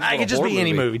Poltergeist. It could just be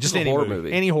any movie. Just any horror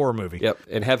movie. Any horror movie. Yep.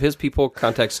 And have his people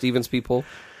contact Steven's people.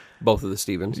 Both of the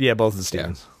Stevens. Yeah, both of the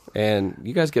Stevens. Yeah. And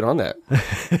you guys get on that.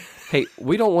 Hey,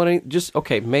 we don't want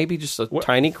any... maybe just a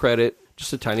tiny credit.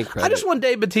 Just a tiny credit. I just want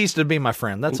Dave Bautista to be my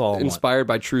friend. That's all I want. Inspired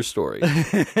by true story.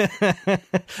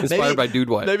 Inspired by Dude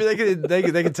What. Maybe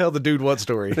they could tell the Dude What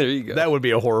story. There you go. That would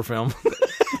be a horror film.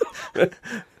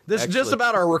 This is just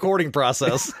about our recording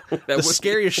process. The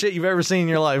scariest shit you've ever seen in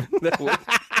your life.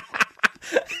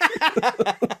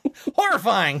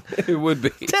 Horrifying. It would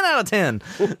be. 10 out of 10.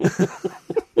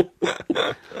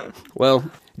 Well,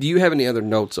 do you have any other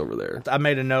notes over there? I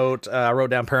made a note. I wrote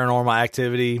down Paranormal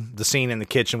Activity, the scene in the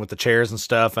kitchen with the chairs and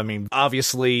stuff. I mean,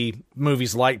 obviously,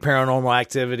 movies like Paranormal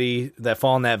Activity that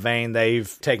fall in that vein,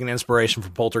 they've taken inspiration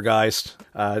from Poltergeist.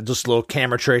 Just little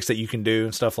camera tricks that you can do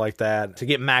and stuff like that to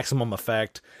get maximum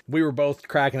effect. We were both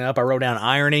cracking up. I wrote down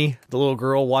irony. The little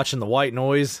girl watching the white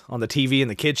noise on the TV in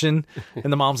the kitchen.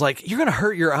 And the mom's like, you're going to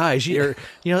hurt your eyes.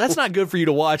 That's not good for you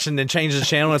to watch, and then change the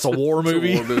channel. It's a war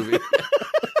movie. It's a war movie.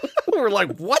 We're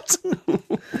like, what?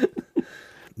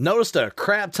 Noticed a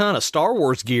crap ton of Star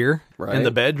Wars gear in the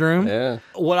bedroom. Yeah.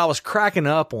 What I was cracking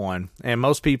up on, and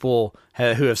most people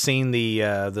who have seen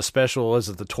the special, is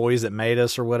it the Toys That Made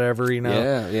Us or whatever,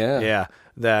 Yeah.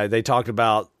 They talked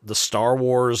about the Star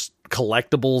Wars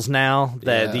collectibles now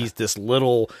that this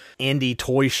little indie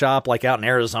toy shop like out in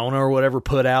Arizona or whatever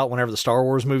put out whenever the Star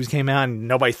Wars movies came out, and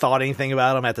nobody thought anything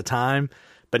about them at the time.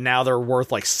 But now they're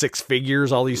worth like six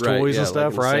figures, all these toys and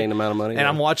stuff, like right? Insane amount of money. And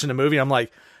I'm watching the movie, I'm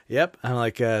like, yep. I'm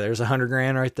like, there's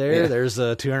 $100,000 right there. Yeah. There's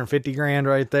 $250,000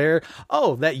 right there.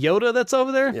 Oh, that Yoda that's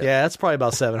over there? Yeah, that's probably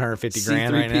about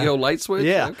 $750,000 right now. C-3PO light switch?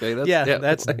 Yeah. Okay,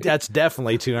 that's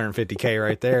definitely $250K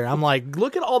right there. I'm like,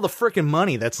 look at all the freaking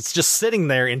money that's just sitting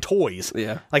there in toys.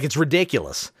 Yeah. Like, it's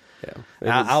ridiculous.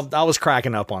 Yeah, I was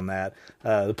cracking up on that.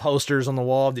 The posters on the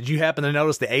wall. Did you happen to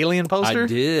notice the Alien poster? I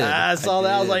did. I saw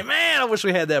that. I was like, man, I wish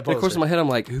we had that poster. And of course, in my head, I'm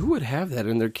like, who would have that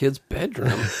in their kid's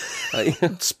bedroom?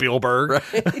 Spielberg.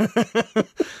 Right?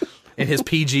 In his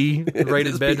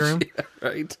PG-rated bedroom.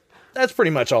 Right. That's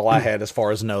pretty much all I had as far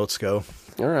as notes go.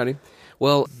 Alrighty.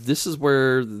 Well, this is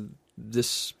where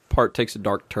this part takes a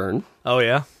dark turn. Oh,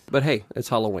 yeah? But hey, it's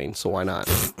Halloween, so why not?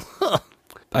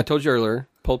 I told you earlier,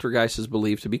 Poltergeist is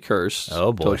believed to be cursed.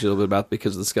 Oh, boy. Told you a little bit about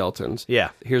because of the skeletons. Yeah.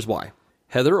 Here's why.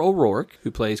 Heather O'Rourke,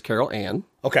 who plays Carol Ann.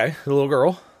 Okay, the little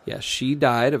girl. Yeah, she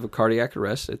died of a cardiac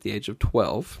arrest at the age of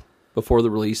 12 before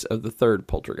the release of the third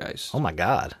Poltergeist. Oh, my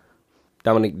God.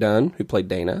 Dominique Dunn, who played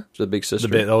Dana, the big sister.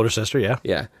 The older sister, yeah.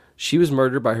 Yeah. She was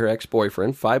murdered by her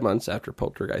ex-boyfriend 5 months after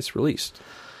Poltergeist released.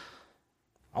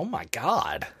 Oh, my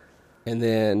God. And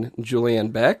then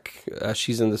Julianne Beck,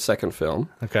 she's in the second film.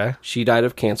 Okay. She died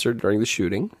of cancer during the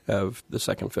shooting of the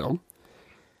second film.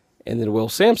 And then Will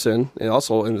Sampson, and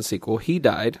also in the sequel, he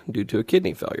died due to a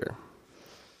kidney failure.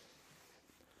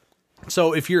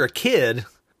 So if you're a kid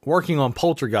working on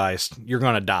Poltergeist, you're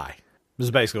going to die. This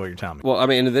is basically what you're telling me. Well, I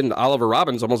mean, and then Oliver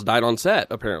Robbins almost died on set,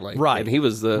 apparently. Right. And he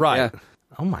was the... Right. Yeah.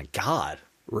 Oh, my God.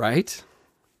 Right?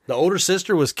 The older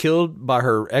sister was killed by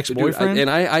her ex-boyfriend? Dude,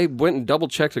 I went and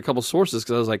double-checked a couple sources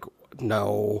because I was like,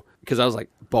 no. Because I was like,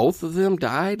 both of them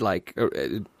died? Like,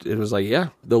 it was like, yeah.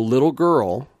 The little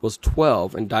girl was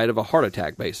 12 and died of a heart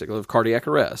attack, basically, of cardiac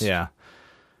arrest. Yeah.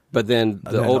 But then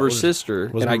the older sister,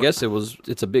 and I guess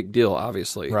it's a big deal,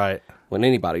 obviously. Right. When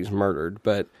anybody's murdered.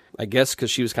 But I guess because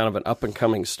she was kind of an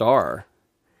up-and-coming star.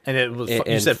 And it was,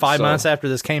 you said 5 months after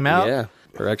this came out? Yeah.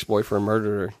 Her ex-boyfriend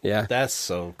murdered her. Yeah. That's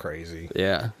so crazy.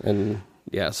 Yeah. And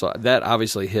yeah, so that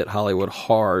obviously hit Hollywood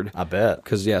hard. I bet.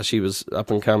 Because, yeah, she was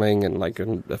up and coming and like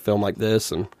in a film like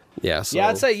this. And yeah, so. Yeah,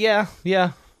 I'd say, yeah.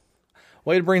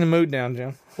 Way to bring the mood down,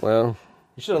 Jim. Well.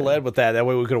 You should have led with that. That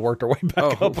way we could have worked our way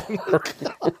back up.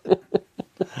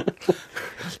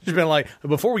 She's been like,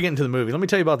 before we get into the movie, let me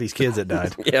tell you about these kids that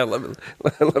died. Yeah,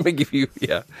 let me give you,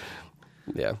 yeah.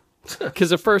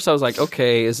 Because at first I was like,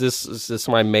 okay, is this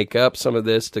my makeup? Some of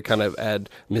this to kind of add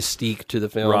mystique to the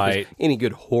film. Right. Any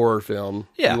good horror film,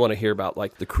 you want to hear about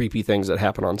like the creepy things that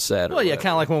happen on set. Well, yeah, kind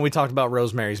of like when we talked about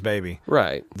Rosemary's Baby.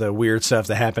 Right. The weird stuff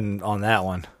that happened on that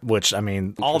one, which, I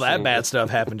mean, all that bad stuff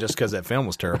happened just because that film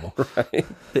was terrible. Right.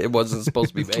 It wasn't supposed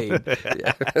to be made.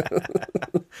 Yeah.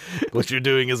 What you're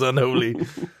doing is unholy.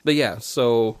 But yeah,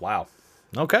 so... Wow.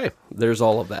 Okay. There's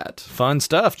all of that. Fun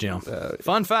stuff, Jim.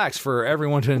 Fun facts for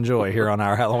everyone to enjoy here on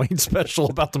our Halloween special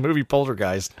about the movie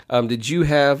Poltergeist. Did you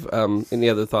have any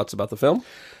other thoughts about the film?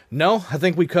 No, I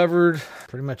think we covered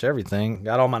pretty much everything.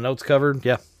 Got all my notes covered.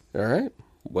 Yeah. All right.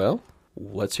 Well,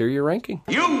 let's hear your ranking.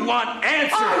 You want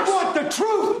answers! I want the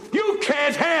truth! You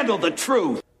can't handle the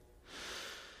truth!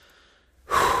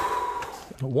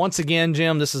 Once again,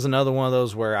 Jim, this is another one of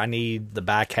those where I need the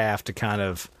back half to kind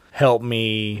of help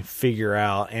me figure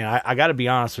out. And I got to be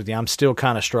honest with you, I'm still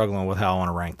kind of struggling with how I want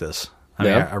to rank this. I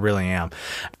mean, I really am.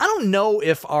 I don't know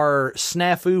if our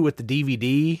snafu with the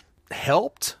DVD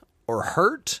helped or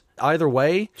hurt. Either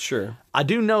way. Sure. I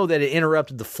do know that it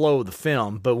interrupted the flow of the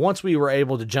film, but once we were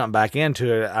able to jump back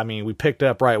into it, I mean, we picked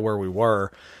up right where we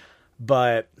were.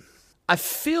 But I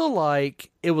feel like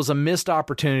it was a missed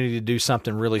opportunity to do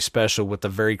something really special with a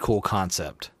very cool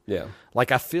concept. Yeah.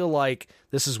 Like, I feel like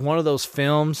this is one of those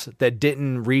films that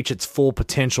didn't reach its full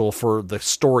potential for the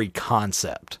story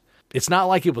concept. It's not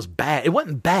like it was bad. It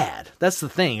wasn't bad. That's the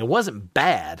thing. It wasn't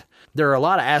bad. There are a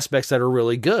lot of aspects that are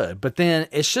really good, but then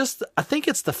it's just, I think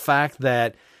it's the fact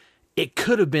that it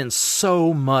could have been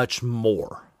so much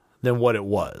more than what it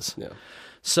was. Yeah.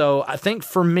 So I think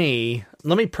for me,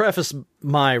 let me preface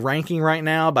my ranking right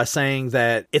now by saying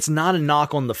that it's not a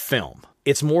knock on the film.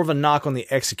 It's more of a knock on the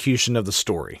execution of the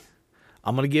story.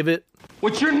 I'm going to give it...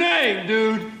 What's your name,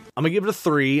 dude? I'm going to give it a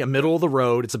 3, a middle of the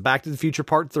road. It's a Back to the Future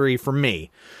Part 3 for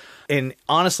me. And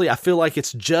honestly, I feel like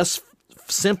it's just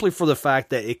simply for the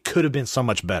fact that it could have been so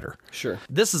much better. Sure.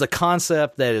 This is a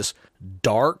concept that is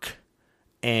dark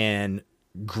and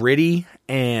gritty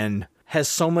and has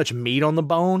so much meat on the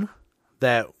bone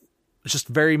that it's just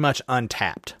very much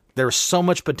untapped. There was so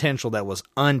much potential that was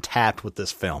untapped with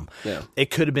this film. Yeah. It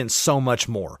could have been so much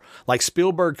more. Like,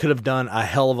 Spielberg could have done a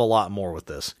hell of a lot more with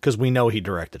this because we know he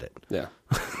directed it. Yeah.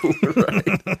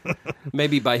 Right.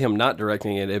 Maybe by him not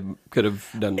directing it, it could have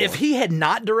done more. If he had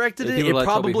not directed it, it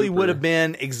probably would have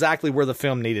been exactly where the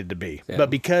film needed to be. Yeah. But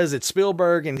because it's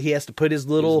Spielberg and he has to put his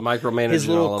little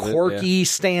quirky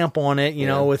stamp on it, you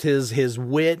know, with his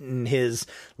wit and his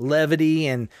levity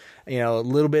and, you know, a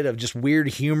little bit of just weird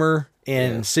humor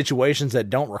in situations that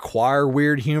don't require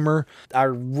weird humor. I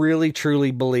really,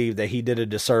 truly believe that he did a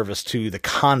disservice to the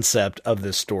concept of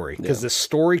this story. Because this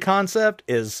story concept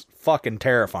is fucking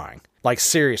terrifying. Like,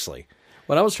 seriously.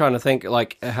 When I was trying to think,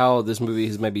 like, how this movie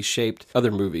has maybe shaped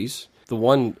other movies, the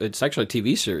one, it's actually a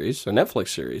TV series, a Netflix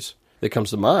series, that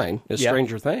comes to mind is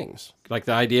Stranger Things. Like,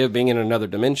 the idea of being in another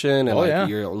dimension and,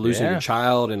 you're losing your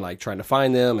child and, like, trying to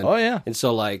find them. And, And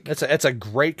so, like... It's a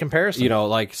great comparison. You know,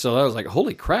 like, so I was like,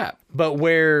 holy crap. But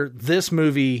where this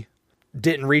movie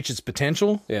didn't reach its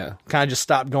potential, kind of just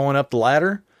stopped going up the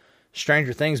ladder,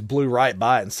 Stranger Things blew right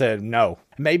by it and said no.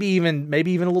 Maybe even a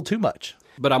little too much.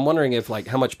 But I'm wondering if, like,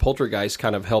 how much Poltergeist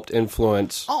kind of helped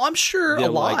influence. Oh, I'm sure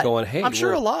them, a lot. Like, going, hey, I'm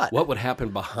sure a lot. What would happen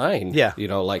behind? You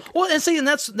know, like. Well, and see, and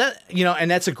that's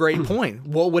a great point.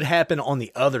 What would happen on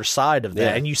the other side of that?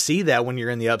 Yeah. And you see that when you're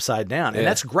in the Upside Down, and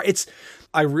that's great.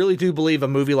 I really do believe a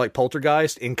movie like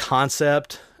Poltergeist, in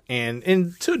concept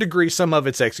and to a degree, some of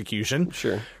its execution,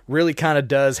 really kind of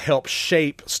does help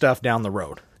shape stuff down the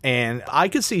road. And I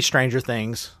could see Stranger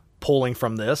Things pulling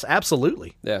from this,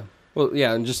 absolutely. Yeah. Well,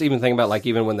 yeah, and just even think about, like,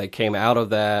 even when they came out of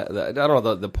that, I don't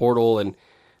know, the portal and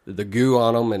the goo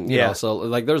on them, and you know, so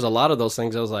like there's a lot of those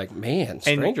things. I was like, man,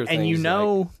 Stranger Things, and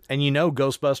you know,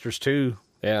 Ghostbusters 2,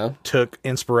 took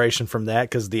inspiration from that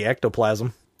because the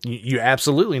ectoplasm. You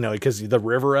absolutely know it because the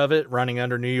river of it running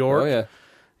under New York. Oh yeah,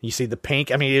 you see the pink.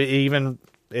 I mean,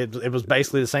 it was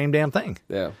basically the same damn thing.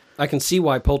 Yeah. I can see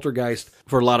why Poltergeist,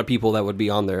 for a lot of people, that would be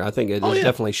on there. I think it has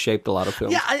definitely shaped a lot of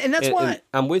films. Yeah, and that's why... And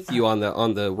I'm with you on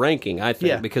the ranking, I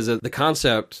think, because of the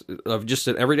concept of just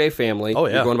an everyday family. Oh,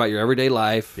 yeah. You're going about your everyday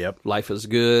life. Yep. Life is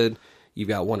good. You've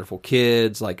got wonderful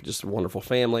kids, like just a wonderful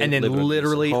family. And then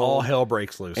literally all hell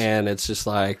breaks loose. And it's just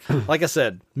like... Like I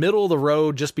said, middle of the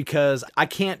road just because I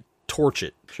can't torch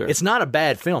it. Sure. It's not a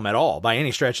bad film at all by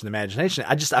any stretch of the imagination.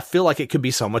 I feel like it could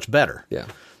be so much better. Yeah.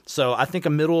 So I think a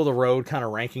middle of the road kind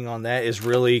of ranking on that is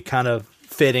really kind of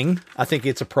fitting. I think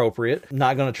it's appropriate.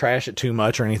 Not going to trash it too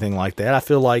much or anything like that. I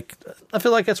feel like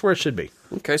that's where it should be.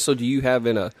 Okay, so do you have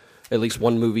in a at least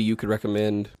one movie you could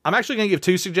recommend? I'm actually going to give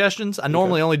 2 suggestions. I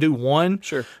normally only do one.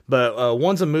 Sure. But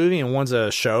one's a movie and one's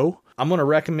a show. I'm going to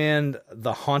recommend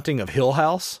The Haunting of Hill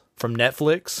House from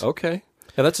Netflix. Okay.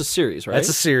 Now, that's a series, right? That's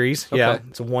a series, yeah.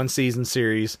 It's a 1-season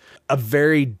series. A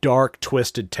very dark,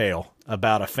 twisted tale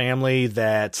about a family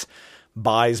that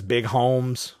buys big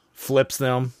homes, flips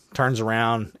them, turns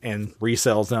around and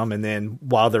resells them, and then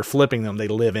while they're flipping them, they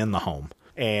live in the home.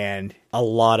 And a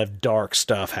lot of dark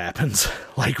stuff happens.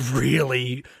 Like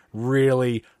really,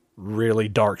 really, really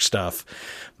dark stuff.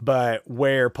 But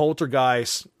where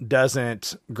Poltergeist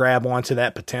doesn't grab onto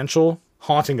that potential,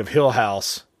 Haunting of Hill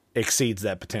House exceeds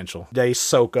that potential. They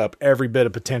soak up every bit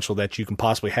of potential that you can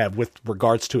possibly have with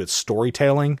regards to its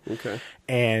storytelling. Okay.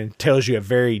 And tells you a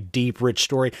very deep, rich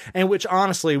story. And which,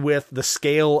 honestly, with the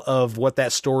scale of what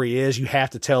that story is, you have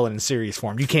to tell it in series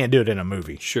form. You can't do it in a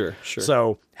movie. Sure.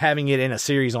 So having it in a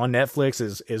series on Netflix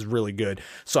is really good.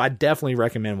 So I definitely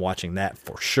recommend watching that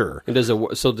for sure. And does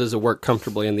it work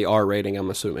comfortably in the R rating, I'm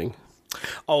assuming?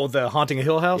 Oh, The Haunting of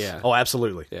Hill House? Yeah. Oh,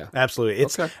 absolutely. Yeah. Absolutely.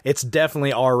 It's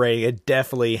definitely R-rated. It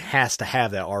definitely has to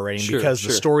have that R rating because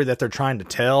the story that they're trying to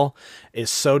tell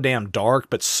is so damn dark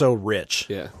but so rich.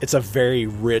 Yeah. It's a very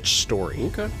rich story.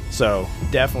 Okay. So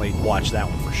definitely watch that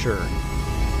one for sure.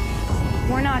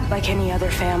 We're not like any other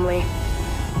family.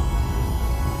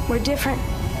 We're different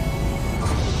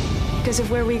because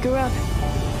of where we grew up.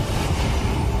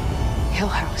 Hill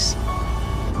House.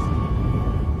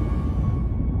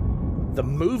 The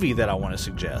movie that I want to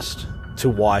suggest to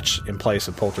watch in place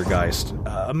of Poltergeist,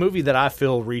 a movie that I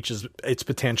feel reaches its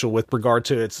potential with regard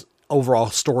to its overall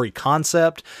story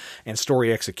concept and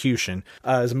story execution,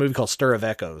 is a movie called Stir of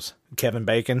Echoes. Kevin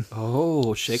Bacon.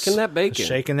 Oh, shaking that bacon.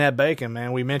 Shaking that bacon,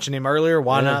 man. We mentioned him earlier.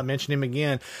 Why not mention him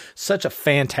again? Such a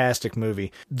fantastic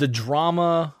movie. The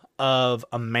drama of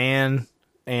a man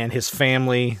and his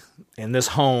family in this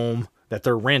home that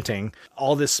they're renting,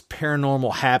 all this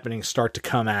paranormal happenings start to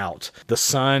come out. The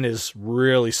son is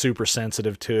really super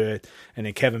sensitive to it, and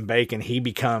then Kevin Bacon, he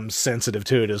becomes sensitive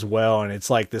to it as well, and it's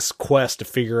like this quest to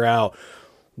figure out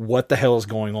what the hell is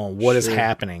going on, what is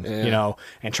happening, you know,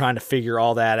 and trying to figure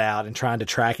all that out and trying to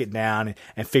track it down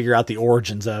and figure out the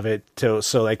origins of it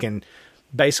so they can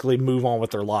basically move on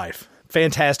with their life.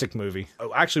 Fantastic movie.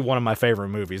 Actually, one of my favorite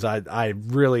movies. I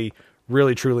really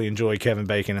truly enjoyed Kevin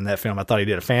Bacon in that film. I thought he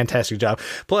did a fantastic job.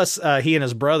 Plus, he and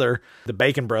his brother, the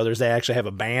Bacon brothers, they actually have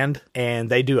a band, and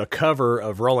they do a cover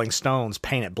of Rolling Stones'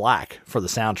 Paint It Black for the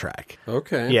soundtrack.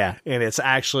 Okay. Yeah, and it's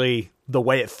actually, the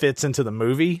way it fits into the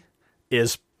movie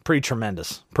is pretty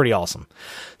tremendous. Pretty awesome.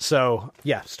 So,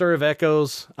 yeah, Stir of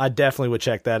Echoes, I definitely would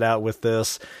check that out with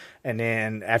this. And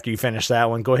then after you finish that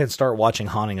one, go ahead and start watching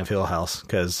Haunting of Hill House,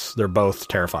 because they're both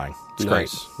terrifying. It's great.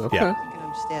 Okay.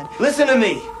 Yeah. Listen to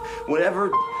me. Whatever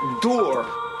door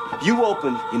you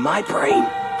open in my brain,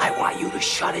 I want you to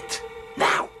shut it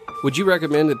now. Would you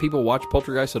recommend that people watch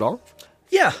Poltergeist at all?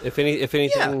 Yeah. If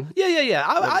anything.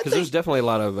 Yeah. Because there's definitely a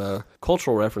lot of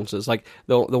cultural references. Like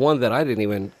the one that I didn't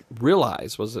even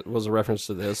realize was a reference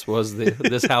to this was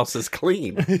this house is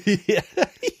clean. Yeah.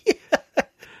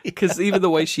 Because even the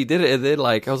way she did it, and then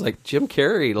I was like, Jim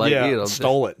Carrey,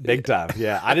 stole it big time.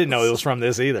 Yeah, I didn't know it was from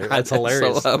this either. That's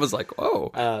hilarious. So I was like,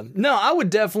 whoa. No, I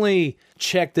would definitely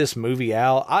check this movie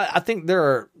out. I think there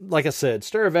are, like I said,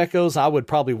 Stir of Echoes, I would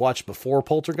probably watch before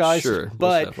Poltergeist. Sure,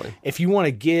 but if you want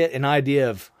to get an idea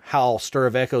of how Stir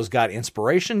of Echoes got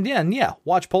inspiration, then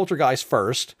watch Poltergeist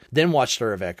first, then watch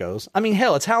Stir of Echoes. I mean,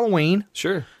 hell, it's Halloween.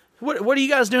 Sure. What are you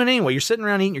guys doing anyway? You're sitting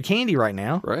around eating your candy right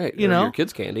now. Right. You know, your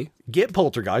kids' candy. Get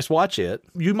Poltergeist, watch it.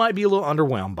 You might be a little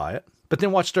underwhelmed by it, but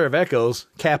then watch Stir of Echoes,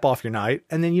 cap off your night,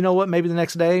 and then you know what? Maybe the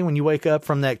next day when you wake up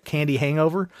from that candy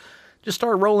hangover, just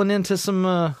start rolling into some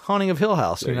Haunting of Hill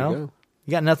House, There you go.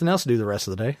 You got nothing else to do the rest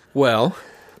of the day. Well,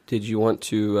 did you want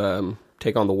to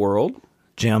take on the world?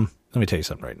 Jim, let me tell you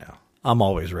something right now. I'm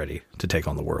always ready to take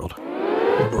on the world.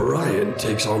 Brian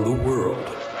takes on the world.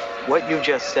 What you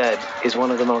just said is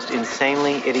one of the most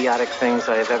insanely idiotic things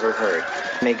I have ever heard.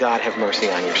 May God have mercy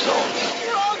on your soul.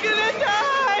 You're all gonna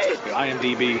die!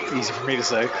 IMDb, easy for me to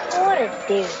say. What a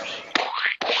douche.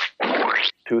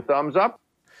 2 thumbs up.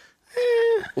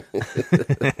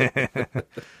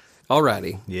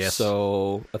 Alrighty. Yes.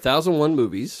 So, 1001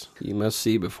 movies you must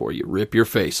see before you rip your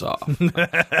face off.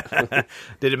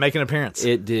 Did it make an appearance?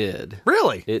 It did.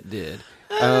 Really? It did.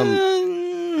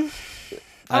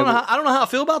 I don't know how I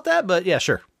feel about that, but yeah,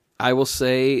 sure. I will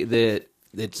say that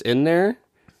it's in there,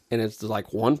 and it's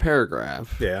like one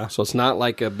paragraph. Yeah. So it's not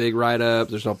like a big write-up.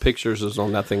 There's no pictures. There's no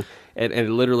nothing. And it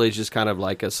literally is just kind of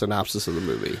like a synopsis of the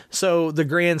movie. So the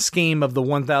grand scheme of the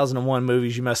 1001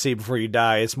 movies you must see before you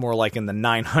die, it's more like in the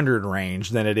 900 range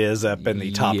than it is up in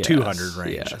the top 200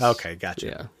 range. Yes. Okay, gotcha.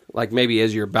 Yeah. Like maybe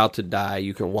as you're about to die,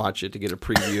 you can watch it to get a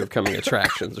preview of coming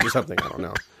attractions or something. I don't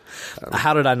know.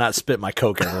 How did I not spit my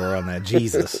Coke everywhere on that?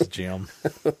 Jesus, Jim.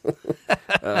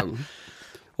 Well,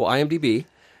 IMDb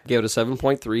gave it a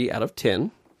 7.3 out of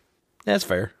 10. That's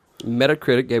fair.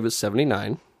 Metacritic gave it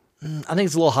 79. I think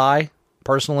it's a little high,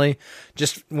 personally.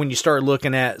 Just when you start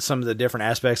looking at some of the different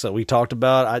aspects that we talked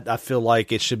about, I feel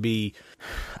like it should be...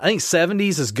 I think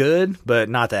 70s is good, but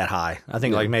not that high. I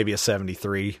think like maybe a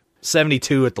 73.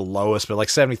 72 at the lowest, but like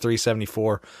 73,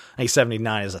 74. I think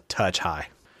 79 is a touch high.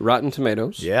 Rotten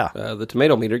Tomatoes. Yeah. The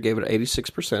tomato meter gave it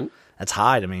 86%. That's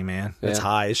high to me, man. That's Yeah.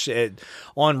 high.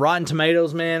 On Rotten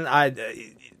Tomatoes, man,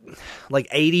 like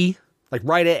 80, like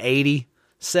right at 80,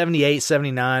 78,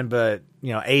 79, but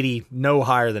 80, no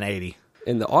higher than 80.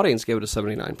 And the audience gave it a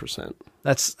 79%.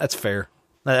 That's fair.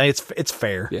 It's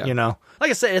fair, Yeah. Like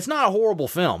I said, it's not a horrible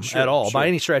film at all by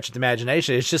any stretch of the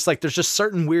imagination. It's just like there's just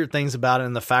certain weird things about it,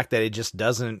 and the fact that it just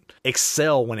doesn't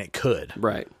excel when it could.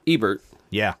 Right. Ebert.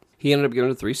 Yeah. He ended up giving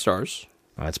it 3 stars.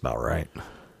 That's about right.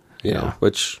 You know,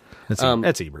 which that's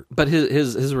Ebert. But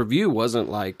his review wasn't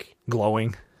like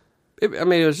glowing. It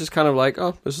was just kind of like,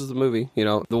 oh, this is the movie.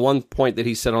 The one point that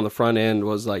he said on the front end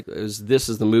was like, this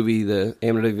is the movie the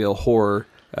Amityville Horror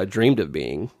dreamed of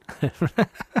being.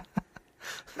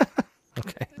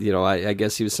 Okay. I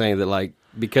guess he was saying that like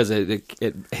because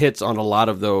it hits on a lot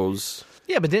of those.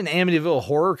 Yeah, but didn't Amityville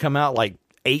Horror come out like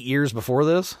 8 years before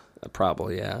this?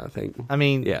 Probably, yeah. I think. I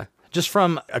mean, yeah. Just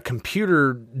from a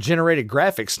computer-generated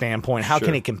graphics standpoint, how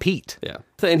can it compete? Yeah,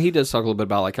 and he does talk a little bit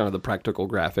about like kind of the practical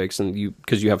graphics, and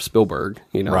because you have Spielberg,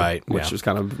 right, which was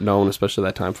kind of known, especially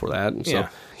that time for that. And so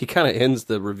he kind of ends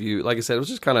the review, like I said, it was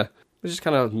just kind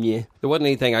of meh. There wasn't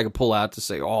anything I could pull out to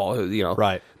say,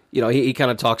 right. He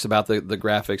kind of talks about the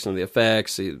graphics and the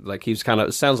effects.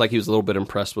 It sounds like he was a little bit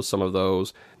impressed with some of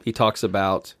those. He talks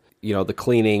about the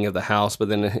cleaning of the house, but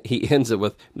then he ends it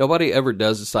with, nobody ever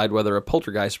does decide whether a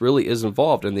poltergeist really is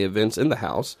involved in the events in the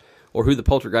house or who the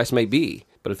poltergeist may be.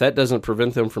 But if that doesn't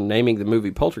prevent them from naming the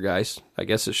movie Poltergeist, I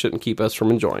guess it shouldn't keep us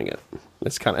from enjoying it.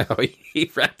 That's kind of how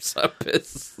he wraps up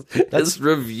his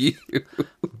review.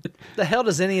 The hell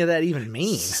does any of that even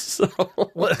mean? So,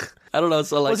 I don't know.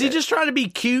 So like, was he just trying to be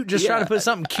cute? Trying to put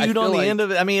something cute on the end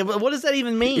of it? I mean, what does that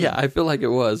even mean? Yeah, I feel like it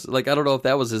was. Like, I don't know if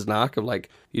that was his knock of like,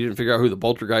 you didn't figure out who the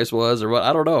poltergeist was or what.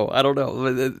 I don't know.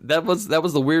 That was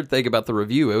the weird thing about the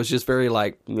review. It was just very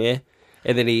like, meh.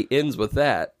 And then he ends with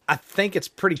that. I think it's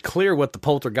pretty clear what the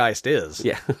poltergeist is.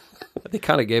 Yeah. They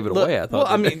kind of gave it away, I thought. Well,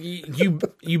 I mean,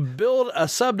 you build a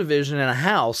subdivision in a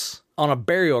house on a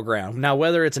burial ground. Now,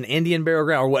 whether it's an Indian burial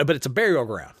ground or what, but it's a burial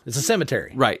ground. It's a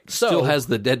cemetery. Right. So, still has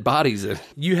the dead bodies in it.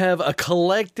 You have a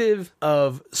collective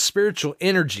of spiritual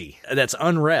energy that's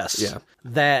unrest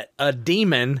that a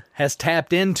demon has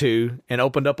tapped into and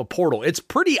opened up a portal. It's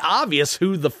pretty obvious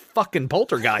who the fucking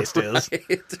poltergeist is.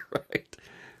 Right.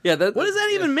 Yeah. What does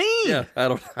that even mean? Yeah. I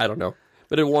don't know.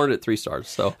 But it warranted 3 stars.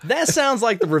 So that sounds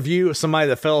like the review of somebody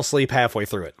that fell asleep halfway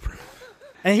through it.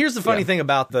 And here's the funny thing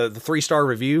about the 3-star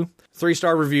review.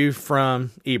 3-star review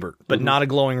from Ebert, but not a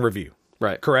glowing review.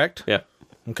 Right. Correct? Yeah.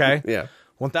 Okay? Yeah.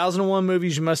 1001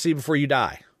 movies you must see before you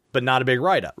die, but not a big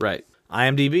write-up. Right.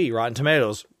 IMDb, Rotten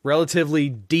Tomatoes, relatively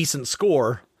decent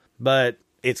score, but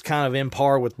it's kind of in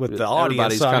par with the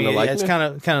audience. So, kind of like it's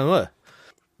kind of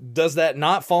does that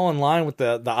not fall in line with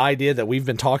the idea that we've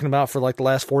been talking about for like the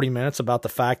last 40 minutes about the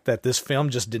fact that this film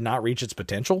just did not reach its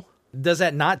potential? Does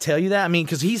that not tell you that? I mean,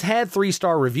 because he's had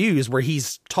 3-star reviews where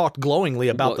he's talked glowingly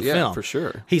about the film. For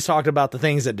sure. He's talked about the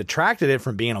things that detracted it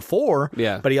from being a 4,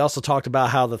 but he also talked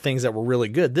about how the things that were really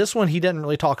good. This one, he didn't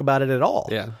really talk about it at all.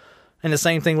 Yeah. And the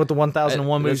same thing with the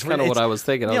 1001 movies. That's kind of what I was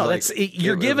thinking.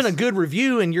 You're given a good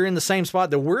review and you're in the same spot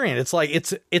that we're in. It's like,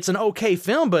 it's an okay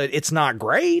film, but it's not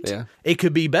great. Yeah. It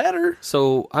could be better.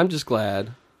 So I'm just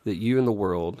glad that you and the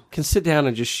world can sit down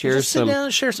and just share sit down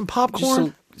and share some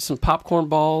popcorn. Some popcorn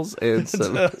balls and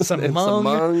some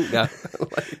mung. Yeah.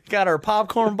 Got our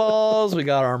popcorn balls. We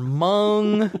got our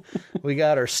mung. We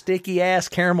got our sticky ass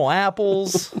caramel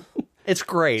apples. It's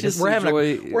great.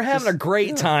 We're having a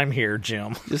great time here,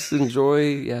 Jim. Just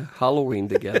enjoy Halloween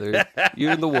together. You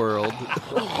and the world.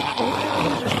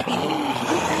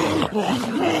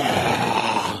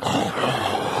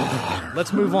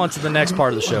 Let's move on to the next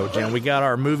part of the show, Jim. We got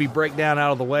our movie breakdown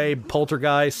out of the way,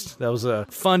 Poltergeist. That was a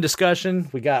fun discussion.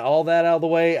 We got all that out of the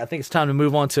way. I think it's time to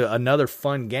move on to another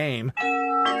fun game.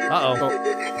 Uh-oh.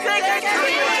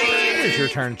 It's your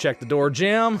turn to check the door,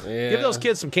 Jim. Yeah. Give those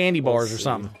kids some candy bars or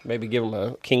something. Maybe give them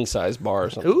a king-size bar or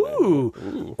something.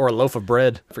 Ooh. Or a loaf of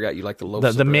bread. I forgot you like the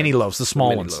loaves. The mini loaves, the small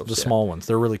mini ones. loaves, The yeah. small ones.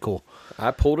 They're really cool.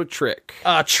 I pulled a trick.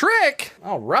 A trick?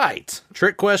 All right.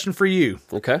 Trick question for you.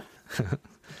 Okay.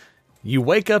 You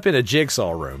wake up in a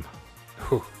jigsaw room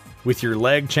with your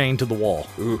leg chained to the wall.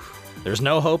 There's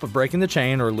no hope of breaking the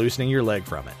chain or loosening your leg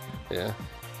from it. Yeah.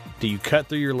 Do you cut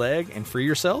through your leg and free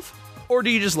yourself? Or do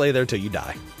you just lay there till you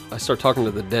die? I start talking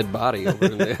to the dead body over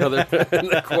in the other in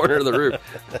the corner of the room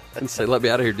and say, "Let me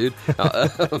out of here, dude."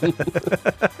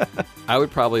 I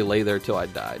would probably lay there till I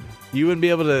died. You wouldn't be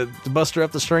able to muster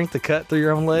up the strength to cut through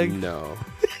your own leg? No.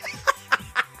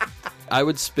 I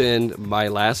would spend my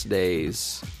last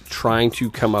days trying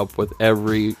to come up with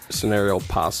every scenario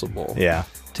possible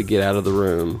to get out of the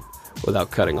room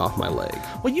without cutting off my leg.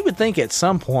 Well, you would think at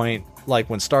some point, like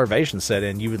when starvation set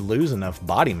in, you would lose enough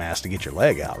body mass to get your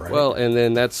leg out, right? Well, and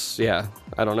then that's, I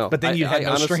don't know. But then you had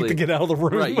no strength to get out of the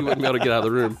room. Right, you wouldn't be able to get out of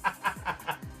the room.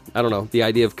 I don't know. The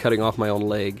idea of cutting off my own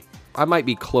leg, I might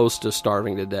be close to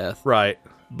starving to death. Right.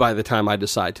 By the time I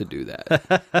decide to do that.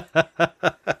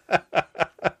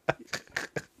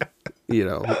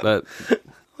 But...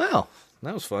 Well,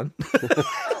 that was fun.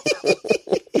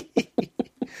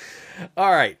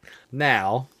 All right.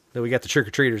 Now that we got the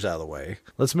trick-or-treaters out of the way,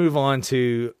 let's move on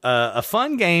to a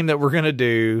fun game that we're going to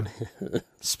do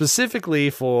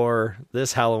specifically for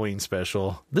this Halloween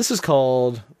special. This is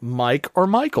called Mike or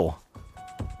Michael.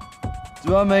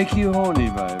 Do I make you horny,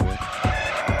 baby?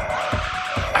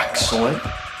 Excellent.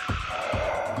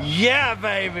 Yeah,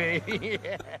 baby.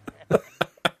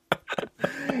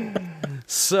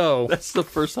 So that's the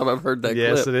first time I've heard that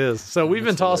yes, clip. It is. So we've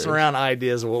been tossing around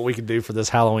ideas of what we could do for this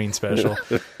Halloween special.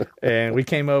 And we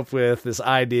came up with this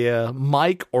idea,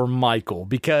 Mike or Michael,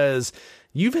 because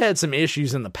you've had some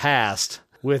issues in the past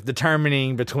with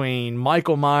determining between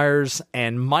Michael Myers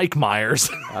and Mike Myers.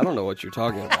 I don't know what you're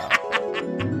talking about.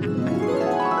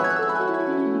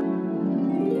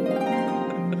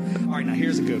 All right, now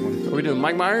here's a good one. Are we doing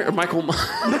Mike Myers or Michael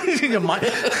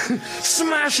Myers?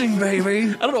 Smashing, baby.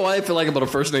 I don't know why I feel like I'm on a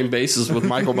first name basis with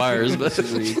Michael Myers, but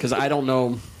because I don't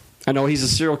know. I know he's a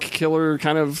serial killer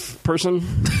kind of person.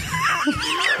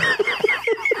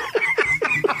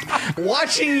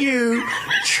 Watching you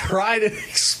try to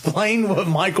explain what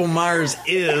Michael Myers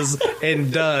is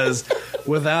and does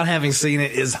without having seen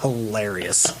it is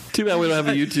hilarious. Too bad we don't have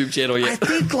a YouTube channel yet. I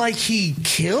think like he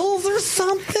kills or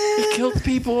something. He killed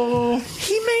people.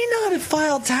 He may not have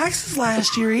filed taxes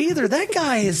last year either. That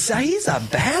guy he's a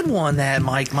bad one, that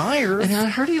Mike Myers. And I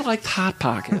heard he liked Hot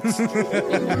Pockets. We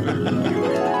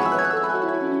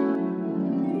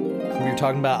were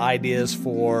talking about ideas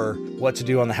for what to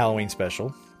do on the Halloween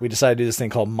special. We decided to do this thing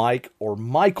called Mike or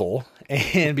Michael.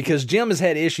 And because Jim has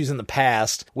had issues in the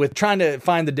past with trying to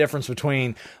find the difference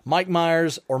between Mike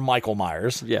Myers or Michael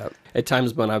Myers. Yeah. At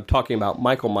times when I'm talking about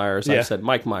Michael Myers, I've said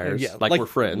Mike Myers, like we're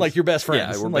friends. Like you're best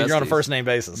friends. Yeah, we're like besties. you're on a first name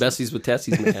basis. Besties with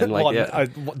Tessies, man. Like, well, yeah.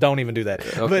 Don't even do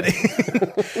that. Okay.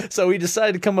 But so we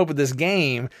decided to come up with this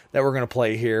game that we're going to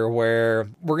play here where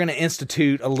we're going to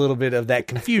institute a little bit of that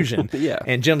confusion. Yeah.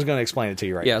 And Jim's going to explain it to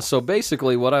you right now. Yeah, so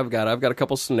basically what I've got a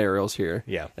couple scenarios here.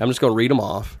 Yeah. I'm just going to read them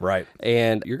off. Right.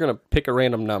 And you're going to pick a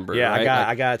random number. Yeah, right?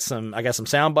 I got some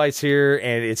sound bites here,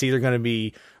 and it's either going to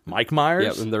be Mike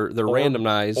Myers, yeah, and they're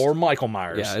randomized, or Michael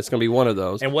Myers. Yeah, it's going to be one of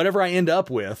those. And whatever I end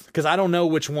up with, because I don't know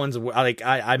which ones. Like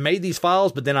I made these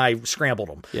files, but then I scrambled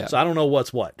them, so I don't know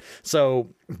what's what. So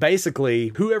basically,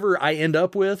 whoever I end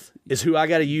up with is who I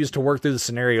got to use to work through the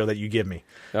scenario that you give me.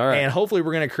 All right, and hopefully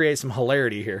we're going to create some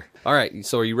hilarity here. All right,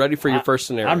 so are you ready for your first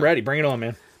scenario? I'm ready. Bring it on,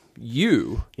 man.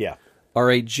 You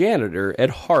are a janitor at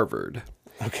Harvard.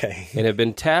 Okay. And have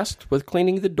been tasked with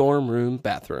cleaning the dorm room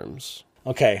bathrooms.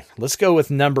 Okay, let's go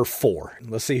with number 4.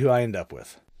 Let's see who I end up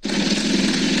with.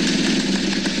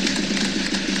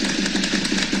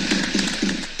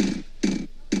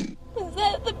 Was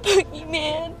that the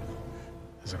boogeyman?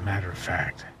 As a matter of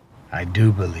fact, I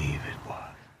do believe it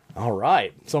was. All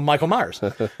right. So Michael Myers.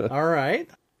 All right.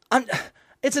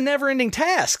 It's a never-ending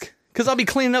task because I'll be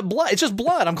cleaning up blood. It's just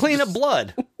blood. I'm cleaning up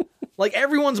blood. Like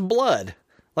everyone's blood.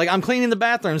 Like I'm cleaning the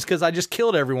bathrooms because I just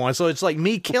killed everyone. So it's like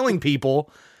me killing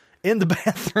people in the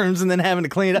bathrooms and then having to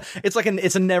clean it up. It's like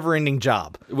it's a never-ending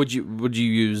job. Would you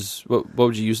use what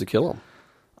would you use to kill them?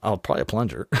 Oh, probably a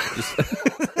plunger.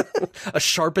 A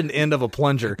sharpened end of a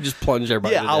plunger. Just plunge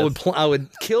everybody. Yeah, I would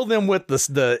kill them with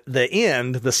the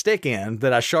end, the stick end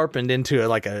that I sharpened into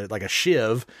like a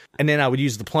shiv, and then I would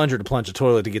use the plunger to plunge the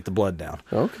toilet to get the blood down.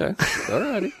 Okay,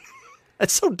 alrighty.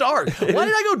 That's so dark. Why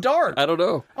did I go dark? I don't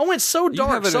know. I went so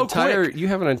dark so quick. You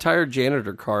have an entire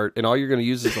janitor cart, and all you're going to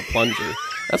use is a plunger.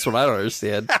 That's what I don't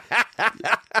understand.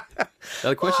 Now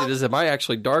the question is, am I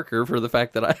actually darker for the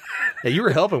fact that Yeah, you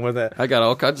were helping with that. I got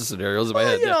all kinds of scenarios in my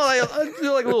head. You know, I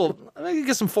do like a little. I could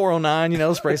get some 409. You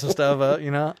know, spray some stuff up.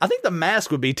 You know, I think the mask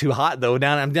would be too hot though.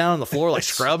 I'm down on the floor like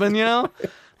scrubbing. You know,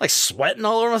 like sweating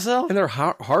all over myself. And they're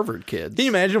Harvard kids. Can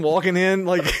you imagine walking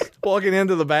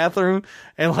into the bathroom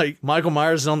and like Michael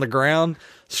Myers is on the ground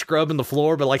scrubbing the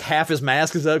floor, but like half his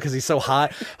mask is up because he's so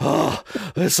hot. Oh,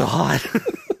 it's so hot.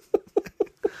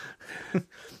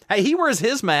 Hey, he wears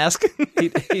his mask.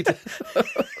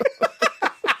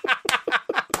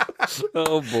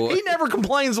 Oh, boy. He never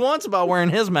complains once about wearing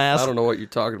his mask. I don't know what you're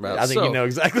talking about. I think you know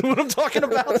exactly what I'm talking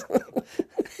about.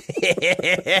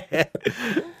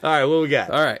 All right, what we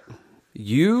got? All right.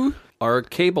 You are a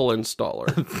cable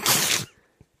installer.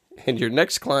 And your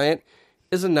next client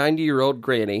is a 90-year-old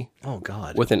granny. Oh,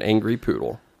 God. With an angry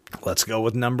poodle. Let's go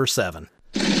with number 7.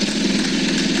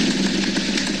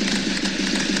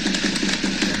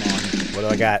 What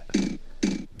do I got?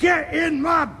 Get in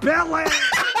my belly!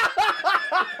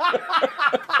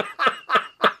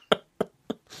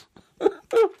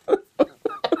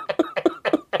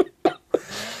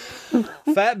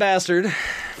 Fat bastard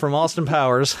from Austin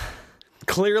Powers.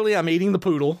 Clearly, I'm eating the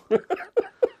poodle.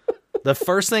 The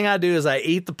first thing I do is I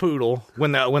eat the poodle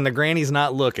when the granny's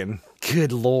not looking.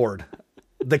 Good Lord.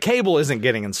 The cable isn't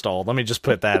getting installed. Let me just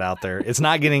put that out there. It's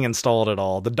not getting installed at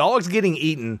all. The dog's getting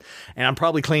eaten, and I'm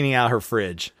probably cleaning out her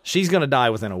fridge. She's going to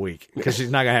die within a week because she's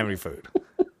not going to have any food.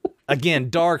 Again,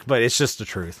 dark, but it's just the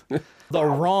truth. The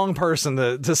wrong person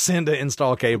to send to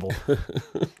install cable.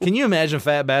 Can you imagine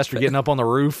Fat Bastard getting up on the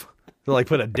roof to like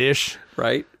put a dish,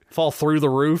 right? Fall through the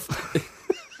roof?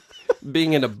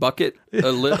 Being in a bucket,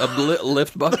 a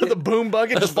lift bucket. The boom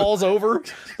bucket just falls over.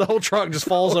 The whole truck just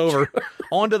falls over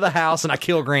onto the house, and I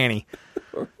kill Granny.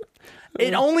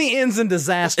 It only ends in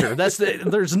disaster.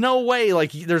 There's no way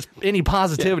like there's any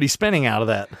positivity spinning out of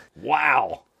that.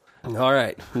 Wow. All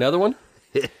right, another one.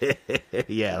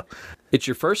 Yeah. It's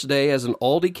your first day as an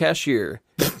Aldi cashier,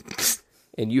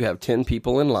 and you have 10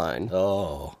 people in line. Oh.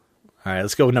 All right,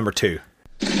 let's go with number 2.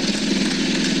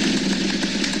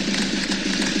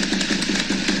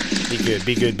 Be good,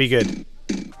 be good, be good.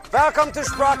 Welcome to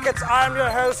Sprockets. I'm your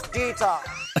host, Dieter.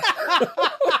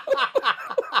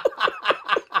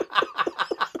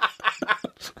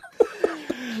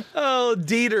 Oh,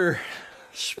 Dieter.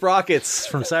 Sprockets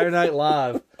from Saturday Night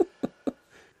Live.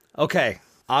 Okay.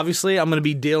 Obviously, I'm going to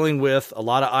be dealing with a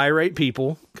lot of irate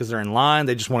people because they're in line.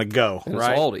 They just want to go, and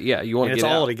right? It's Aldi. Yeah, you want to get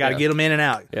out. It's Aldi. Got to get them in and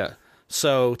out. Yeah.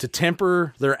 So to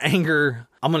temper their anger,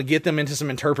 I'm going to get them into some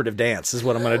interpretive dance is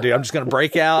what I'm going to do. I'm just going to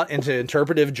break out into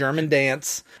interpretive German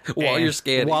dance. While you're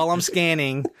scanning. While I'm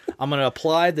scanning, I'm going to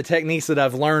apply the techniques that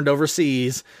I've learned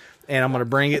overseas, and I'm going to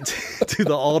bring it to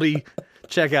the Aldi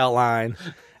checkout line,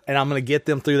 and I'm going to get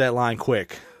them through that line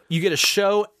quick. You get a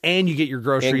show, and you get your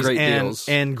groceries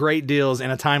and great deals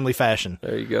in a timely fashion.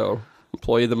 There you go.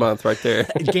 Employee of the month right there.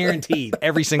 Guaranteed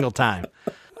every single time.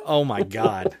 Oh, my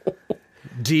God.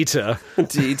 Dita.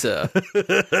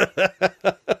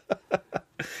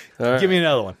 Right. Give me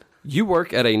another one. You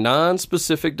work at a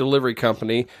non-specific delivery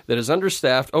company that is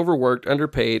understaffed, overworked,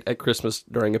 underpaid at Christmas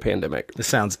during a pandemic. This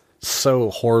sounds so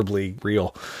horribly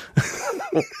real.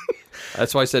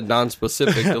 That's why I said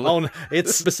non-specific.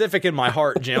 It's specific in my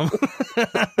heart, Jim.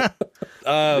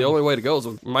 The only way to go is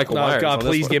with Michael Myers. God,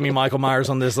 please give me Michael Myers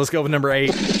on this. Let's go with number 8.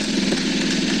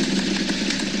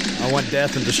 I want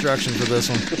death and destruction for this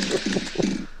one.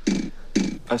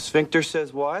 A sphincter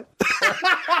says what?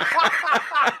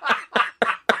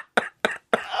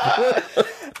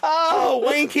 Oh,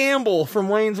 Wayne Campbell from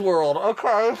Wayne's World.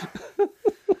 Okay.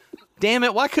 Damn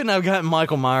it, why couldn't I have gotten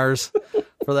Michael Myers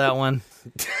for that one?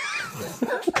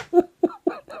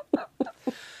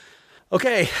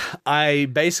 Okay, I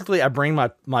bring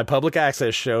my public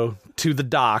access show to the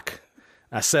dock.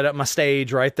 I set up my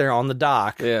stage right there on the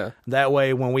dock. Yeah. That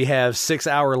way, when we have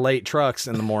 6-hour late trucks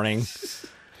in the morning,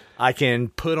 I can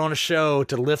put on a show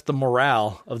to lift the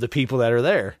morale of the people that are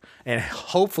there, and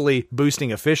hopefully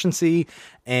boosting efficiency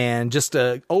and just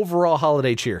a overall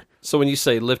holiday cheer. So when you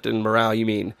say lifting morale, you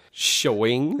mean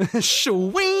showing?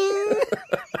 Showing!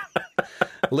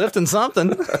 Lifting something.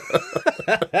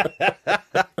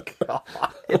 God.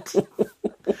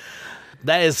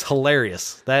 That is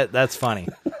hilarious. That's funny.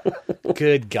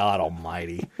 Good God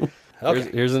Almighty.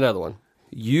 Okay. Here's another one.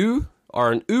 You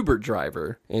are an Uber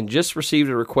driver and just received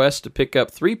a request to pick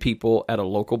up 3 people at a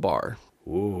local bar.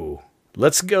 Ooh.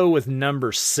 Let's go with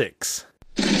number 6.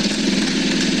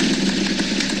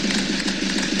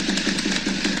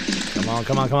 Come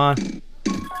Come on.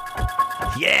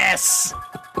 Yes!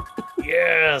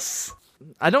 Yes!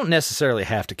 I don't necessarily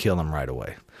have to kill them right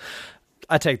away.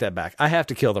 I take that back. I have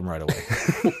to kill them right away.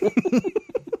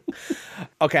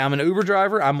 Okay, I'm an Uber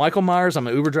driver. I'm Michael Myers. I'm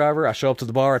an Uber driver. I show up to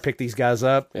the bar. I pick these guys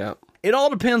up. Yeah. It all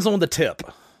depends on the tip.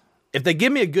 If they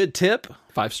give me a good tip...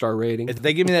 5-star rating. If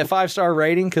they give me that 5-star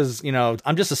rating, because, you know,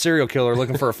 I'm just a serial killer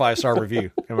looking for a 5-star review.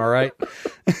 Am I right?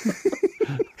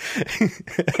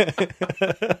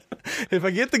 If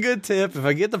I get the good tip, if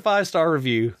I get the 5-star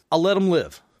review, I'll let them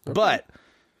live. Okay. But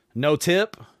no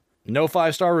tip, no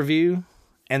 5-star review,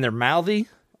 and they're mouthy...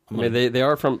 I mean, they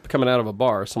are from coming out of a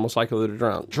bar. It's almost like they're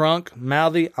drunk. Drunk,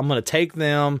 mouthy. I'm going to take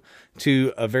them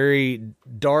to a very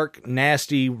dark,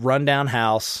 nasty, rundown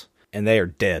house, and they are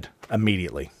dead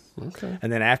immediately. Okay.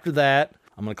 And then after that,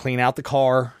 I'm going to clean out the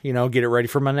car, you know, get it ready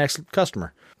for my next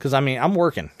customer. Because, I mean, I'm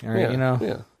working, right, yeah, you know.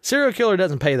 Yeah. Serial killer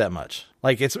doesn't pay that much.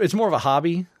 Like, it's more of a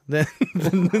hobby than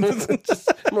just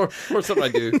more something I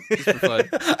do just for fun.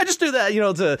 I just do that, you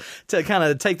know, to kind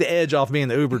of take the edge off being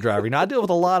the Uber driver. You know, I deal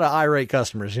with a lot of irate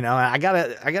customers. You know, I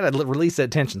gotta release that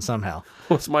tension somehow.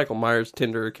 What's Michael Myers'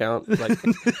 Tinder account?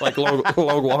 Like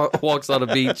Log walks on a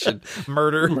beach and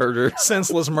murder,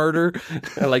 senseless murder.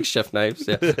 I like chef knives.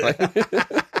 Yeah.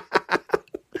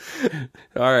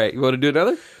 All right, you want to do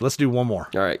another? Let's do one more.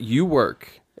 All right, you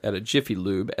work at a Jiffy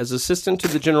Lube as assistant to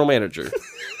the general manager.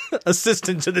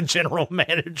 Assistant to the general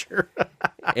manager.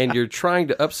 And you're trying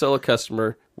to upsell a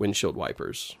customer windshield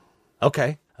wipers.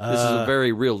 Okay. This is a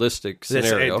very realistic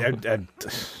scenario.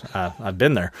 I've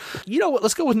been there. You know what?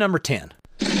 Let's go with number 10.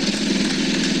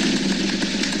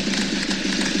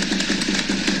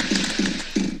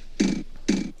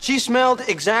 She smelled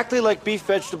exactly like beef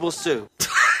vegetable soup.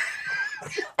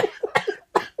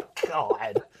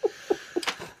 God.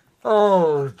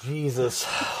 Oh, Jesus.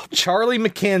 Charlie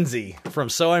McKenzie from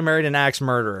So I Married an Axe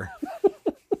Murderer.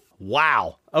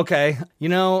 Wow. Okay. You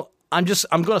know, I'm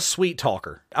going to sweet talk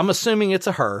her. I'm assuming it's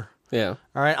a her. Yeah.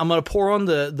 All right. I'm going to pour on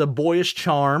the boyish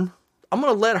charm. I'm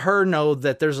going to let her know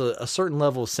that there's a certain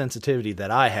level of sensitivity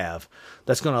that I have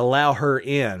that's going to allow her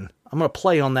in. I'm going to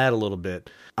play on that a little bit.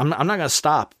 I'm not going to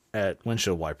stop at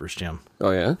windshield wipers, Jim.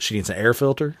 Oh, yeah? She needs an air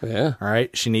filter. Yeah. All right.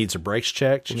 She needs her brakes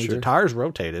checked. She needs her tires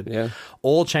rotated. Yeah.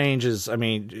 Oil changes. I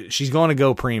mean, she's going to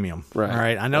go premium. Right. All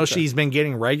right. I know she's been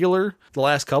getting regular the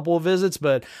last couple of visits,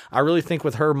 but I really think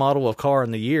with her model of car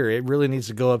in the year, it really needs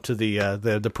to go up to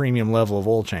the premium level of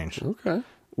oil change. Okay.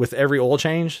 With every oil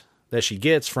change that she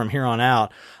gets from here on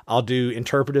out, I'll do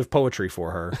interpretive poetry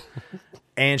for her,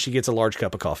 and she gets a large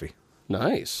cup of coffee.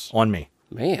 Nice. On me.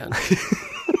 Man.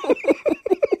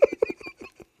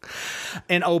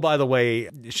 And oh, by the way,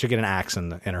 she'll get an axe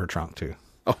in her trunk too.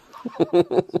 Oh.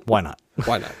 Why not?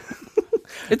 Why not?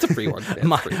 It's a free one.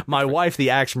 Yeah, my wife, the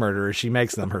axe murderer, she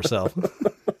makes them herself.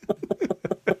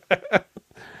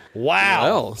 Wow.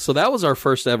 Well, so that was our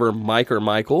first ever Mike or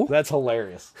Michael. That's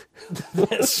hilarious.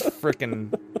 That's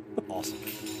freaking awesome.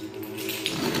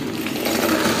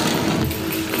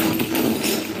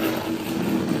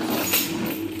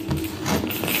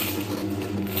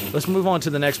 Let's move on to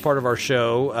the next part of our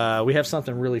show. We have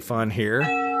something really fun here.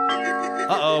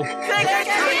 Uh-oh.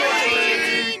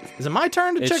 Is it my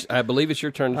turn to check? I believe it's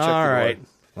your turn to check. All right.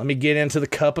 Let me get into the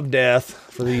cup of death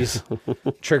for these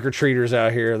trick-or-treaters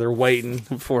out here. They're waiting.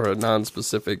 For a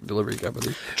non-specific delivery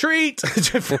company. Treat!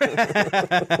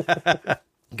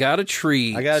 Got a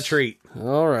treat. I got a treat.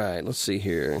 All right. Let's see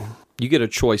here. You get a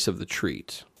choice of the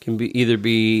treat. Can either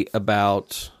be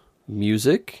about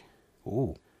music.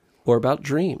 Ooh. Or about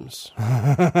dreams.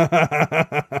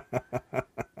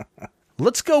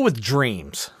 Let's go with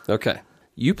dreams. Okay.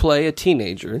 You play a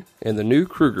teenager in the new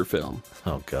Krueger film.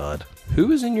 Oh, God.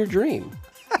 Who is in your dream?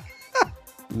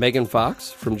 Megan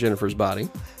Fox from Jennifer's Body.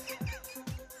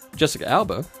 Jessica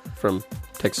Alba from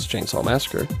Texas Chainsaw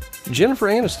Massacre. Jennifer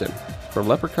Aniston from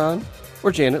Leprechaun.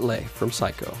 Or Janet Leigh from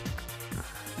Psycho.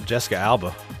 Jessica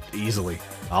Alba. Easily.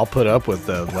 I'll put up with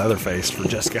Leatherface for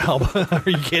Jessica Alba. Are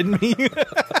you kidding me?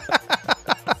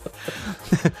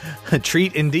 A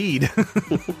treat indeed.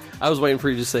 I was waiting for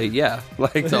you to say yeah,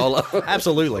 like to all of them.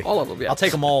 Absolutely. All of them, yeah. I'll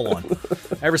take them all on.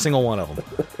 Every single one of them.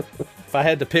 If I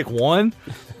had to pick one,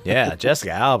 yeah,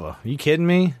 Jessica Alba. Are you kidding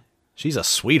me? She's a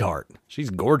sweetheart. She's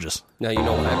gorgeous. Now you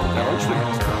know what I put that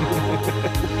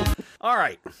on treat. All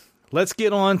right. Let's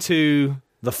get on to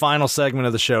the final segment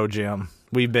of the show, Jim.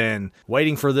 We've been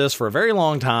waiting for this for a very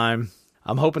long time.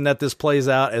 I'm hoping that this plays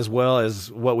out as well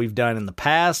as what we've done in the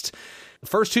past. The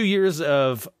first 2 years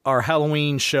of our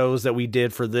Halloween shows that we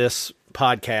did for this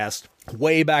podcast,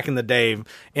 way back in the day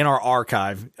in our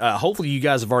archive, hopefully you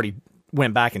guys have already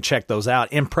went back and checked those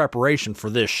out in preparation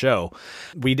for this show.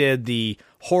 We did the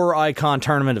Horror Icon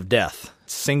Tournament of Death.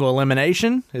 Single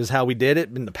elimination is how we did it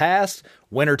in the past.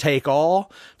 Winner take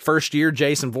all. First year,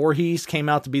 Jason Voorhees came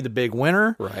out to be the big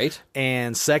winner. Right.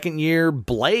 And second year,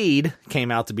 Blade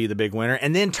came out to be the big winner,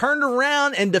 and then turned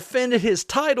around and defended his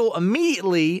title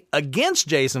immediately against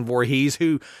Jason Voorhees,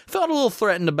 who felt a little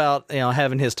threatened about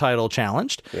having his title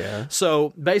challenged. Yeah.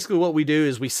 So basically what we do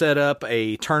is we set up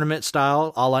a tournament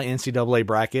style, a la NCAA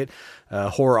bracket,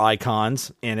 horror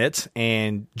icons in it,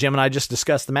 and Jim and I just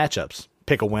discussed the matchups.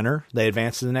 Pick a winner, they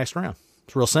advance to the next round.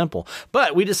 It's real simple.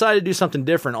 But we decided to do something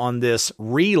different on this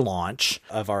relaunch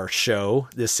of our show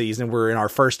this season. We're in our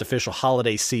first official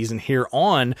holiday season here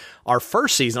on our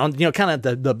first season, on kind of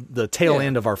the tail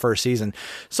end of our first season.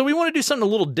 So we want to do something a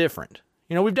little different.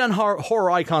 We've done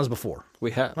horror icons before.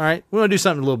 We have. All right? We want to do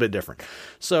something a little bit different.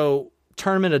 So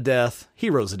Tournament of Death,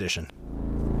 Heroes Edition.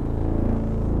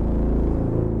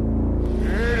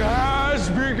 It has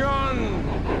begun!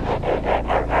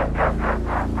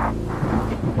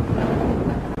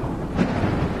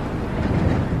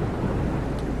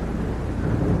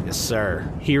 Yes, sir.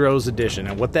 Heroes Edition.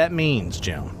 And what that means,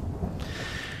 Jim,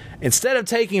 instead of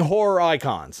taking horror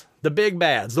icons, the big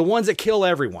bads, the ones that kill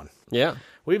everyone,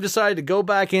 we've decided to go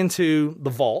back into the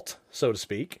vault, so to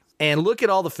speak, and look at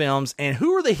all the films and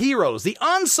who are the heroes, the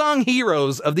unsung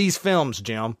heroes of these films,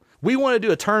 Jim. We want to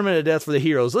do a Tournament of Death for the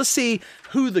heroes. Let's see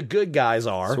who the good guys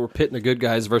are. So we're pitting the good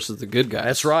guys versus the good guys.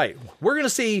 That's right. We're going to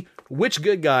see which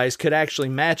good guys could actually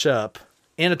match up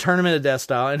in a Tournament of Death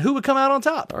style and who would come out on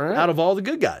top out of all the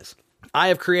good guys. I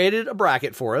have created a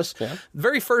bracket for us. Yeah. The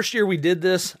very first year we did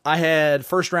this, I had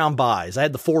first round buys. I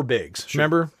had the 4 bigs. Sure.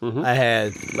 Remember? Mm-hmm. I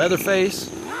had Leatherface,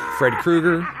 Freddy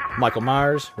Krueger, Michael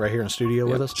Myers right here in the studio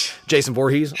with us, Jason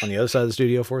Voorhees on the other side of the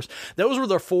studio for us. Those were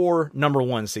the 4 number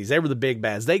 1 seeds. They were the big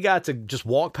bads. They got to just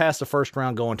walk past the first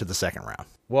round, go into the second round.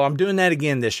 Well, I'm doing that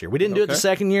again this year. We didn't do it the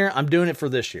second year. I'm doing it for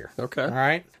this year. Okay. All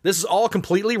right. This is all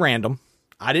completely random.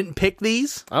 I didn't pick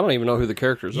these. I don't even know who the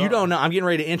characters are. You don't know. I'm getting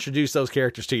ready to introduce those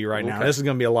characters to you right now. This is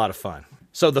going to be a lot of fun.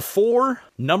 So the 4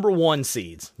 number 1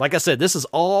 seeds, like I said, this is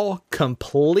all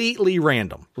completely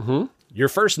random. Mm-hmm. Your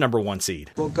first number 1 seed.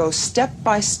 We'll go step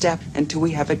by step until we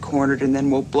have it cornered, and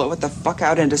then we'll blow it the fuck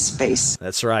out into space.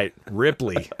 That's right.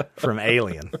 Ripley from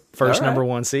Alien. First number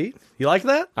 1 seed. You like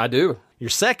that? I do. Your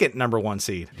second number 1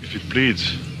 seed. If it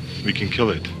bleeds, we can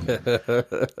kill it.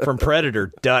 From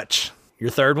Predator, Dutch. Your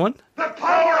third one? The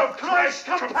power of Christ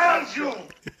compels you!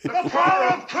 The power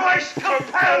of Christ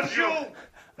compels you!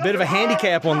 Bit of a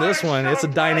handicap on this one. It's a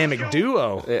dynamic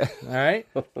duo. Yeah. All right?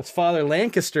 It's Father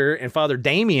Lancaster and Father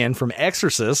Damien from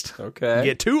Exorcist. Okay. You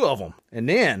get 2 of them. And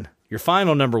then your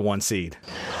final number 1 seed.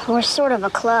 We're sort of a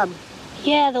club.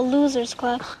 Yeah, the Losers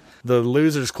Club. The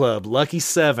Losers Club, Lucky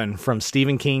 7 from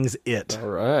Stephen King's It. All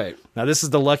right. Now, this is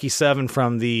the Lucky 7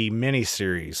 from the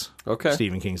miniseries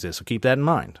Stephen King's It, so keep that in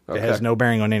mind. Okay. It has no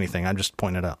bearing on anything. I'm just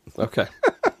pointing it out. Okay.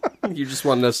 You just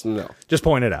wanted us to know. Just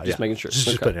point it out. Just making sure.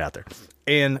 Just put it out there.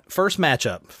 In first set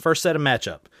of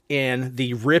matchup, in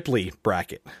the Ripley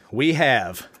bracket, we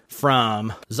have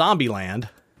from Zombieland.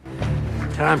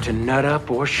 Time to nut up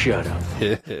or shut up.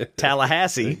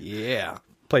 Tallahassee. Yeah.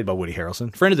 Played by Woody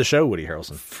Harrelson. Friend of the show, Woody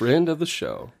Harrelson. Friend of the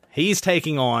show. He's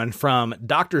taking on, from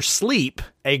Dr. Sleep,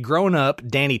 a grown-up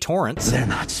Danny Torrance. They're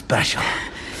not special.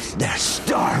 They're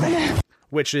starving.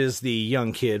 Which is the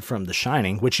young kid from The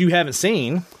Shining, which you haven't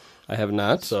seen. I have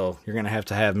not. So you're going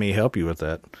to have me help you with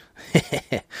that.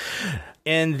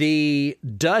 In the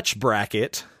Dutch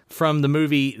bracket, from the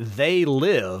movie They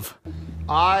Live.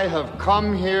 I have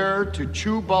come here to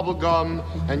chew bubblegum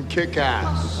and kick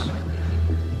ass.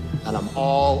 And I'm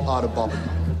all out of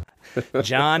bubblegum.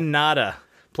 John Nada,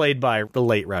 played by the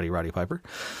late Roddy Piper.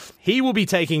 He will be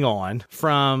taking on,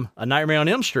 from A Nightmare on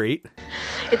Elm Street.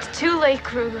 It's too late,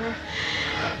 Krueger.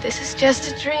 This is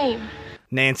just a dream.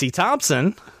 Nancy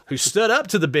Thompson, who stood up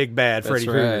to the big bad Freddy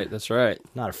Krueger. That's right.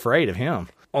 Not afraid of him.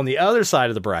 On the other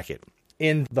side of the bracket,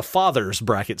 in the father's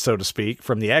bracket, so to speak,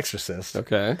 from The Exorcist.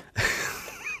 Okay.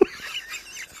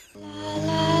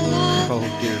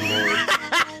 Oh, dear Lord.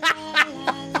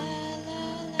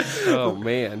 Oh,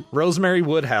 man. Rosemary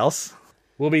Woodhouse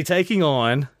will be taking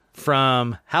on,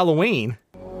 from Halloween.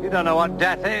 You don't know what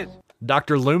death is.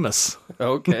 Dr. Loomis.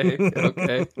 Okay.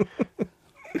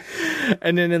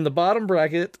 And then in the bottom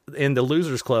bracket, in the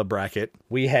Losers Club bracket,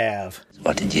 we have...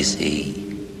 What did you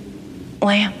see?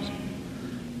 Lambs.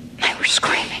 They were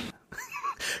screaming.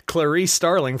 Clarice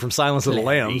Starling from Silence of the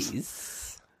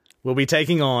Lambs will be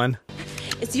taking on...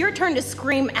 It's your turn to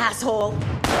scream, asshole.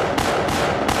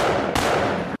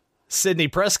 Sidney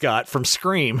Prescott from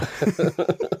Scream.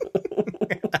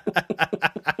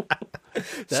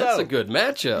 That's a good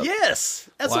matchup. Yes.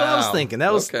 That's what I was thinking.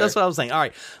 That's what I was thinking. All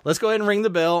right, let's go ahead and ring the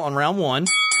bell on round 1.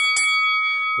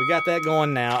 We got that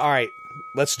going now. All right,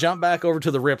 let's jump back over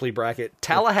to the Ripley bracket.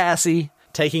 Tallahassee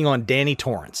taking on Danny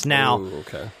Torrance. Now,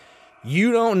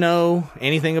 you don't know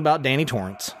anything about Danny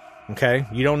Torrance, okay?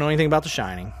 You don't know anything about The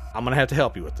Shining. I'm going to have to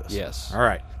help you with this. Yes. All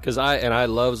right. Because I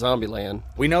love Zombieland.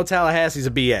 We know Tallahassee's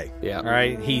a BA. Yeah. All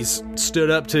right. He's stood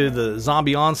up to the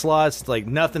zombie onslaughts. Like,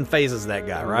 nothing phases that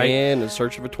guy, right? Man in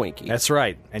search of a Twinkie. That's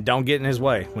right. And don't get in his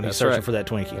way when he's searching for that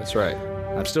Twinkie. That's right.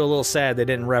 I'm still a little sad they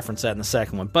didn't reference that in the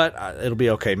second one, but it'll be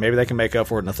okay. Maybe they can make up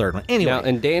for it in the third one. Anyway. Now,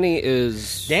 and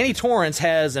Danny Torrance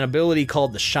has an ability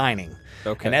called The Shining.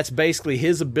 Okay. And that's basically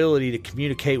his ability to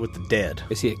communicate with the dead.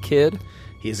 Is he a kid?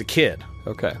 He is a kid.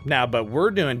 Okay. Now, but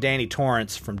we're doing Danny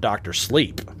Torrance from Dr.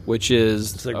 Sleep. Which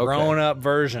is... It's a grown-up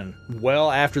version. Well,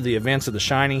 after the events of The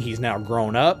Shining, he's now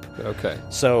grown up. Okay.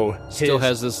 So... Still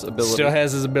has this ability. Still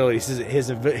has his abilities.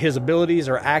 His abilities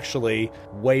are actually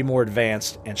way more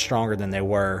advanced and stronger than they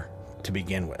were to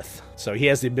begin with. So he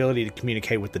has the ability to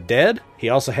communicate with the dead. He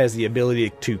also has the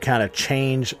ability to kind of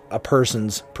change a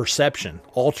person's perception,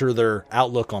 alter their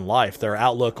outlook on life, their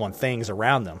outlook on things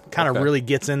around them. Kind of really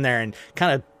gets in there and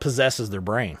kind of possesses their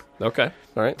brain. Okay.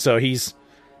 All right. So he's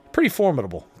pretty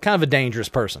formidable. Kind of a dangerous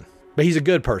person. But he's a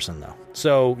good person, though.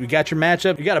 So you got your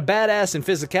matchup. You got a badass in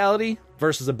physicality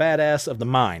versus a badass of the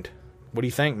mind. What do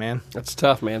you think, man? That's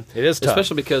tough, man. It is tough.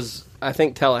 Especially because I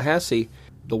think Tallahassee,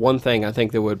 the one thing I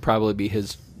think that would probably be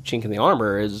his chink in the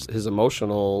armor is his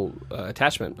emotional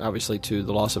attachment, obviously, to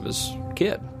the loss of his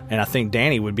kid. And I think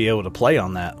Danny would be able to play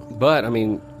on that. But, I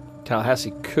mean,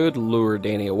 Tallahassee could lure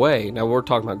Danny away. Now, we're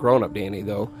talking about grown-up Danny,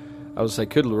 though. I would say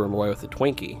could lure him away with a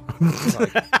Twinkie.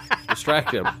 Like,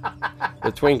 distract him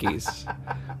with Twinkies.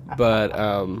 But,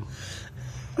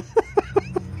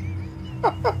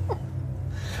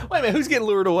 Wait a minute, who's getting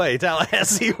lured away?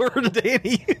 Tallahassee or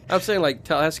Danny? I'm saying, like,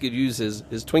 Tallahassee could use his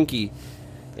Twinkie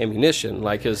ammunition,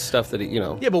 like his stuff that he, you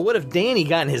know. Yeah, but what if Danny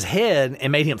got in his head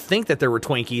and made him think that there were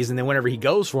Twinkies, and then whenever he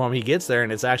goes for them, he gets there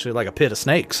and it's actually like a pit of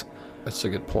snakes? That's a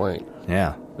good point.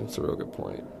 Yeah. That's a real good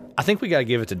point. I think we got to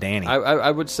give it to Danny.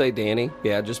 I would say Danny,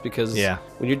 yeah, just because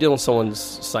when you're dealing with someone's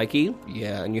psyche,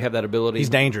 and you have that ability. He's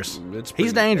dangerous.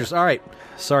 He's dangerous. All right.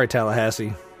 Sorry,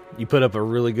 Tallahassee. You put up a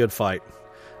really good fight.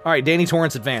 All right, Danny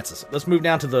Torrance advances. Let's move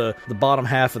down to the bottom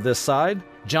half of this side.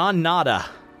 John Nada,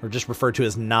 or just referred to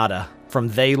as Nada, from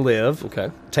They Live.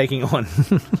 Okay. Taking on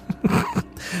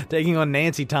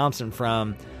Nancy Thompson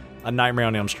from A Nightmare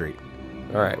on Elm Street.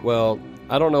 All right. Well,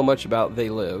 I don't know much about They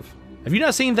Live. Have you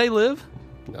not seen They Live?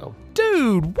 No.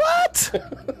 Dude, what?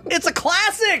 It's a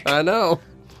classic! I know.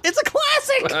 It's a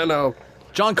classic! I know.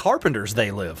 John Carpenter's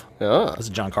They Live. Yeah. It's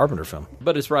a John Carpenter film.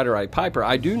 But it's Ryder Ike Piper.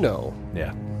 I do know.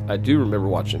 Yeah. I do remember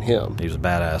watching him. He was a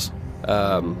badass.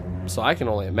 So I can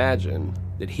only imagine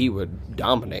that he would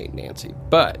dominate Nancy.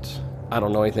 But I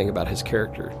don't know anything about his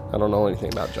character. I don't know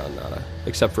anything about John Nada,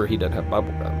 except for he doesn't have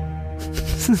bubblegum.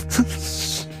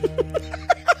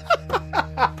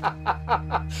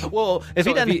 Well, if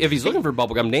he's looking for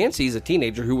bubblegum, Nancy's a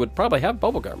teenager who would probably have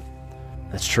bubblegum.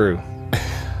 That's true.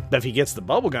 But if he gets the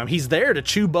bubblegum, he's there to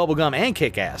chew bubblegum and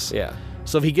kick ass. Yeah.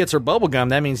 So if he gets her bubblegum,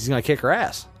 that means he's going to kick her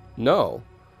ass. No.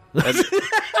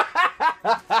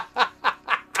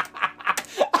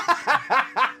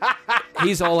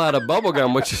 He's all out of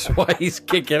bubblegum, which is why he's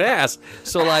kicking ass.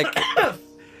 So like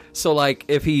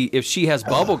if she has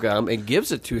bubblegum and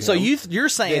gives it to him. So you're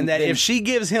saying that if she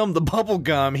gives him the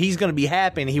bubblegum, he's going to be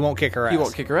happy and he won't kick her ass. He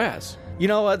won't kick her ass. You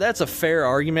know what? That's a fair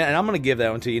argument, and I'm going to give that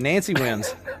one to you. Nancy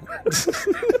wins.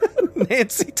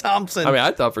 Nancy Thompson. I mean,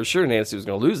 I thought for sure Nancy was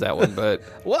going to lose that one, but...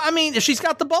 Well, I mean, if she's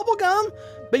got the bubblegum,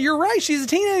 but you're right, she's a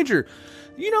teenager.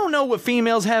 You don't know what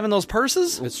females have in those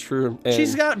purses. It's true. And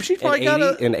she's probably got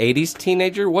an 80s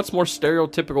teenager? What's more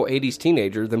stereotypical 80s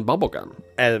teenager than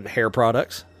bubblegum? Hair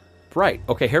products. Right.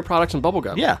 Okay, hair products and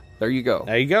bubblegum. Yeah. There you go.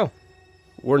 There you go.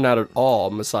 We're not at all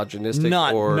misogynistic.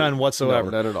 None whatsoever.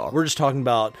 No, none at all. We're just talking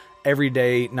about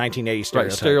everyday 1980s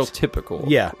stereotypes. Right, stereotypical.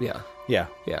 Yeah. Yeah. Yeah.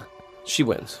 Yeah. She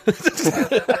wins.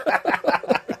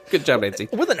 Good job, Nancy.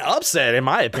 With an upset, in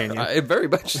my opinion. Very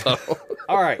much so.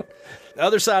 All right. The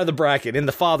other side of the bracket, in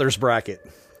the father's bracket,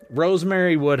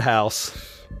 Rosemary Woodhouse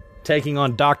taking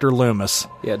on Dr. Loomis.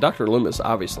 Yeah, Dr. Loomis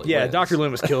obviously wins. Dr.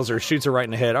 Loomis kills her, shoots her right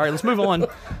in the head. All right, let's move on.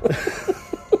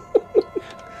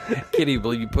 Can you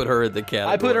believe you put her in the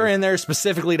category? I put her in there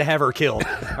specifically to have her killed.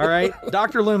 All right?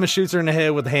 Dr. Loomis shoots her in the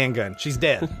head with a handgun. She's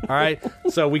dead. All right?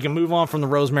 So we can move on from the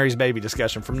Rosemary's Baby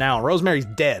discussion from now on. Rosemary's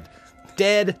dead.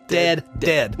 Dead.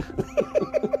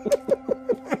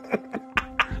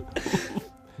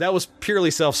 That was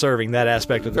purely self-serving, that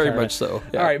aspect of the Very much so.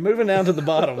 Yeah. All right, moving down to the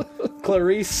bottom.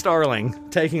 Clarice Starling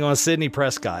taking on Sidney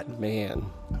Prescott. Man.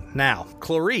 Now,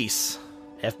 Clarice,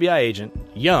 FBI agent,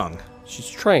 young. She's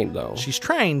trained, though. She's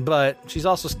trained, but she's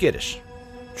also skittish.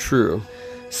 True.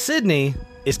 Sydney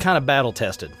is kind of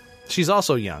battle-tested. She's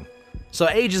also young. So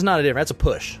age is not a difference. That's a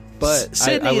push. But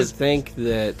Sydney I would think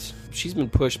that she's been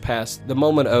pushed past the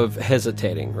moment of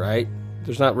hesitating, right?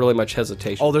 There's not really much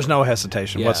hesitation. Oh, there's no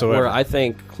hesitation whatsoever. Where I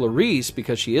think Clarice,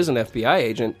 because she is an FBI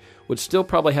agent, would still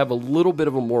probably have a little bit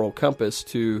of a moral compass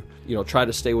to, try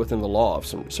to stay within the law of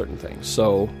some certain things.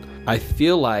 So I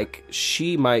feel like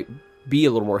she might be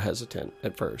a little more hesitant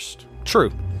at first.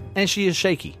 True. And she is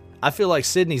shaky. I feel like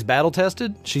Sydney's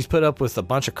battle-tested. She's put up with a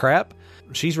bunch of crap.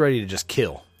 She's ready to just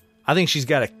kill. I think she's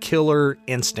got a killer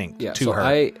instinct to her.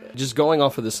 I just going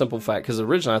off of the simple fact, because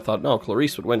originally I thought, no,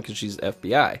 Clarice would win because she's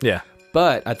FBI. Yeah.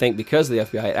 But I think because of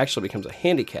the FBI, it actually becomes a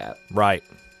handicap. Right.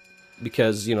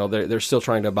 Because, they're still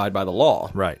trying to abide by the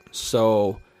law. Right.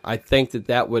 So I think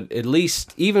that would, at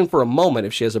least, even for a moment,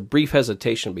 if she has a brief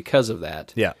hesitation because of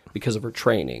that, because of her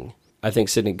training, I think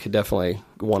Sydney could definitely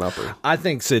one-up her. I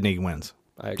think Sydney wins.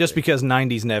 Just because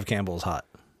 90s Nev Campbell is hot.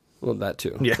 Well, that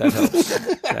too. Yeah. That helps.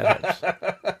 That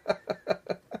helps.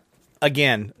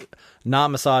 Again, not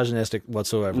misogynistic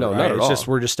whatsoever. No, right? not at all.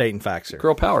 We're just stating facts here.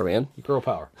 Girl power, man. Girl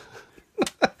power.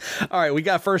 All right, we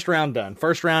got first round done.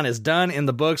 First round is done in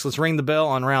the books. Let's ring the bell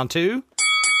on round 2.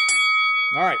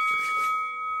 All right.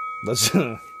 Let's.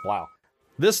 Wow.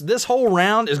 This whole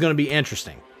round is going to be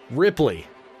interesting. Ripley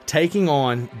taking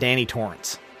on Danny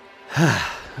Torrance.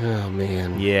 Oh,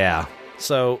 man. Yeah.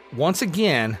 So, once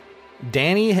again,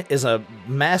 Danny is a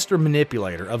master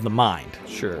manipulator of the mind.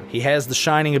 Sure. He has the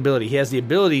shining ability. He has the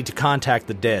ability to contact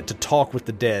the dead, to talk with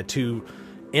the dead, to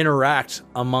interact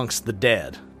amongst the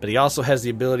dead. But he also has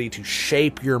the ability to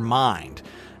shape your mind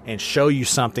and show you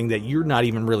something that you're not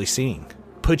even really seeing.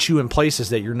 Put you in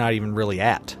places that you're not even really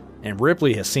at. And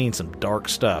Ripley has seen some dark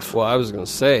stuff. Well, I was going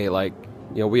to say,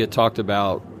 we had talked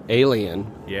about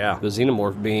Alien. Yeah. The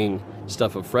xenomorph being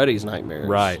stuff of Freddy's nightmares.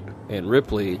 Right. And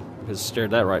Ripley has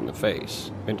stared that right in the face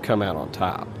and come out on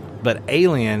top. But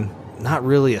Alien, not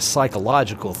really a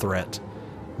psychological threat,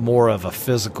 more of a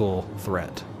physical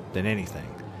threat than anything.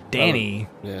 Danny,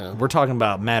 we're talking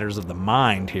about matters of the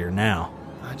mind here now.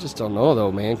 I just don't know, though,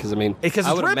 man, because, I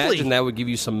would Ripley. imagine that would give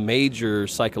you some major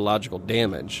psychological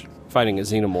damage, fighting a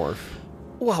xenomorph.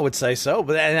 Well, I would say so,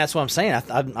 but that's what I'm saying.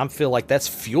 I feel like that's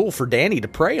fuel for Danny to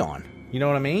prey on. You know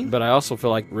what I mean? But I also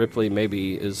feel like Ripley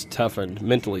maybe is toughened,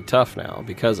 mentally tough now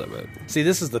because of it. See,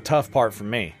 this is the tough part for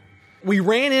me. We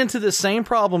ran into the same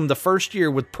problem the first year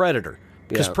with Predator.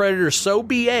 Because Predator's so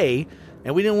BA,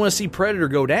 and we didn't want to see Predator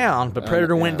go down, but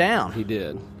Predator went down. He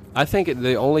did. I think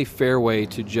the only fair way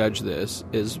to judge this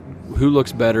is who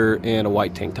looks better in a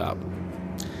white tank top.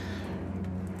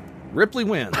 Ripley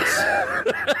wins.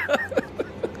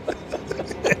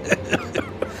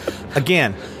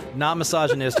 Again, not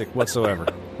misogynistic whatsoever.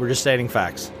 We're just stating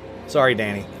facts. Sorry,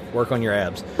 Danny. Work on your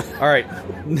abs. All right,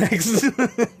 next.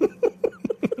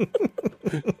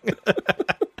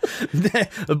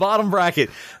 The bottom bracket,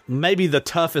 maybe the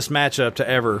toughest matchup to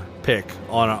ever pick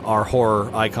on our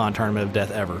horror icon tournament of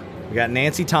death ever. We got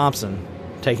Nancy Thompson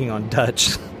taking on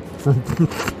Dutch.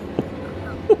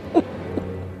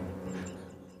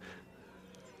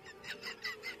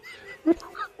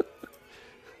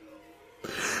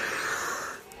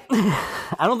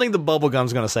 I don't think the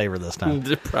bubblegum's going to save her this time.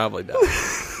 Probably not.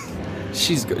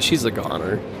 She's a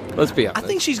goner. Let's be honest. I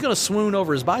think she's going to swoon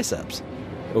over his biceps.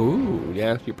 Ooh,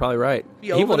 yeah, you're probably right.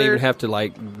 He won't even have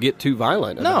to get too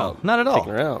violent. No, not at all.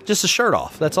 Taking her out. Just a shirt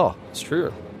off. That's all. It's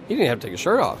true. He didn't have to take a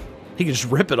shirt off. He could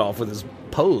just rip it off with his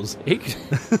pose.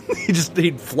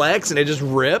 He'd flex and it just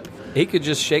rip. He could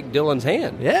just shake Dylan's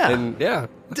hand. Yeah.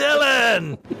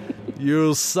 Dylan,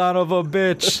 you son of a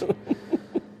bitch.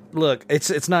 Look,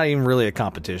 it's not even really a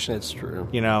competition. It's true.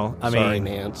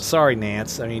 Sorry,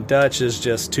 Nance. Dutch is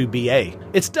just too BA.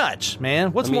 It's Dutch,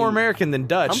 man. What's more American than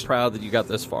Dutch? I'm proud that you got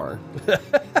this far.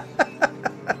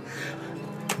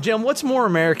 Jim, what's more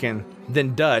American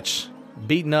than Dutch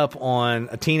beating up on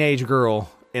a teenage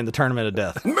girl in the Tournament of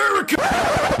Death? America!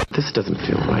 This doesn't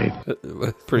feel right.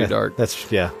 Pretty dark.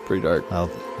 Pretty dark.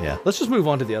 Yeah. Let's just move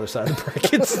on to the other side of the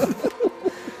brackets.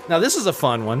 Now, this is a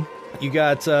fun one. You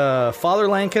got Father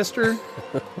Lancaster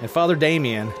and Father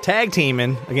Damien tag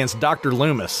teaming against Dr.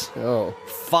 Loomis. Oh.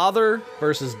 Father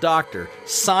versus Doctor.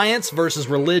 Science versus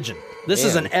religion. This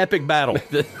is an epic battle.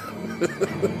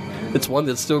 It's one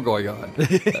that's still going on.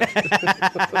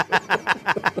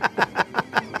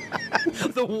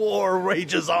 The war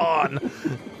rages on.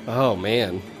 Oh,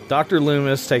 man. Dr.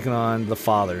 Loomis taking on the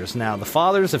Fathers. Now, the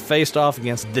Fathers have faced off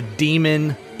against the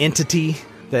demon entity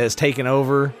that has taken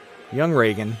over young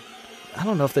Reagan, I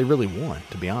don't know if they really won,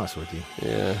 to be honest with you.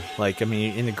 Yeah. Like, I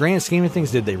mean, in the grand scheme of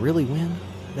things, did they really win?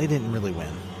 They didn't really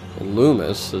win. And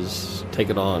Loomis is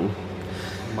taking on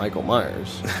Michael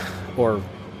Myers. Or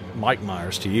Mike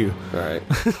Myers to you. All right.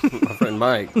 My friend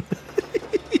Mike.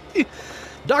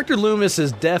 Dr. Loomis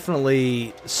has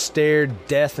definitely stared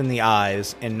death in the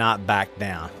eyes and not backed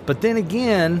down. But then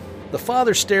again, the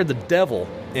father stared the devil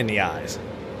in the eyes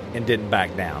and didn't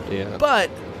back down. Yeah. But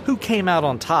who came out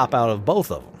on top out of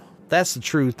both of them? That's the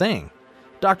true thing.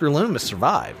 Dr. Loomis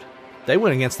survived. They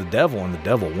went against the devil and the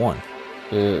devil won.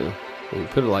 Yeah. When you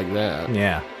put it like that.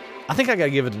 Yeah. I think I got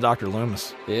to give it to Dr.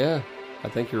 Loomis. Yeah. I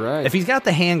think you're right. If he's got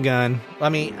the handgun, I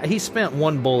mean, he spent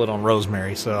 1 bullet on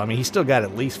Rosemary, so, I mean, he's still got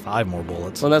at least 5 more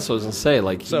bullets. Well, that's what I was going to say.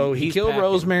 Like, he killed packing.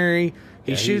 Rosemary,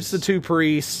 he shoots the 2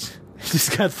 priests, he's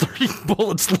got 3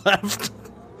 bullets left.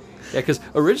 Yeah, because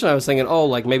originally I was thinking,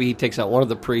 like, maybe he takes out one of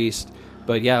the priests,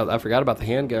 but yeah, I forgot about the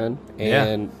handgun.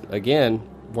 And again,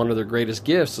 one of their greatest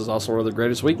gifts is also one of their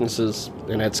greatest weaknesses,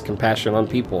 and that's compassion on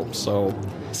people. So,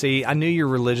 see, I knew your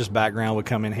religious background would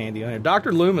come in handy.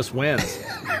 Dr. Loomis wins.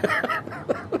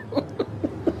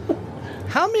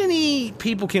 How many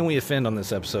people can we offend on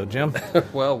this episode, Jim?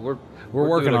 Well, we're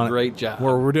working doing on a great job.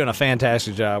 We're doing a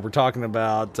fantastic job. We're talking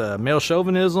about male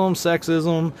chauvinism,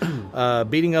 sexism,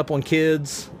 beating up on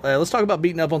kids. Let's talk about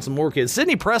beating up on some more kids.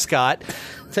 Sidney Prescott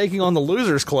taking on the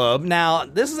Losers Club. Now,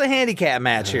 this is a handicap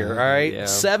match here, all right?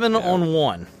 7 on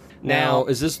 1. Now,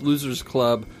 is this Losers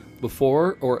Club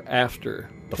before or after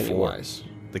Pennywise?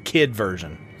 The kid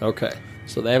version. Okay.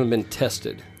 So they haven't been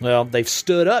tested. Well, they've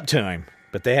stood up to him,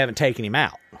 but they haven't taken him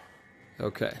out.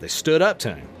 Okay. They stood up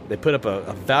to him. They put up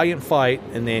a valiant fight,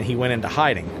 and then he went into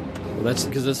hiding. Well, that's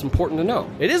because it's important to know.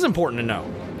 It is important to know.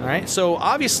 All right. So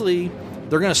obviously,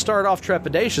 they're going to start off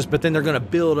trepidatious, but then they're going to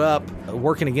build up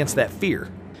working against that fear.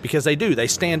 Because they do. They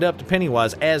stand up to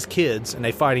Pennywise as kids, and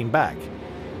they fight him back.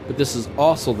 But this is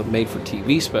also the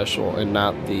made-for-TV special and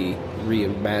not the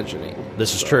reimagining.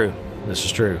 This is true. This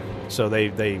is true. So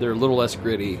they're a little less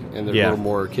gritty, and they're a little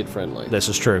more kid-friendly. This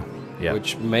is true. Yeah.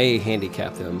 Which may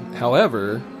handicap them.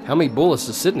 However, how many bullets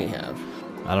does Sydney have?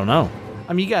 I don't know.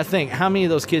 I mean, you got to think, how many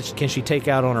of those kids can she take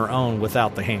out on her own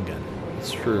without the handgun?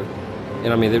 That's true.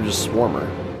 And I mean, they're just swarm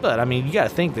her. But I mean, you got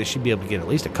to think that she'd be able to get at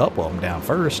least a couple of them down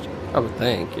first. I would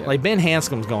think, yeah. Like Ben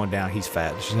Hanscom's going down. He's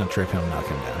fat. She's going to trip him and knock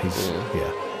him down.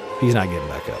 He's not getting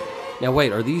back up. Now,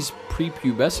 wait, are these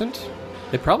prepubescent?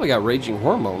 They probably got raging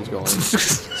hormones going.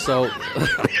 So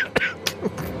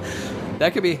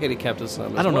that could be a handicap to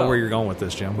some. I don't know where you're going with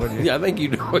this, Jim. Yeah, I think you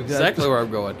know exactly where I'm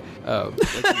going.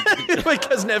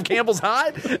 Because Nev Campbell's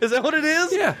hot? Is that what it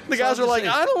is? Yeah. The guys are like,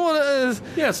 I don't want to.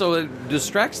 Yeah, so it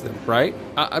distracts them, right?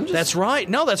 I'm just. That's right.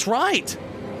 No, that's right.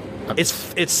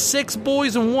 It's 6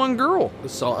 boys and 1 girl.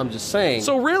 So I'm just saying.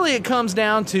 So really, it comes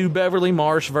down to Beverly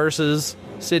Marsh versus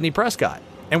Sidney Prescott.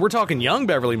 And we're talking young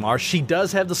Beverly Marsh. She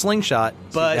does have the slingshot,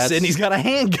 but Sidney's got a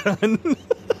handgun.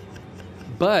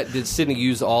 But did Sidney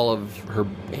use all of her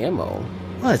ammo?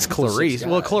 Well, it's Clarice.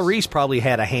 Well, Clarice probably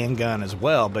had a handgun as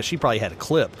well, but she probably had a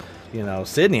clip. You know,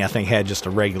 Sidney, I think, had just a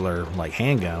regular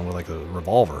handgun with a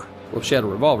revolver. Well, she had a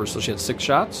revolver, so she had 6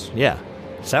 shots? Yeah.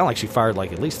 Sounded like she fired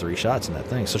at least 3 shots in that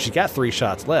thing. So she's got 3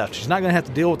 shots left. She's not going to have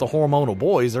to deal with the hormonal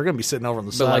boys. They're going to be sitting over on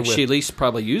the side. But she at least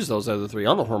probably used those other 3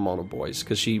 on the hormonal boys,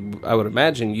 because she, I would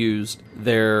imagine, used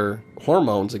their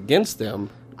hormones against them.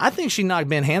 I think she knocked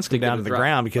Ben Hanscom down to the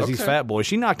ground because he's fat boy.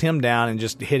 She knocked him down and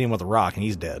just hit him with a rock, and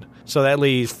he's dead. So that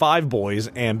leaves 5 boys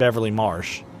and Beverly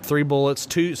Marsh. 3 bullets,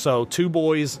 2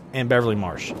 boys and Beverly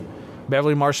Marsh.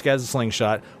 Beverly Marsh has a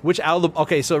slingshot.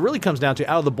 So it really comes down to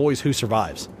out of the boys who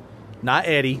survives. Not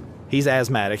Eddie. He's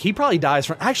asthmatic. He probably dies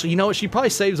from... Actually, you know what? She probably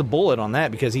saves a bullet on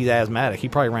that because he's asthmatic. He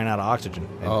probably ran out of oxygen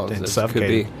and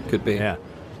suffocated. Could be. Yeah.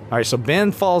 All right, so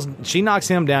Ben falls... She knocks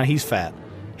him down. He's fat.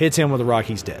 Hits him with a rock.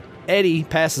 He's dead. Eddie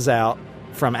passes out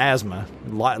from asthma,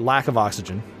 lack of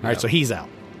oxygen. All right, so he's out.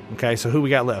 Okay, so who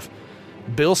we got left?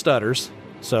 Bill stutters.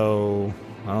 So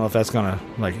I don't know if that's going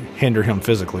to hinder him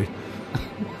physically.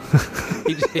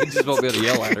 he just won't be able to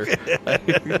yell at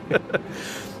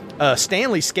her.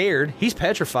 Stanley's scared. He's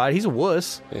petrified. He's a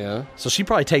wuss. Yeah. So she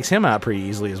probably takes him out pretty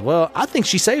easily as well. I think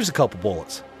she saves a couple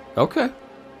bullets. Okay.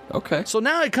 So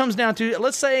now it comes down to,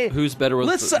 let's say... Who's better with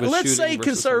Let's say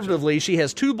conservatively, she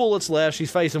has 2 bullets left.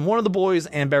 She's facing one of the boys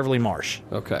and Beverly Marsh.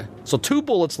 Okay. So 2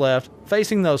 bullets left,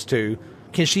 facing those 2.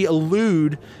 Can she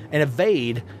elude and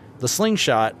evade the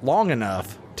slingshot long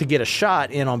enough to get a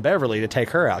shot in on Beverly to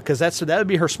take her out? Because that would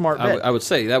be her smart bet. I would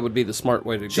say that would be the smart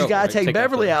way to go. She's got to take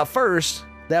Beverly out first,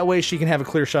 That way she can have a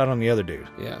clear shot on the other dude.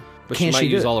 Yeah. But Can she might she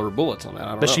do use it? all of her bullets on that. I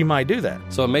don't know. But she might do that.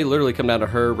 So it may literally come down to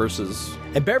her versus...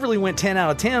 And Beverly went 10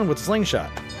 out of 10 with slingshot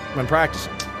when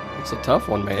practicing. It's a tough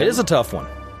one, man. It is a tough one.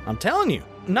 I'm telling you.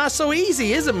 Not so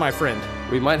easy, is it, my friend?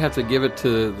 We might have to give it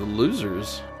to the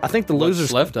losers. I think the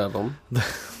losers... What's left of them.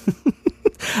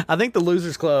 I think the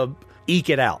Losers Club eke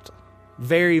it out.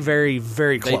 Very, very,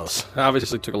 very close. They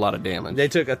obviously took a lot of damage. They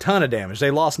took a ton of damage. They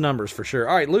lost numbers for sure.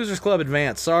 All right, Losers Club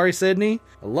advance. Sorry, Sydney.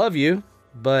 I love you,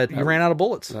 but you ran out of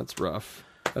bullets. That's rough.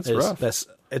 That's It's- rough.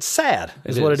 It's sad,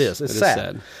 is what it is. It's It is sad.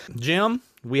 sad. Jim,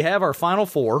 we have our final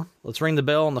four. Let's ring the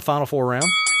bell on the final four round.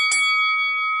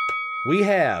 We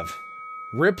have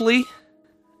Ripley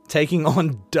taking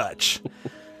on Dutch.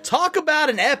 Talk about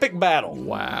an epic battle.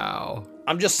 Wow.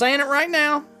 I'm just saying it right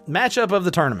now. Matchup of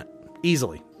the tournament.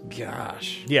 Easily.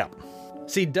 Gosh. Yeah.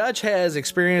 See, Dutch has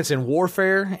experience in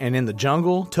warfare and in the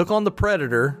jungle, took on the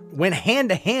Predator, went hand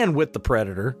to hand with the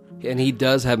Predator. And he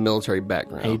does have military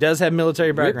background. And he does have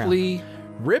military background.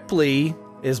 Ripley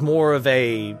is more of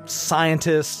a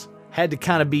scientist, had to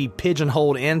kind of be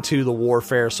pigeonholed into the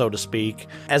warfare, so to speak,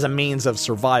 as a means of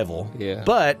survival. Yeah.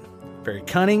 But very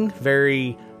cunning,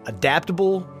 very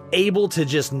adaptable, able to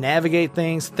just navigate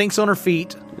things, thinks on her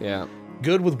feet. Yeah.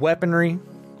 Good with weaponry,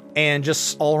 and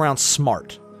just all around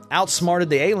smart. Outsmarted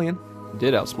the alien.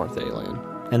 Did outsmart the alien.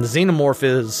 And the Xenomorph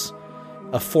is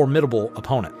a formidable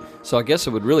opponent. So I guess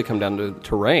it would really come down to the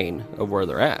terrain of where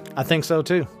they're at. I think so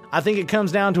too. I think it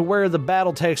comes down to where the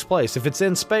battle takes place. If it's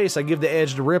in space, I give the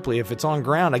edge to Ripley. If it's on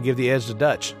ground, I give the edge to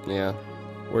Dutch. Yeah.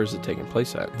 Where's it taking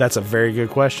place at? That's a very good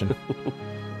question.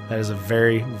 That is a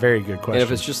very, very good question. And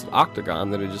if it's just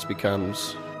octagon, then it just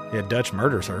becomes... Yeah, Dutch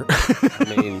murders her.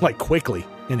 I mean... like quickly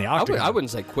in the octagon. I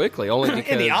wouldn't say quickly, only because...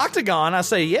 In the octagon, I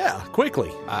say yeah, quickly.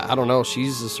 I don't know.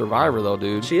 She's a survivor, though,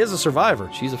 dude. She is a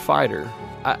survivor. She's a fighter.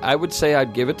 I would say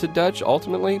I'd give it to Dutch,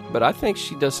 ultimately, but I think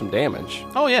she does some damage.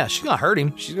 Oh, yeah. She's going to hurt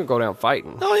him. She's going to go down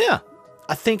fighting. Oh, yeah.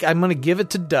 I think I'm going to give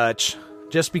it to Dutch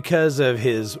just because of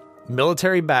his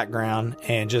military background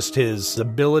and just his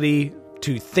ability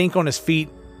to think on his feet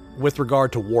with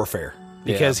regard to warfare.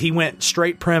 Because he went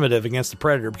straight primitive against the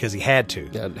Predator because he had to.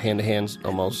 Yeah, hand-to-hands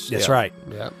almost. That's right.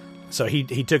 Yeah. So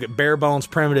he took it bare bones,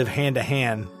 primitive,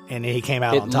 hand-to-hand, and he came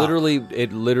out on top.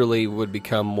 It literally would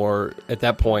become more, at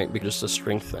that point, just a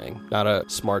strength thing, not a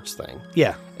smarts thing.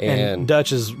 Yeah, and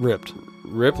Dutch is ripped.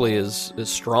 Ripley is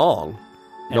strong,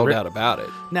 no doubt about it.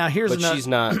 Now here's but she's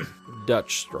not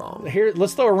Dutch strong. Here,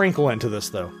 let's throw a wrinkle into this,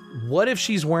 though. What if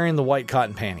she's wearing the white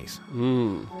cotton panties?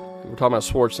 We're talking about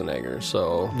Schwarzenegger,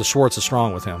 so... The Schwartz is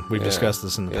strong with him. We've discussed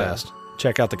this in the past.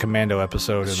 Check out the Commando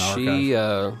episode in the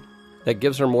archive. That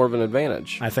gives her more of an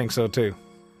advantage. I think so, too.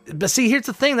 But see, here's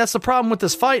the thing. That's the problem with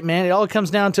this fight, man. It all comes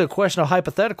down to a question of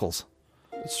hypotheticals.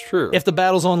 It's true. If the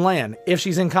battle's on land, if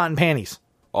she's in cotton panties.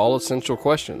 All essential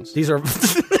questions. These are...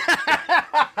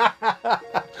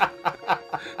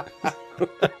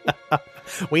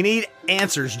 We need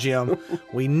answers, Jim.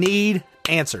 We need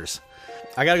answers.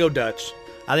 I gotta go Dutch.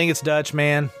 I think it's Dutch,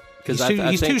 man. Because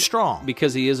he's too strong.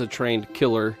 Because he is a trained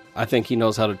killer, I think he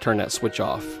knows how to turn that switch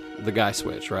off. The guy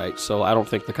switch, right? So I don't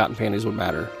think the cotton panties would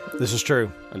matter. This is true.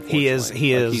 He is.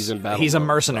 He's a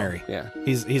mercenary. So, yeah.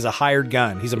 He's a hired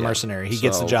gun. He's a mercenary. He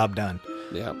gets the job done.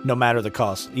 Yeah. No matter the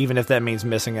cost, even if that means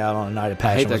missing out on a night of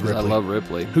passion. I hate that with because Ripley. I love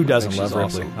Ripley. Who doesn't love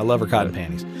Ripley? Awesome. I love her cotton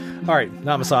panties. All right,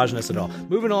 not misogynist at all.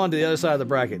 Moving on to the other side of the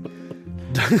bracket.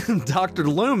 Dr.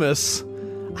 Loomis.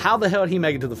 How the hell did he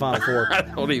make it to the Final Four? I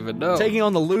don't even know. Taking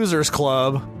on the Losers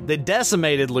Club, the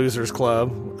decimated Losers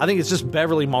Club. I think it's just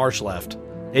Beverly Marsh left.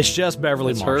 It's just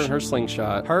Beverly Marsh. Her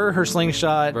slingshot. Her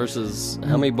slingshot. Versus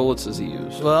how many bullets does he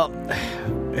use? Well,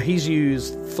 he's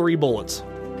used 3 bullets.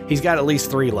 He's got at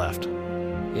least 3 left.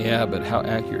 Yeah, but how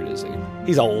accurate is he?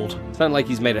 He's old. It's not like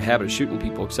he's made a habit of shooting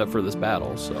people except for this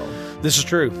battle, so... This is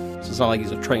true. So it's not like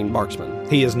he's a trained marksman.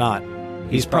 He is not.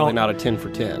 He's probably not a 10 for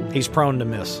 10. He's prone to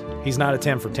miss. He's not a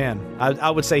 10 for 10.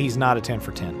 I would say he's not a 10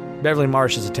 for 10. Beverly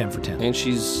Marsh is a 10 for 10. And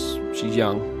she's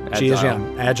young. Agile. She is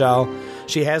young. Agile.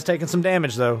 She has taken some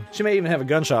damage, though. She may even have a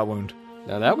gunshot wound.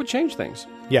 Now, that would change things.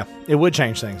 Yeah, it would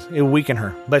change things. It would weaken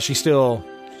her. But she's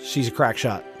a crack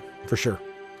shot, for sure.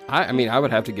 I mean, I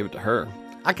would have to give it to her.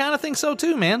 I kind of think so,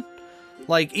 too, man.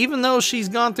 Like, even though she's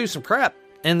gone through some crap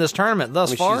in this tournament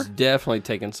thus far. She's definitely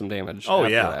taken some damage after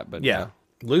that. But yeah.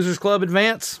 Losers Club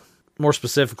advance. More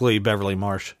specifically, Beverly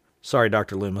Marsh. Sorry,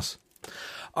 Dr. Loomis.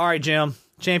 All right, Jim.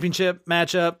 Championship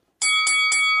matchup.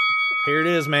 Here it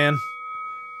is, man.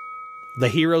 The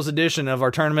Heroes edition of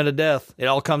our Tournament of Death. It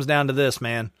all comes down to this,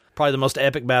 man. Probably the most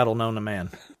epic battle known to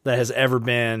man that has ever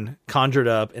been conjured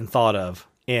up and thought of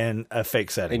in a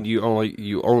fake setting. And you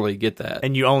only get that.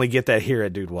 And you only get that here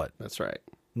at Dude What. That's right.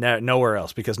 No, nowhere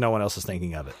else, because no one else is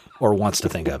thinking of it or wants to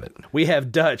think of it. We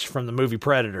have Dutch from the movie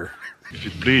Predator. If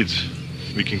it bleeds,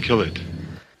 we can kill it.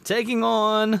 Taking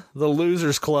on the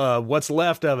Losers Club. What's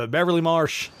left of it? Beverly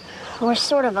Marsh. We're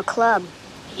sort of a club.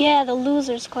 Yeah, the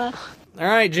Losers Club. All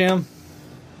right, Jim.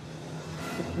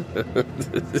 I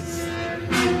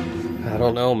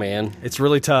don't know, man. It's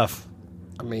really tough.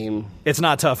 I mean, it's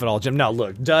not tough at all, Jim. No,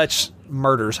 look, Dutch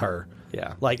murders her.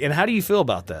 Yeah. Like, and how do you feel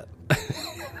about that?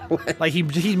 Like he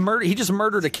just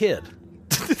murdered a kid.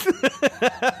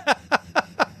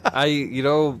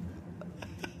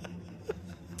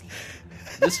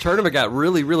 This tournament got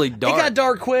really, really dark. It got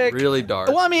dark quick. Really dark.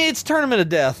 Well, I mean, it's Tournament of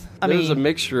Death. There's a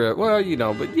mixture of, but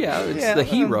it's the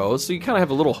heroes, so you kind of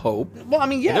have a little hope. Well, I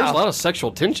mean, yeah. And there's a lot of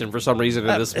sexual tension for some reason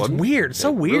in this one. It's weird.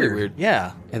 So weird. Really weird.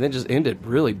 Yeah. And then just ended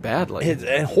really badly.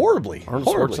 And horribly.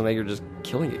 Arnold Schwarzenegger just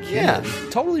killing a kid. Yeah.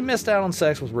 Totally missed out on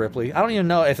sex with Ripley. I don't even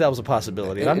know if that was a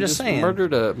possibility. I'm just saying.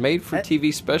 Murdered a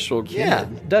made-for-TV special kid. Yeah.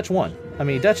 Dutch won. I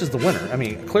mean, Dutch is the winner. I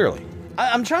mean, clearly.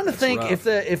 I'm trying to think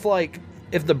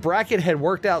if the bracket had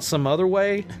worked out some other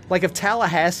way, like if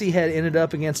Tallahassee had ended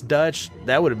up against Dutch,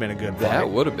 that would have been a good fight. That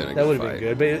would have been a good fight. That would have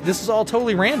been good. But this is all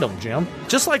totally random, Jim.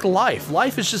 Just like life.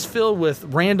 Life is just filled with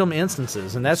random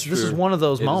instances, and this is one of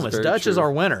those moments. Dutch is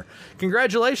our winner.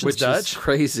 Congratulations, Dutch. Which is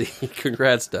crazy.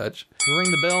 Congrats, Dutch.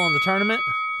 Ring the bell on the tournament.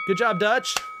 Good job,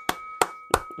 Dutch.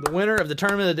 The winner of the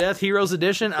Tournament of Death Heroes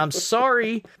Edition. I'm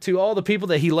sorry to all the people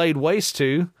that he laid waste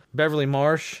to. Beverly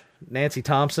Marsh, Nancy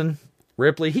Thompson,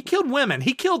 Ripley. He killed women.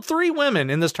 He killed 3 women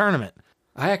in this tournament.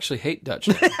 I actually hate Dutch.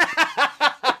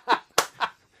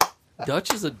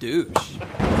 Dutch is a douche.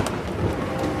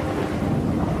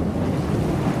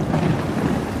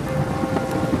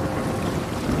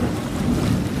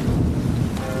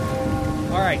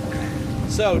 All right.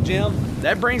 So, Jim,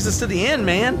 that brings us to the end,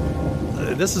 man.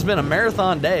 This has been a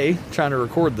marathon day trying to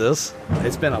record this.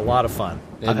 It's been a lot of fun.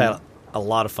 I've had a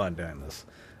lot of fun doing this.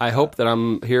 I hope that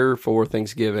I'm here for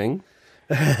Thanksgiving.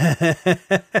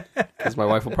 Because my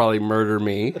wife will probably murder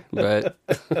me, but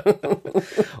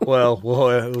well,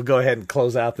 we'll go ahead and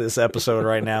close out this episode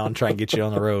right now and try and get you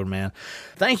on the road, man.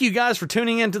 Thank you guys for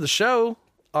tuning into the show,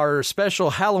 our special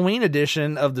Halloween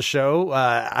edition of the show.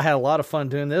 I had a lot of fun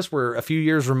doing this. We're a few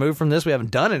years removed from this. We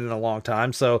haven't done it in a long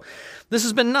time, so this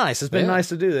has been nice. It's been nice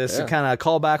to do this and kind of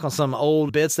call back on some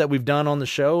old bits that we've done on the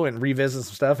show and revisit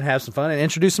some stuff and have some fun and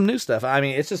introduce some new stuff. I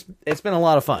mean, it's been a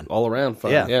lot of fun. All around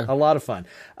fun. Yeah, a lot of fun.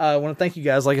 I want to thank you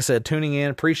guys, like I said, tuning in.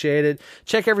 Appreciate it.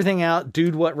 Check everything out,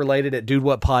 Dude What Related at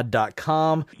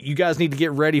dudewhatpod.com. You guys need to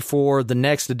get ready for the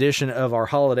next edition of our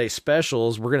holiday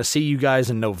specials. We're going to see you guys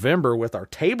in November with our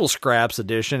Table Scraps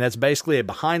edition. That's basically a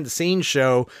behind-the-scenes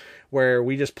show where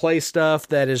we just play stuff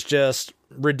that is just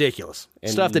ridiculous. And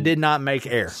stuff that did not make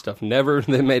air. Stuff never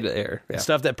that made it air. Yeah.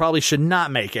 Stuff that probably should not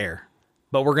make air.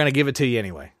 But we're going to give it to you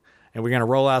anyway. And we're going to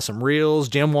roll out some reels.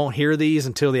 Jim won't hear these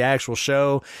until the actual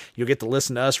show. You'll get to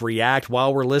listen to us react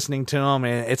while we're listening to them.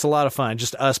 And it's a lot of fun.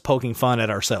 Just us poking fun at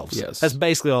ourselves. Yes. That's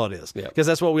basically all it is. Because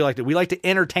that's what we like to do. We like to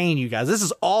entertain you guys. This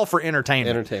is all for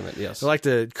entertainment. Entertainment, yes. We like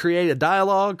to create a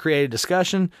dialogue, create a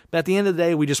discussion. But at the end of the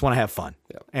day, we just want to have fun.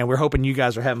 And we're hoping you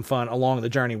guys are having fun along the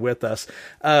journey with us.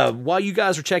 While you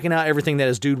guys are checking out everything that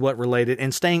is Dude What Related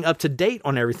and staying up to date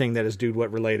on everything that is Dude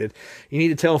What Related, you need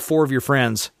to tell 4 of your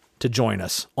friends to join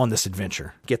us on this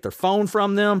adventure. Get their phone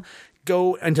from them,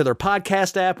 go into their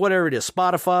podcast app, whatever it is,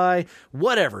 Spotify,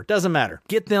 whatever, doesn't matter.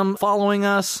 Get them following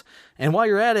us, and while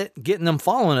you're at it, getting them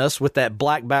following us with that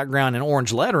black background and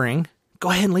orange lettering,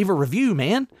 go ahead and leave a review,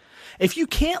 man. If you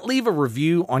can't leave a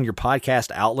review on your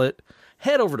podcast outlet,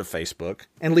 head over to Facebook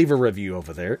and leave a review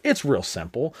over there. It's real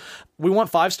simple. We want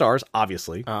 5 stars,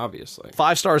 obviously.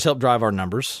 5 stars help drive our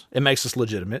numbers. It makes us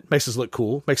legitimate, makes us look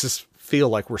cool, makes us feel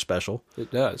like we're special.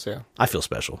 It does, yeah. I feel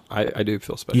special. I do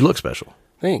feel special. You look special.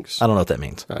 Thanks. I don't know what that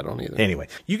means. I don't either. Anyway,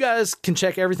 you guys can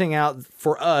check everything out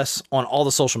for us on all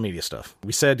the social media stuff.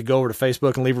 We said to go over to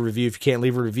Facebook and leave a review. If you can't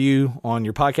leave a review on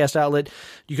your podcast outlet,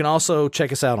 you can also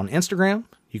check us out on Instagram.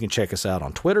 You can check us out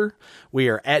on Twitter. We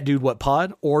are at Dude What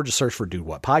Pod, or just search for Dude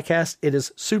What Podcast. It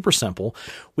is super simple.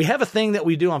 We have a thing that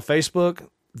we do on Facebook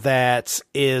that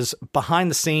is behind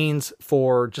the scenes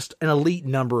for just an elite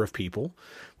number of people.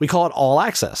 We call it All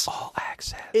Access. All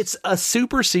Access. It's a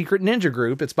super secret ninja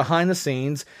group. It's behind the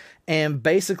scenes. And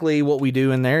basically what we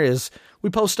do in there is we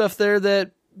post stuff there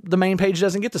that the main page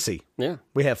doesn't get to see. Yeah.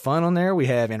 We have fun on there. We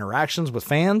have interactions with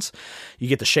fans. You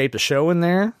get to shape the show in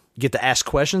there. You get to ask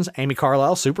questions. Amy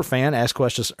Carlisle, super fan, asked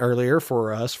questions earlier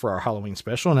for us for our Halloween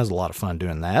special and has a lot of fun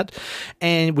doing that.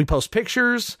 And we post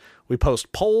pictures. We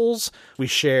post polls. We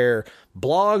share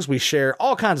blogs. We share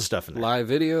all kinds of stuff in there. Live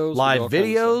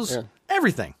videos.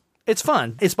 Everything. It's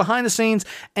fun. It's behind the scenes,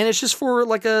 and it's just for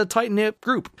like a tight-knit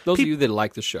group. Those of you that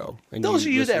like the show. And Those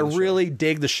of you that really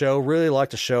dig the show, really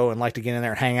like the show, and like to get in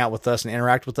there and hang out with us and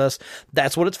interact with us,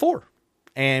 that's what it's for.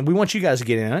 And we want you guys to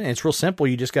get in it. And it's real simple.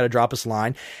 You just got to drop us a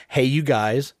line. Hey, you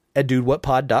guys at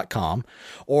dudewhatpod.com,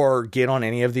 or get on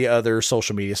any of the other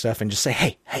social media stuff and just say,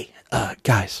 hey,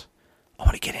 guys, I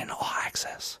want to get into all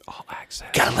access. All access.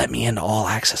 Gotta let me into all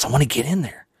access. I want to get in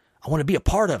there. I want to be a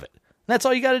part of it. That's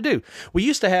all you got to do. We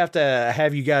used to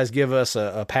have you guys give us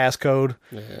a passcode.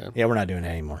 Yeah, we're not doing that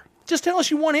anymore. Just tell us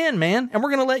you want in, man, and we're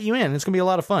going to let you in. It's going to be a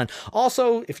lot of fun.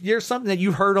 Also, if there's something that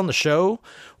you heard on the show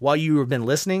while you have been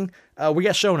listening, we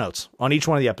got show notes on each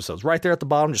one of the episodes. Right there at the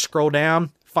bottom, just scroll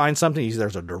down, find something.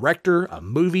 There's a director, a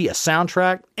movie, a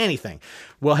soundtrack, anything.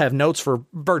 We'll have notes for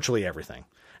virtually everything,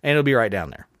 and it'll be right down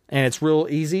there. And it's real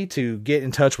easy to get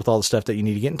in touch with all the stuff that you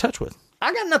need to get in touch with.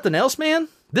 I got nothing else, man.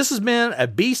 This has been a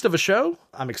beast of a show.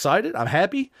 I'm excited. I'm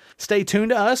happy. Stay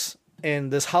tuned to us in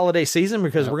this holiday season,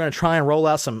 because we're going to try and roll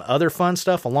out some other fun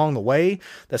stuff along the way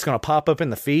that's going to pop up in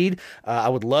the feed. I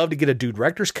would love to get a Dude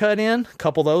Director's Cut in, a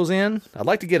couple of those in. I'd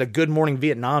like to get a Good Morning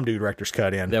Vietnam Dude Director's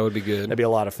Cut in. That would be good. That'd be a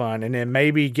lot of fun. And then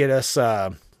maybe get us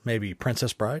maybe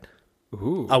Princess Bride.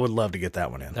 Ooh. I would love to get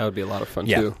that one in. That would be a lot of fun,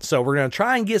 too. So we're going to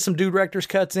try and get some Dude Director's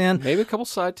Cuts in. Maybe a couple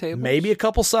side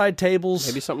tables.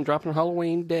 Maybe something dropping on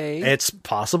Halloween Day. It's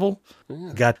possible.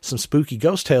 Yeah. Got some spooky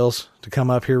ghost tales to come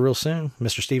up here real soon.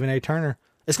 Mr. Stephen A. Turner.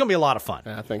 It's going to be a lot of fun.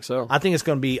 Yeah, I think so. I think it's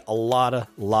going to be a lot of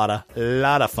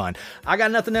fun. I got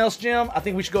nothing else, Jim. I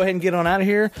think we should go ahead and get on out of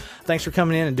here. Thanks for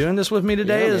coming in and doing this with me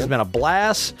today. This has been a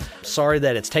blast. Sorry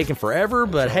that it's taken forever,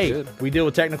 but hey, good. We deal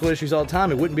with technical issues all the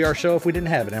time. It wouldn't be our show if we didn't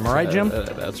have it. Am I right, Jim?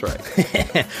 That's right.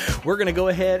 We're going to go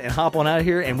ahead and hop on out of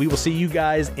here, and we will see you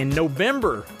guys in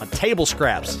November on Table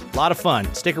Scraps. A lot of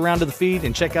fun. Stick around to the feed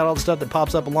and check out all the stuff that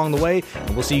pops up along the way,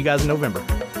 and we'll see you guys in November.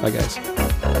 Bye, guys.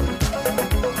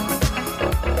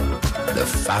 The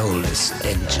foulest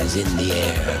stenches in the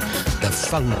air, the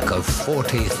funk of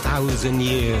 40,000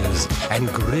 years, and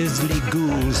grisly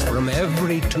ghouls from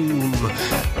every tomb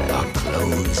are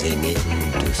closing in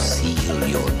to seal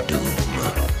your doom.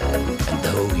 And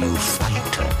though you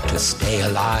fight to stay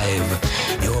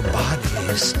alive, your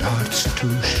body starts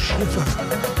to shiver,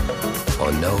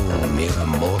 for no mere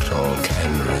mortal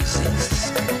can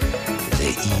resist the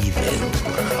evil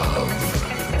of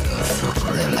the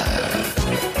thriller.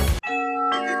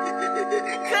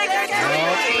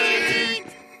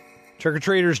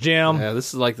 Trick-or-treaters, Jim. Yeah, this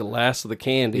is like the last of the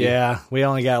candy. Yeah, we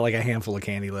only got like a handful of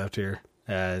candy left here.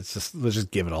 Let's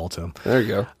just give it all to him. There you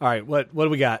go. All right, what do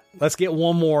we got? Let's get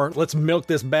one more. Let's milk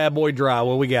this bad boy dry.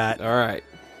 What we got? All right.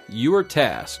 You are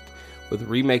tasked with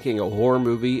remaking a horror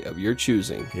movie of your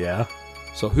choosing. Yeah.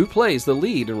 So who plays the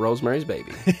lead in Rosemary's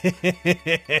Baby?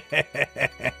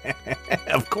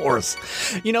 Of course.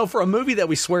 You know, for a movie that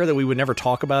we swear that we would never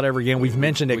talk about ever again, we've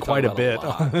mentioned it quite a bit.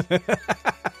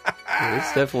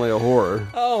 It's definitely a horror.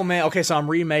 Oh, man. Okay, so I'm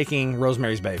remaking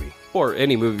Rosemary's Baby. Or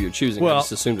any movie you're choosing. I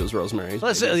just assumed it was Rosemary's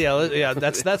Baby. Yeah,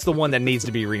 that's the one that needs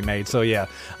to be remade. So, yeah,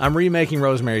 I'm remaking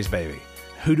Rosemary's Baby.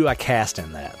 Who do I cast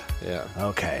in that? Yeah.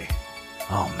 Okay.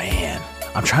 Oh, man.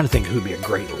 I'm trying to think who'd be a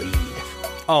great lead.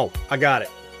 Oh, I got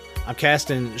it. I'm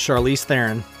casting Charlize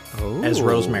Theron as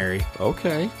Rosemary.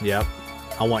 Okay. Yep.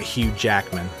 I want Hugh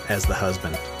Jackman as the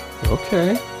husband.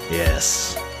 Okay.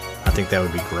 Yes. I think that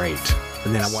would be great.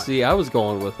 And then I was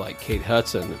going with like Kate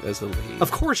Hudson as the lead.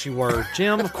 Of course you were,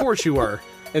 Jim. Of course you were.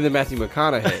 And then Matthew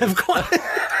McConaughey. Of course.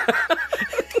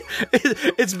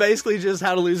 It's basically just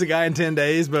How to Lose a Guy in 10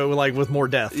 Days, but with more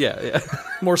death. Yeah.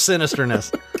 More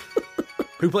sinisterness.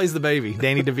 Who plays the baby?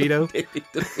 Danny DeVito? Danny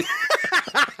DeVito.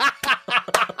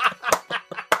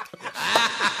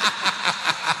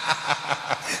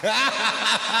 Ha ha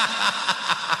ha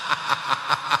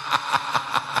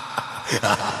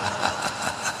ha!